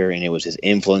pushed Taker, and it was his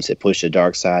influence that pushed the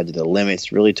dark side to the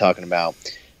limits, really talking about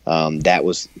that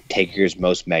was Taker's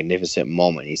most magnificent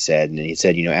moment, he said. And he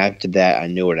said, after that, I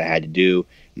knew what I had to do,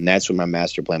 and that's when my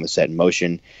master plan was set in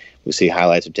motion. We see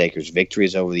highlights of Taker's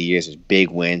victories over the years, his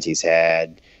big wins he's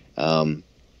had. Then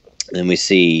we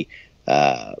see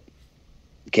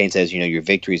Kane says, your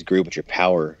victories grew, but your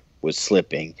power was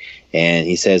slipping. And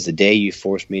he says, the day you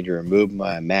forced me to remove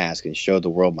my mask and show the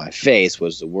world my face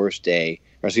was the worst day,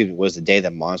 was the day the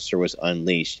monster was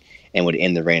unleashed and would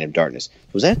end the reign of darkness.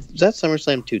 Was that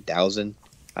SummerSlam 2000?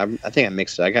 I think I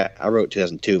mixed it. I wrote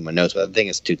 2002 in my notes, but I think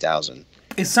it's 2000.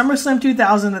 It's SummerSlam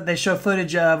 2000 that they show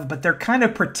footage of, but they're kind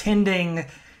of pretending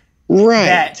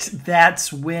that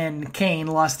that's when Kane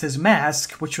lost his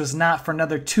mask, which was not for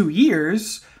another 2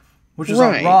 years, which was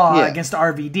on Raw against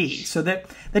RVD. So they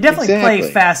definitely play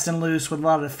fast and loose with a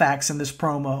lot of the facts in this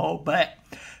promo, but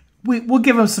we'll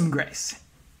give them some grace.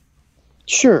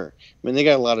 Sure. I mean, they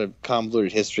got a lot of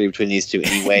convoluted history between these two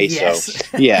anyway. Yes.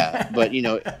 So, yeah. But,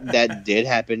 that did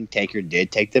happen. Taker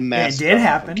did take the mask off. It did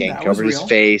happen. Kane covered his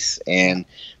face.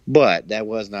 But that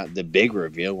was not the big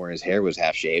reveal where his hair was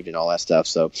half shaved and all that stuff.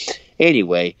 So,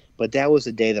 anyway, but that was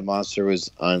the day the monster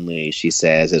was unleashed, she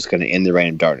says. It's going to end the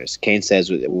reign of darkness. Kane says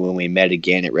when we met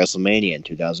again at WrestleMania in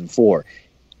 2004,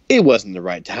 it wasn't the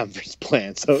right time for his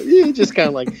plan. So he just kind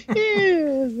of like,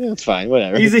 that's fine,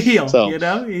 whatever. He's a heel, so,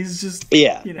 He's just,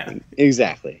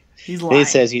 exactly. He's lying. And he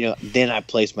says, then I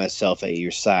place myself at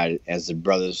your side as the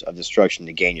brothers of destruction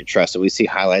to gain your trust. So we see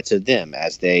highlights of them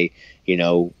as they,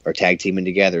 are tag teaming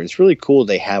together. It's really cool.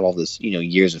 They have all this,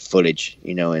 years of footage,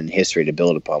 and history to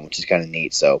build upon, which is kind of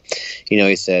neat. So,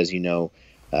 he says,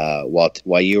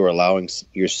 while you were allowing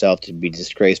yourself to be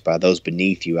disgraced by those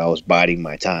beneath you, I was biding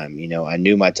my time. I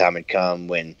knew my time had come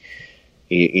when,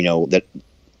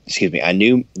 I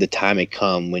knew the time had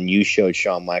come when you showed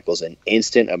Shawn Michaels an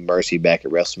instant of mercy back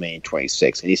at WrestleMania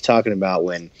 26. And he's talking about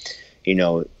when,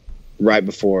 right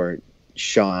before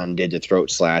Shawn did the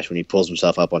throat slash, when he pulls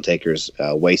himself up on Taker's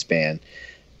waistband,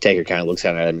 Taker kind of looks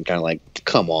at him and kind of like,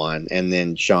 come on. And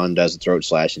then Shawn does the throat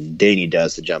slash, and then he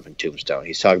does the jumping tombstone.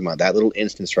 He's talking about that little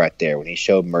instance right there when he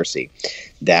showed mercy.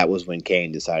 That was when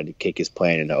Kane decided to kick his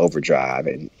plan into overdrive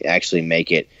and actually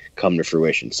make it come to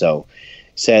fruition. So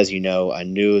says, I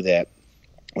knew that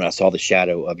when I saw the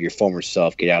shadow of your former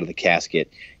self get out of the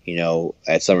casket,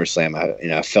 at SummerSlam,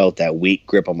 I felt that weak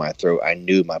grip on my throat. I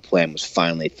knew my plan was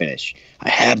finally finished. I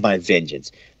had my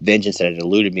vengeance that had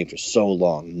eluded me for so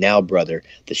long. Now, brother,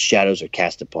 the shadows are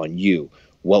cast upon you.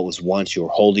 What was once your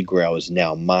holy grail is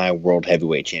now my World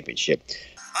Heavyweight Championship.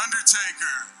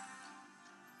 Undertaker.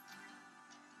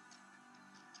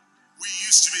 We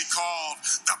used to be called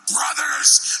the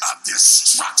Brothers of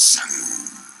Destruction.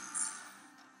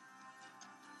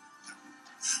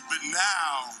 But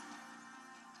now,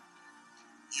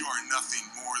 you are nothing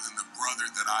more than the brother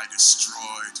that I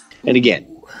destroyed. And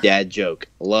again, dad joke.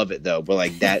 Love it, though. But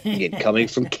like that, again, coming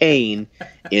from Kane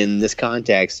in this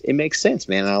context, it makes sense,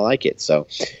 man. I like it. So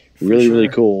really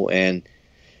cool. And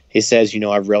he says,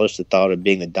 I've relished the thought of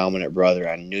being the dominant brother.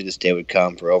 I knew this day would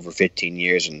come for over 15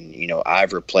 years, and,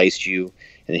 I've replaced you.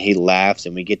 And he laughs,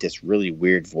 and we get this really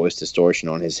weird voice distortion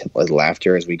on his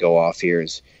laughter as we go off here.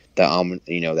 As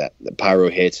that the pyro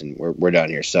hits, and we're done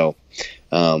here. So,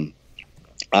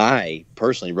 I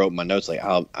personally wrote in my notes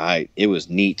it was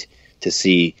neat to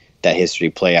see that history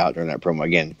play out during that promo.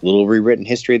 Again, a little rewritten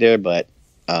history there, but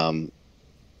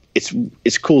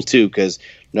it's cool too, because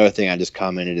another thing I just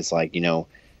commented is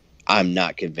I'm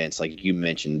not convinced. Like you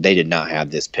mentioned, they did not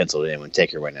have this penciled in when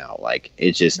Taker went out. Like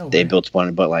it's just they built upon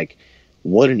it, but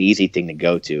what an easy thing to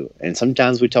go to. And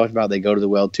sometimes we talked about they go to the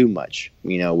well too much,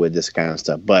 with this kind of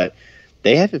stuff. But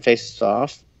they haven't faced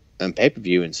off on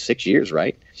pay-per-view in 6 years,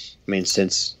 right? I mean,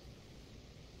 since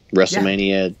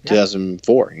WrestleMania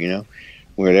 2004, we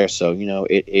were there. So,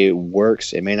 it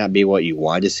works. It may not be what you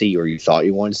wanted to see or you thought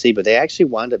you wanted to see, but they actually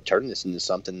wound up turning this into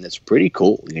something that's pretty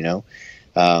cool,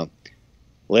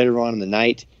 Later on in the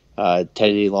night,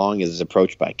 Teddy Long is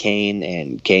approached by Kane,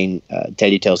 and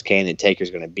Teddy tells Kane that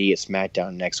Taker's going to be at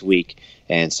SmackDown next week.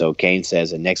 And so Kane says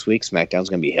that next week SmackDown's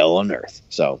going to be hell on earth.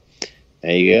 So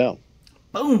there you go.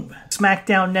 Boom.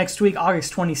 SmackDown next week,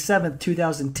 August 27th,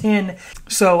 2010.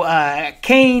 So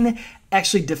Kane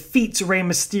actually defeats Rey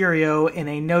Mysterio in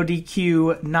a no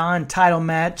DQ non-title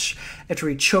match after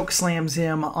he chokeslams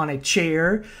him on a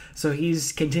chair. So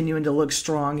he's continuing to look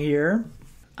strong here.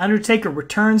 Undertaker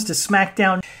returns to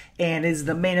SmackDown and is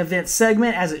the main event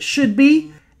segment, as it should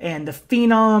be. And the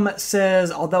Phenom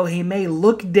says, although he may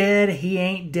look dead, he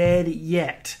ain't dead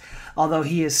yet. Although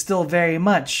he is still very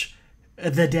much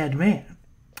the dead man.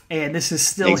 And this is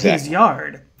still his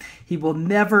yard. He will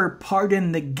never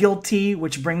pardon the guilty,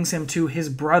 which brings him to his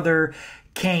brother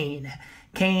Kane.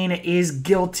 Kane is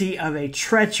guilty of a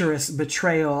treacherous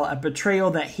betrayal, a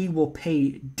betrayal that he will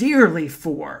pay dearly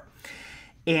for.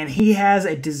 And he has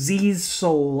a diseased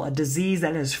soul, a disease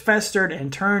that has festered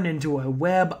and turned into a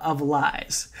web of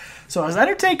lies. So as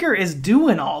Undertaker is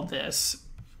doing all this,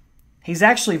 he's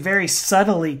actually very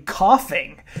subtly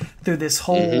coughing through this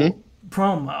whole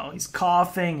promo. He's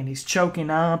coughing and he's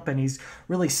choking up and he's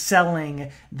really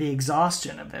selling the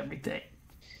exhaustion of everything.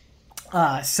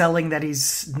 Selling that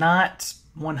he's not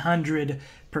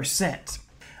 100%.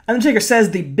 Undertaker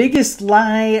says the biggest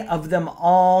lie of them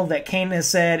all that Kane has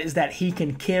said is that he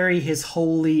can carry his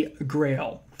holy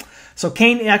grail. So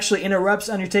Kane actually interrupts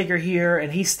Undertaker here,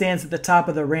 and he stands at the top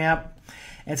of the ramp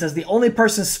and says the only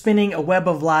person spinning a web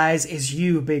of lies is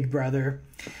you, big brother.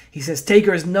 He says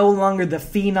Taker is no longer the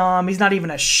Phenom. He's not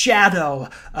even a shadow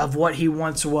of what he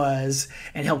once was,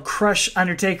 and he'll crush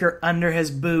Undertaker under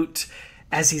his boot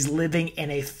as he's living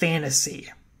in a fantasy.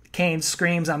 Kane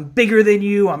screams, I'm bigger than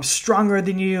you, I'm stronger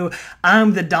than you,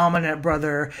 I'm the dominant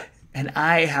brother, and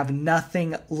I have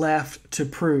nothing left to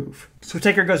prove. So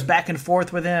Taker goes back and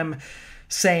forth with him,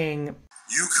 saying,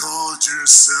 You called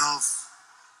yourself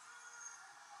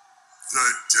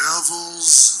the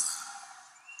Devil's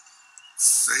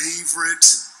favorite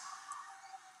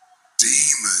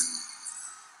demon.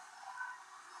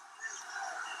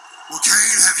 Well,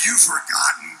 Kane, have you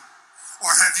forgotten,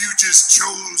 or have you just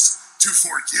chose to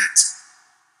forget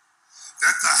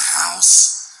that the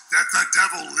house that the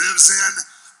devil lives in,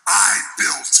 I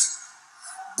built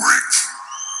brick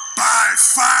by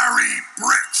fiery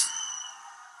brick?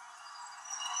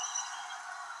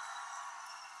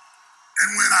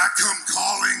 And when I come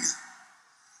calling,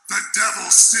 the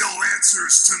devil still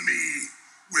answers to me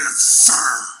with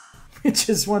 "sir." Which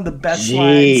is one of the best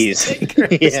lines Taker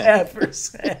has ever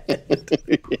said.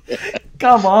 Yeah.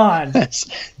 Come on. That's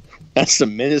the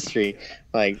ministry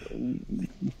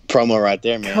promo right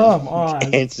there, man. Come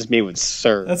on. Answers me with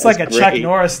 "sir." That's like a great Chuck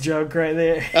Norris joke right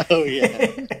there. Oh,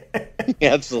 yeah.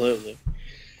 Absolutely.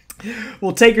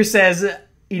 Well, Taker says,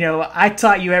 I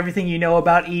taught you everything you know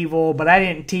about evil, but I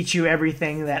didn't teach you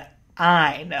everything that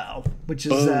I know, which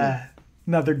is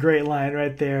another great line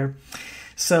right there.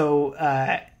 So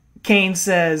Kane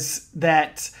says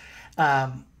that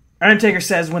Undertaker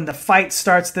says when the fight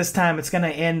starts this time, it's going to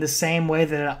end the same way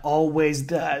that it always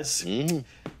does,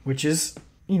 which is,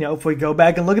 if we go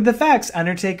back and look at the facts,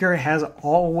 Undertaker has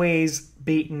always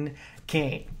beaten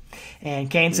Kane. And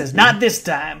Kane says, not this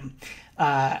time.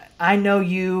 I know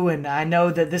you, and I know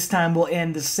that this time will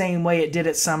end the same way it did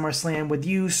at SummerSlam, with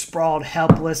you sprawled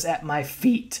helpless at my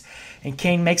feet. And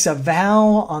Kane makes a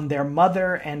vow on their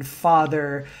mother and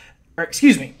father,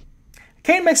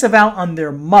 Kane makes a vow on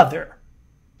their mother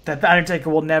that the Undertaker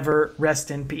will never rest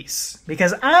in peace.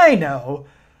 Because I know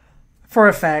for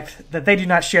a fact that they do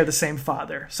not share the same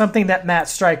father. Something that Matt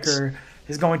Stryker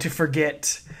is going to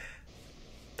forget.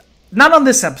 Not on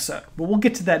this episode, but we'll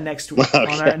get to that next week on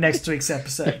our next week's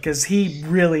episode, because he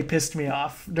really pissed me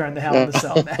off during the Hell in the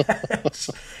Cell match.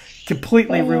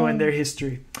 Completely ruined their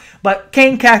history. But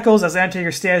Kane cackles as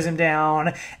Undertaker stares him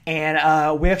down,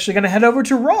 and we're actually going to head over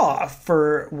to Raw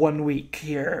for 1 week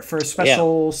here for a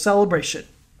special celebration.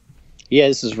 Yeah,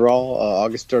 this is Raw,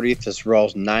 August 30th. This is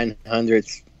Raw's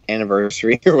 900th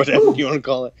anniversary, or whatever you want to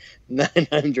call it.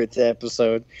 900th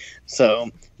episode. So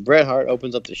Bret Hart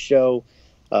opens up the show.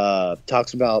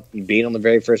 Talks about being on the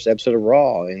very first episode of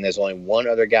Raw, and there's only one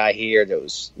other guy here that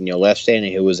was left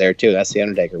standing who was there too. That's the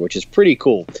Undertaker, which is pretty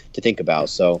cool to think about.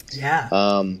 So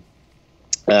yeah,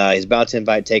 he's about to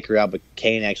invite Taker out, but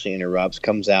Kane actually interrupts,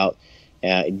 comes out,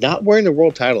 not wearing the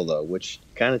world title though, which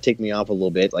kind of ticked me off a little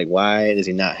bit. Like, why does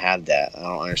he not have that? I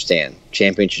don't understand.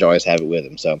 Champion should always have it with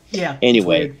him. So yeah,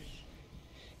 anyway.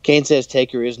 Kane says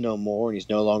Taker is no more, and he's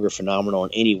no longer phenomenal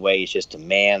in any way. He's just a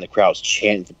man. The crowd's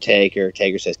chanting for Taker.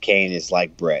 Taker says Kane is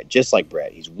like Bret, just like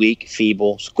Bret. He's weak,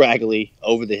 feeble, scraggly,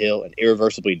 over the hill, and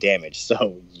irreversibly damaged.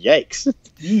 So, yikes.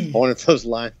 I wonder if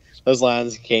those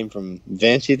lines came from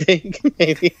Vince, you think?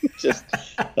 Maybe. Just,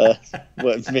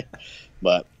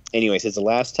 but anyways, it's the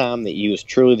last time that he was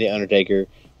truly the Undertaker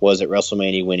was at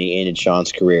WrestleMania when he ended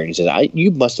Shawn's career. And he says, you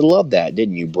must have loved that,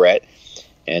 didn't you, Bret?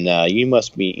 And you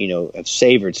must be, have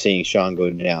savored seeing Shawn go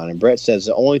down. And Bret says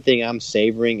the only thing I'm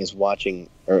savoring is watching,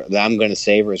 or that I'm going to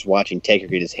savor is watching Taker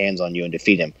get his hands on you and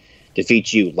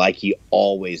defeat you like he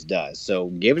always does. So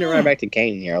giving it right back to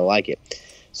Kane here, I like it.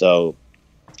 So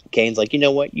Kane's like, you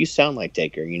know what? You sound like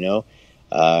Taker, and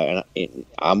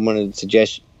I'm going to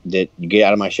suggest that you get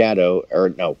out of my shadow, or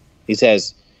no, he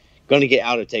says, going to get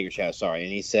out of Taker's shadow, sorry.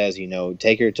 And he says,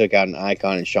 Taker took out an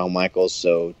icon in Shawn Michaels,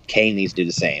 so Kane needs to do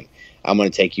the same. I'm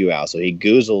going to take you out. So he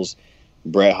goozles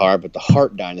Bret Hart, but the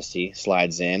Hart Dynasty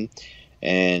slides in,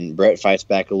 and Bret fights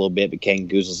back a little bit, but Kane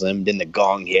goozles him. Then the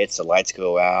gong hits, the lights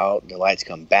go out, the lights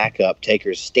come back up.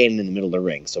 Taker's standing in the middle of the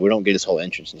ring, so we don't get his whole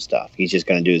entrance and stuff. He's just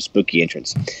going to do his spooky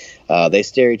entrance. They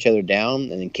stare each other down,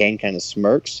 and then Kane kind of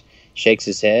smirks, shakes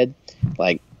his head,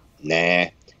 like, nah.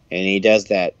 And he does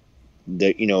that.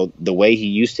 The way he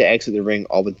used to exit the ring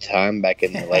all the time back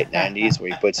in the late 90s,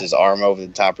 where he puts his arm over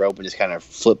the top rope and just kind of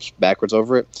flips backwards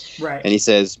over it. Right. And he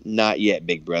says, not yet,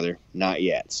 big brother. Not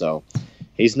yet. So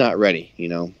he's not ready,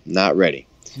 not ready.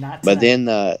 Not but then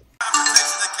that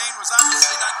Kane was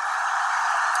obviously not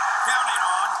counting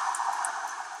on.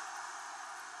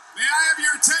 May I have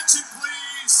your attention,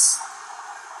 please?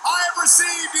 I have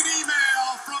received an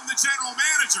email from the general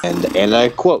manager. And I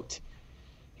quote,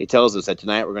 he tells us that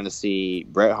tonight we're going to see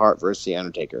Bret Hart versus The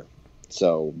Undertaker.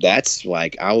 So that's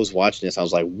like, I was watching this, I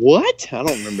was like, what? I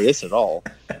don't remember this at all.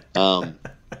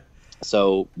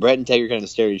 So Bret and Taker kind of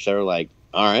stare at each other like,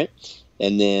 all right.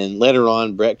 And then later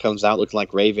on, Bret comes out looking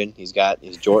like Raven. He's got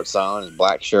his jorts on, his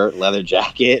black shirt, leather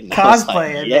jacket. And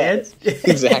cosplaying, like, yes. Man.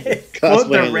 Exactly.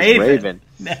 Cosplaying Raven.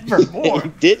 Nevermore.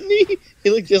 Didn't he? He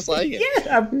looked just like him.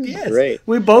 Yeah, yes. Great.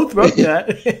 We both wrote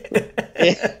that.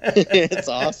 It's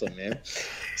awesome, man.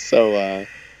 So,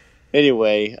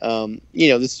 anyway,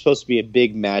 this is supposed to be a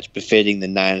big match befitting the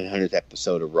 900th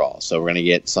episode of Raw. So we're going to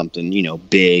get something,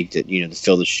 big to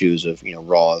fill the shoes of,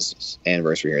 Raw's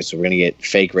anniversary here. So we're going to get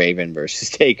fake Raven versus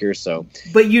Taker. So,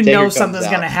 but something's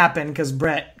going to happen because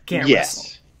Brett can't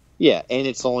wrestle. Yeah, and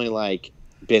it's only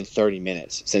been 30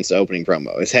 minutes since the opening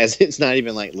promo. It's not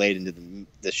even late into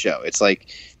the show. It's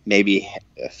maybe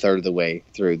a third of the way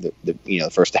through the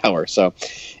first hour. So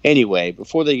anyway,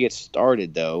 before they get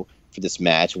started though, for this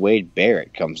match, Wade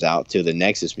Barrett comes out to the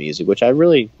Nexus music, which I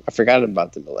forgot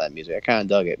about that music. I kind of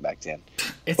dug it back then.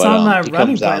 It's on my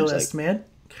running playlist, man.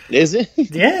 Is it?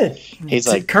 Yeah. He's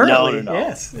like, currently, no.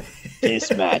 Yes.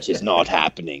 This match is not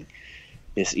happening.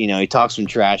 This, he talks some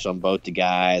trash on both the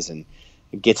guys and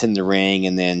gets in the ring,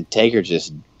 and then Taker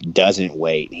just doesn't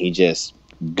wait. He just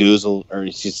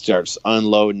he just starts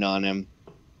unloading on him,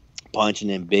 punching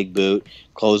him, big boot,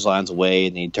 clotheslines away,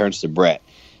 and he turns to Brett.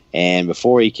 And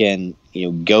before he can,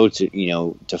 go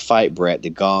to fight Brett, the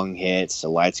gong hits, the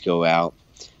lights go out,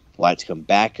 the lights come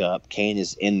back up. Kane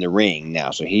is in the ring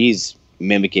now, so he's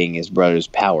mimicking his brother's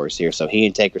powers here. So he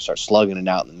and Taker start slugging it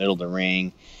out in the middle of the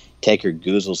ring. Taker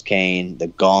goozles Kane, the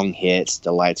gong hits,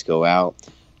 the lights go out,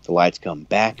 the lights come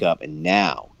back up, and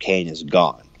now Kane is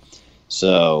gone.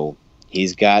 So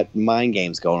he's got mind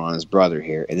games going on his brother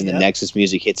here. And then the Nexus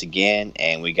music hits again,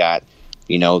 and we got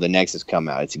the Nexus come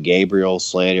out. It's Gabriel,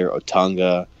 Slater,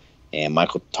 Otunga, and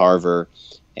Michael Tarver,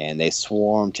 and they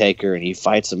swarm Taker, and he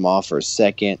fights them off for a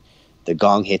second. The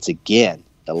gong hits again.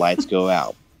 The lights go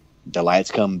out. The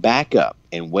lights come back up,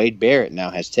 and Wade Barrett now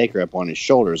has Taker up on his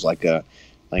shoulders like an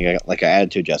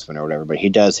attitude adjustment or whatever. But he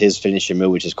does his finishing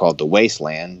move, which is called the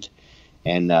Wasteland,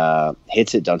 and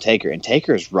hits it on Taker. And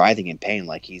Taker is writhing in pain,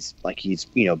 like he's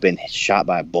been shot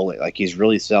by a bullet. Like he's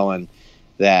really selling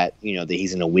that that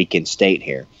he's in a weakened state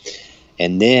here.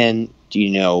 And then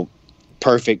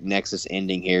perfect Nexus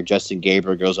ending here. Justin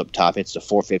Gabriel goes up top, hits the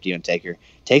 450 on Taker.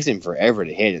 Takes him forever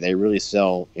to hit it. They really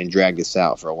sell and drag this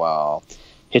out for a while.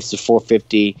 Hits the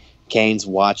 450. Kane's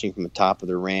watching from the top of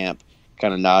the ramp,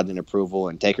 kind of nodding in approval,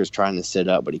 and Taker's trying to sit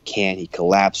up, but he can't. He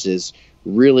collapses,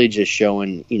 really just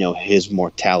showing his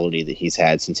mortality that he's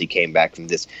had since he came back from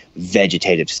this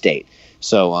vegetative state.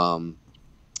 So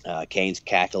Kane's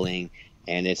cackling,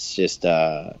 and it's just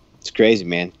it's crazy,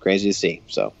 man. Crazy to see.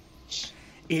 So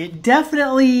it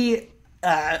definitely,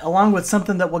 along with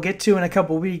something that we'll get to in a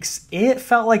couple weeks, it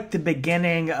felt like the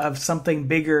beginning of something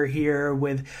bigger here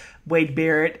with Wade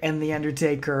Barrett and The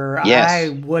Undertaker. Yes. I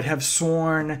would have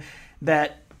sworn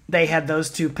that they had those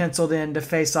two penciled in to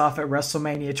face off at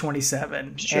WrestleMania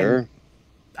 27. Sure.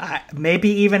 And maybe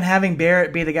even having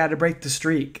Barrett be the guy to break the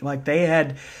streak.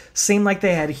 Seemed like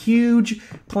they had huge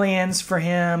plans for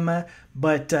him,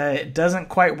 but it doesn't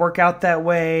quite work out that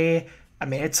way. I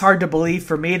mean, it's hard to believe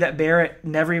for me that Barrett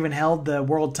never even held the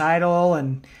world title,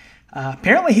 and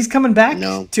apparently he's coming back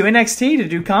to NXT to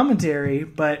do commentary,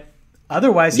 but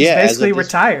otherwise he's basically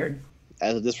retired.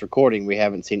 As of this recording, we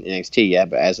haven't seen NXT yet,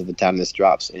 but as of the time this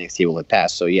drops, NXT will have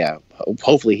passed. So, yeah,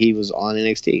 hopefully he was on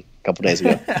NXT a couple days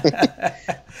ago.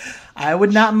 I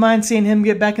would not mind seeing him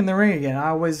get back in the ring again. I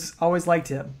always liked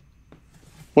him.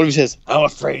 What if he says, I'm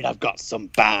afraid I've got some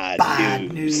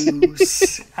bad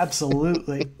news.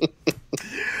 Absolutely.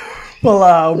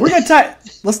 Well,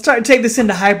 let's take this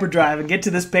into hyperdrive and get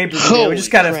to this pay-per-view. We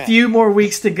just got a few more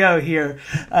weeks to go here.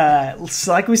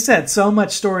 So like we said, so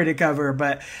much story to cover,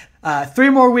 but 3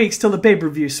 more weeks till the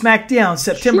pay-per-view. SmackDown,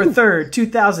 September 3rd,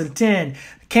 2010.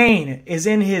 Kane is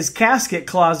in his casket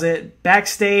closet,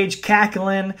 backstage,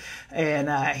 cackling,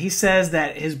 and he says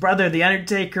that his brother, The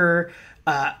Undertaker,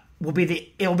 it will be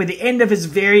the end of his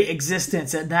very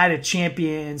existence at Night of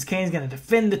Champions. Kane's going to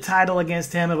defend the title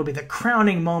against him. It'll be the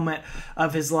crowning moment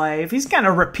of his life. He's kind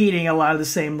of repeating a lot of the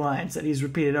same lines that he's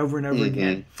repeated over and over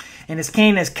again. And as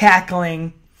Kane is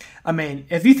cackling, I mean,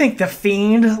 if you think The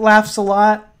Fiend laughs a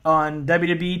lot on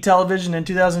WWE television in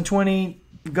 2020,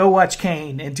 go watch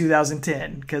Kane in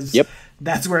 2010, because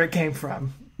that's where it came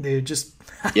from. Dude, just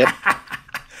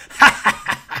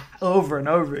over and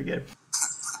over again.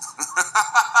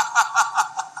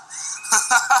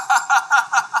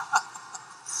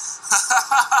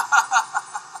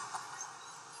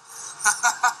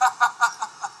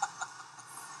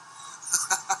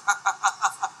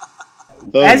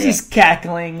 As he's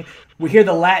cackling, we hear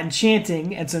the Latin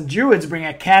chanting, and some druids bring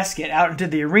a casket out into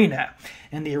the arena.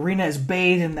 And the arena is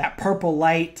bathed in that purple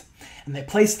light. And they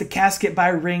place the casket by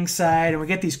ringside, and we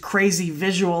get these crazy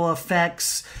visual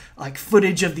effects, like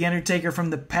footage of The Undertaker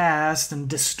from the past, and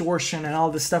distortion and all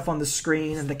this stuff on the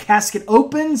screen. And the casket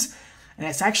opens, and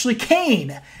it's actually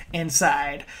Kane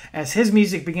inside as his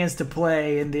music begins to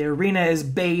play and the arena is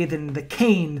bathed in the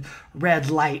Kane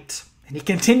red light. And he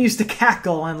continues to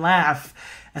cackle and laugh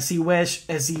as he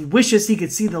wishes he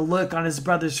could see the look on his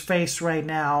brother's face right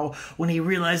now when he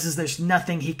realizes there's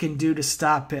nothing he can do to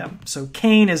stop him. So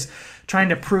Kane is trying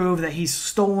to prove that he's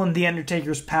stolen the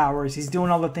Undertaker's powers. He's doing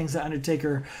all the things that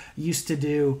Undertaker used to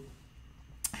do.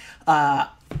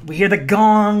 We hear the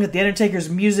gong, the Undertaker's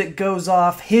music goes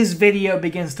off, his video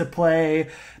begins to play,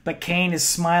 but Kane is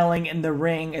smiling in the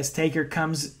ring as Taker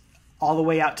comes all the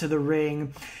way out to the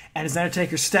ring. And as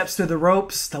Undertaker steps through the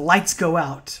ropes, the lights go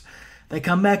out. They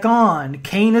come back on.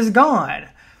 Kane is gone.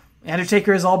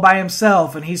 Undertaker is all by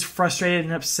himself, and he's frustrated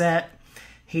and upset.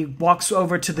 He walks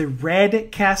over to the red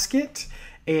casket,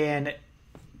 and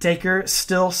Taker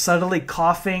still subtly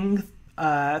coughing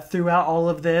throughout all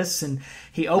of this, and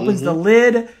he opens the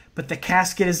lid, but the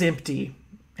casket is empty.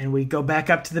 And we go back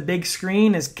up to the big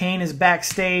screen as Kane is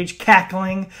backstage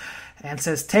cackling and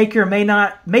says Taker may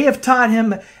have taught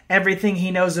him everything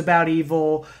he knows about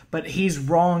evil, but he's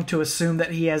wrong to assume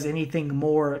that he has anything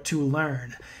more to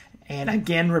learn. And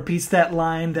again repeats that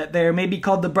line that they may be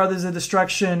called the Brothers of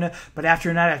Destruction, but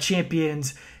after a night of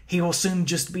champions, he will soon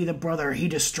just be the brother he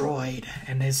destroyed.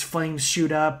 And his flames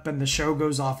shoot up and the show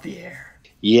goes off the air.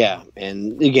 Yeah,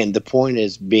 and again, the point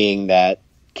is being that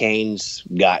Kane's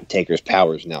got Taker's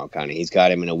powers now, kind of. He's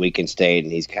got him in a weakened state,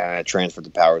 and he's kind of transferred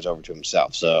the powers over to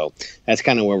himself. So that's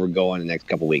kind of where we're going the next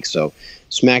couple weeks. So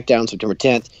SmackDown, September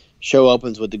 10th. Show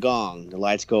opens with the gong. The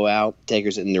lights go out.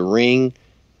 Taker's in the ring.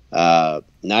 Not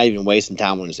even wasting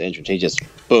time on his entrance. He just,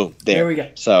 boom, there we go.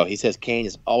 So he says Kane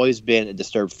has always been a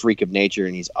disturbed freak of nature,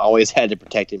 and he's always had to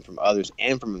protect him from others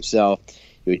and from himself.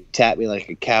 You attacked me like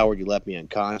a coward. You left me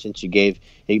unconscious.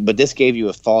 But this gave you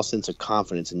a false sense of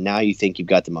confidence, and now you think you've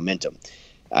got the momentum.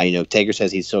 Taker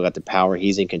says he's still got the power.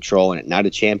 He's in control, and at Night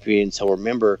of Champions, he'll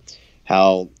remember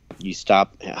how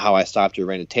I stopped your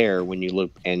reign of terror when you look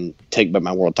and take back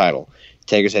my world title.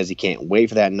 Taker says he can't wait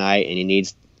for that night, and he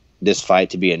needs this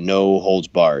fight to be a no holds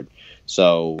barred.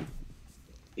 So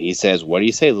he says, "What do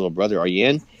you say, little brother? Are you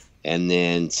in?" And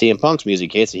then CM Punk's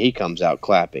music hits, and he comes out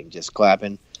just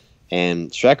clapping.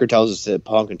 And Striker tells us that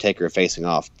Punk and Taker are facing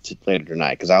off later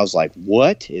tonight, because I was like,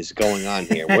 what is going on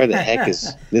here? Where the heck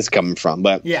is this coming from?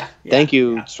 But thank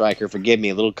you, Striker, for giving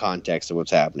me a little context of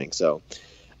what's happening. So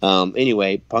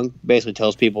anyway, Punk basically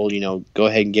tells people, go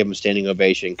ahead and give him a standing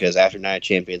ovation, because after Night of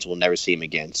Champions, we'll never see him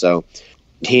again. So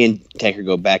he and Taker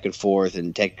go back and forth,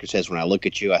 and Taker says, when I look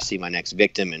at you, I see my next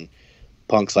victim. And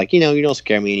Punk's like, you don't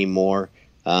scare me anymore.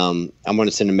 I'm going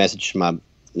to send a message to my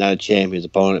Night of Champions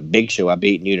opponent, Big Show. I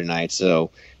beat you tonight.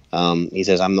 So he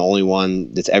says, I'm the only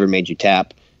one that's ever made you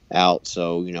tap out.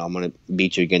 So, I'm going to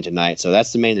beat you again tonight. So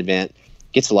that's the main event.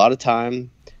 Gets a lot of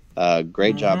time.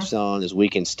 Great job selling his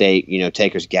weakened state.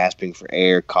 Taker's gasping for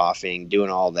air, coughing, doing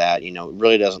all that. It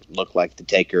really doesn't look like the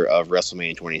Taker of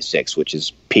WrestleMania 26, which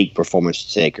is peak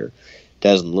performance Taker.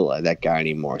 Doesn't look like that guy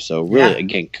anymore. So really,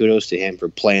 again, kudos to him for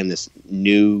playing this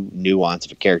new nuance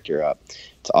of a character up.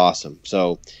 It's awesome.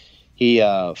 So he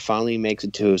finally makes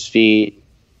it to his feet.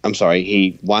 I'm sorry,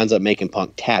 he winds up making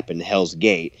Punk tap in Hell's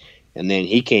Gate, and then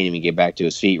he can't even get back to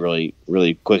his feet really,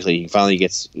 really quickly. He finally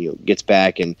gets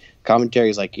back, and commentary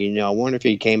is like, I wonder if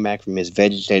he came back from his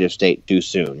vegetative state too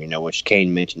soon, which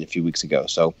Kane mentioned a few weeks ago.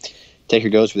 So Taker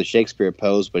goes for the Shakespeare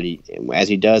pose, but as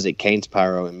he does it, Kane's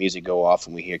pyro and music go off,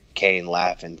 and we hear Kane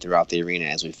laughing throughout the arena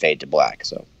as we fade to black.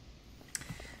 So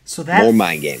that more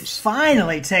mind games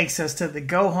finally takes us to the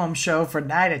go-home show for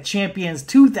Night of Champions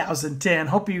 2010.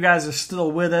 Hope you guys are still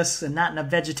with us and not in a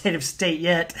vegetative state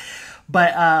yet.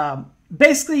 But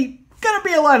basically, going to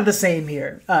be a lot of the same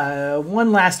here.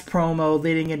 One last promo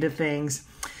leading into things.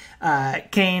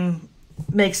 Kane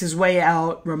makes his way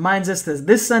out, reminds us that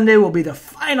this Sunday will be the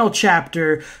final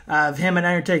chapter of him and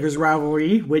Undertaker's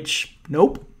rivalry, which,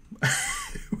 nope.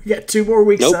 We got 2 more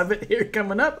weeks of it here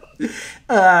coming up.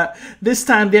 This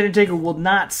time, The Undertaker will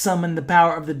not summon the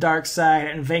power of the dark side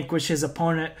and vanquish his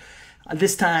opponent.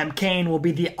 This time, Kane will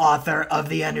be the author of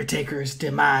The Undertaker's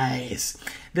demise.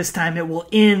 This time, it will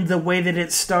end the way that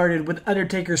it started, with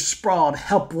Undertaker sprawled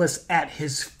helpless at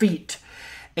his feet.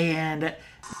 And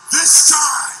this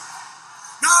time,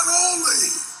 not only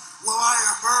will I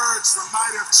emerge from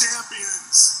Night of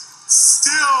Champions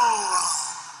still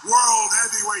World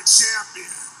Heavyweight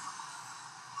Champion,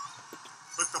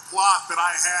 but the plot that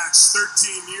I hatched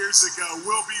 13 years ago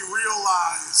will be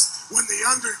realized when The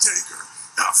Undertaker,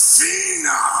 the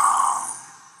Phenom,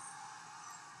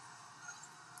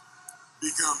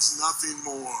 becomes nothing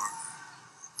more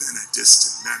than a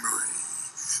distant memory.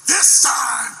 This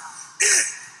time, it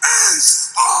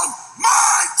is on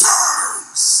my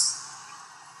terms.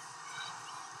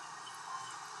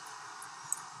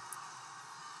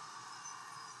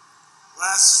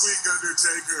 Last week,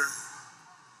 Undertaker,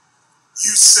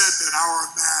 you said that our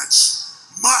match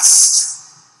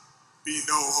must be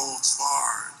no holds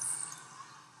barred.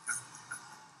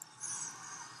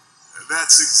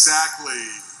 That's exactly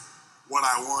what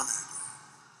I wanted.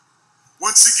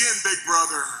 Once again, big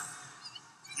brother,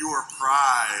 your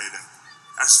pride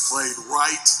has played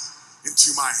right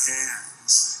into my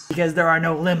hands. Because there are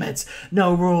no limits,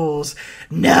 no rules,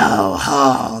 no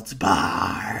holds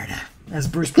barred, as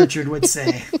Bruce Pritchard would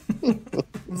say.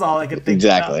 That's all I could think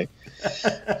exactly.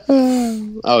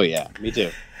 Oh, yeah, me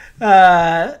too.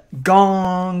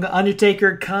 Gong.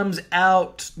 Undertaker comes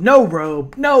out, no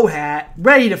robe, no hat,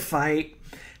 ready to fight.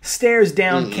 Stares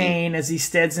down Kane as he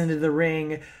steps into the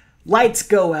ring. Lights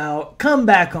go out, come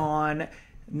back on.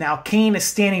 Now Kane is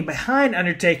standing behind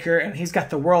Undertaker, and he's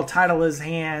got the world title in his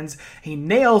hands. He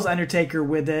nails Undertaker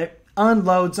with it,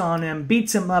 unloads on him,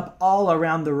 beats him up all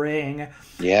around the ring.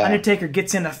 Yeah. Undertaker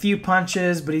gets in a few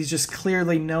punches, but he's just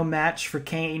clearly no match for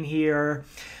Kane here.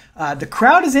 The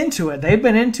crowd is into it. They've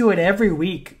been into it every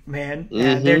week, man.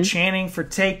 They're chanting for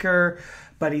Taker,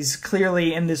 but he's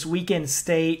clearly in this weakened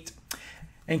state.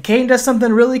 And Kane does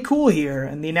something really cool here,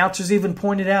 and the announcers even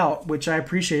pointed out, which I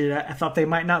appreciated. I thought they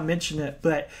might not mention it,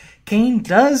 but Kane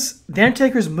does The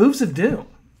Undertaker's moves of doom.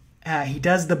 He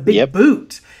does the big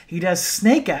boot. He does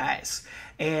snake eyes,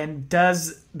 and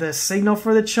does the signal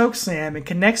for the chokeslam and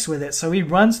connects with it. So he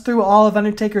runs through all of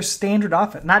Undertaker's standard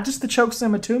offense, not just the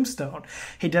chokeslam and tombstone.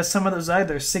 He does some of those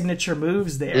other signature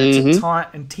moves there to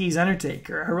taunt and tease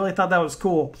Undertaker. I really thought that was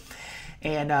cool.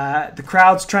 And the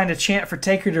crowd's trying to chant for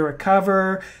Taker to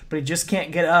recover, but he just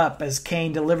can't get up as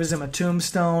Kane delivers him a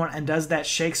tombstone and does that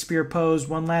Shakespeare pose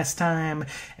one last time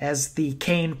as the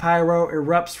Kane pyro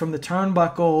erupts from the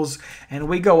turnbuckles, and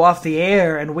we go off the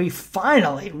air, and we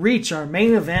finally reach our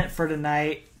main event for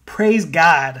tonight. Praise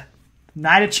God.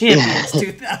 Night of Champions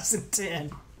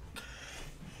 2010.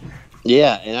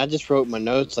 Yeah, and I just wrote my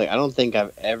notes, like, I don't think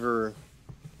I've ever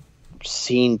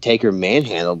seen Taker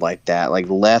manhandled like that, like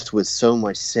left with so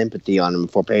much sympathy on him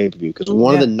for pay-per-view. Because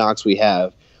one of the knocks we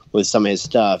have with some of his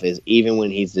stuff is even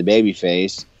when he's the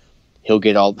babyface, he'll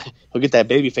get that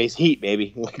babyface heat,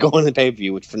 baby, going to the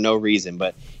pay-per-view, which for no reason.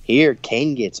 But here,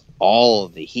 Kane gets all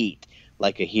of the heat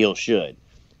like a heel should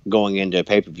going into a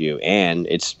pay-per-view, and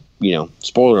it's, you know,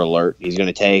 spoiler alert, he's going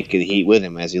to take the heat with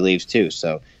him as he leaves too.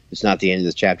 So it's not the end of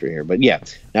this chapter here. But yeah,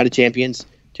 Night of Champions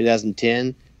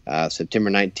 2010. September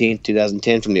 19th,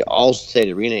 2010, from the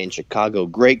Allstate Arena in Chicago.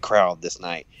 Great crowd this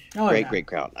night. Great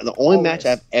crowd. The only match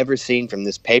I've ever seen from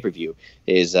this pay-per-view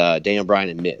is Daniel Bryan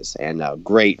and Miz. And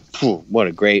what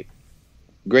a great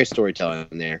storytelling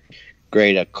there.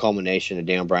 Great culmination of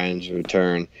Daniel Bryan's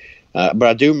return. But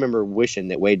I do remember wishing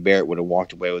that Wade Barrett would have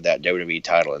walked away with that WWE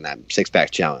title in that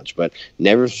six-pack challenge. But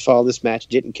never saw this match.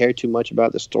 Didn't care too much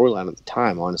about the storyline at the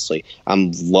time, honestly.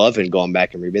 I'm loving going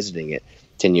back and revisiting it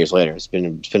 10 years later. It's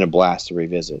been a blast to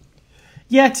revisit.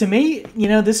 Yeah, to me, you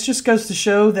know, this just goes to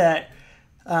show that,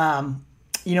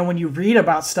 you know, when you read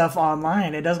about stuff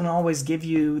online, it doesn't always give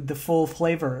you the full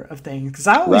flavor of things. Because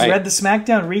I always read the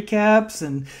SmackDown recaps,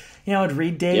 and, you know, I'd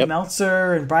read Dave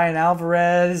Meltzer and Brian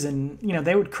Alvarez, and, you know,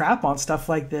 they would crap on stuff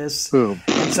like this. And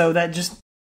so that just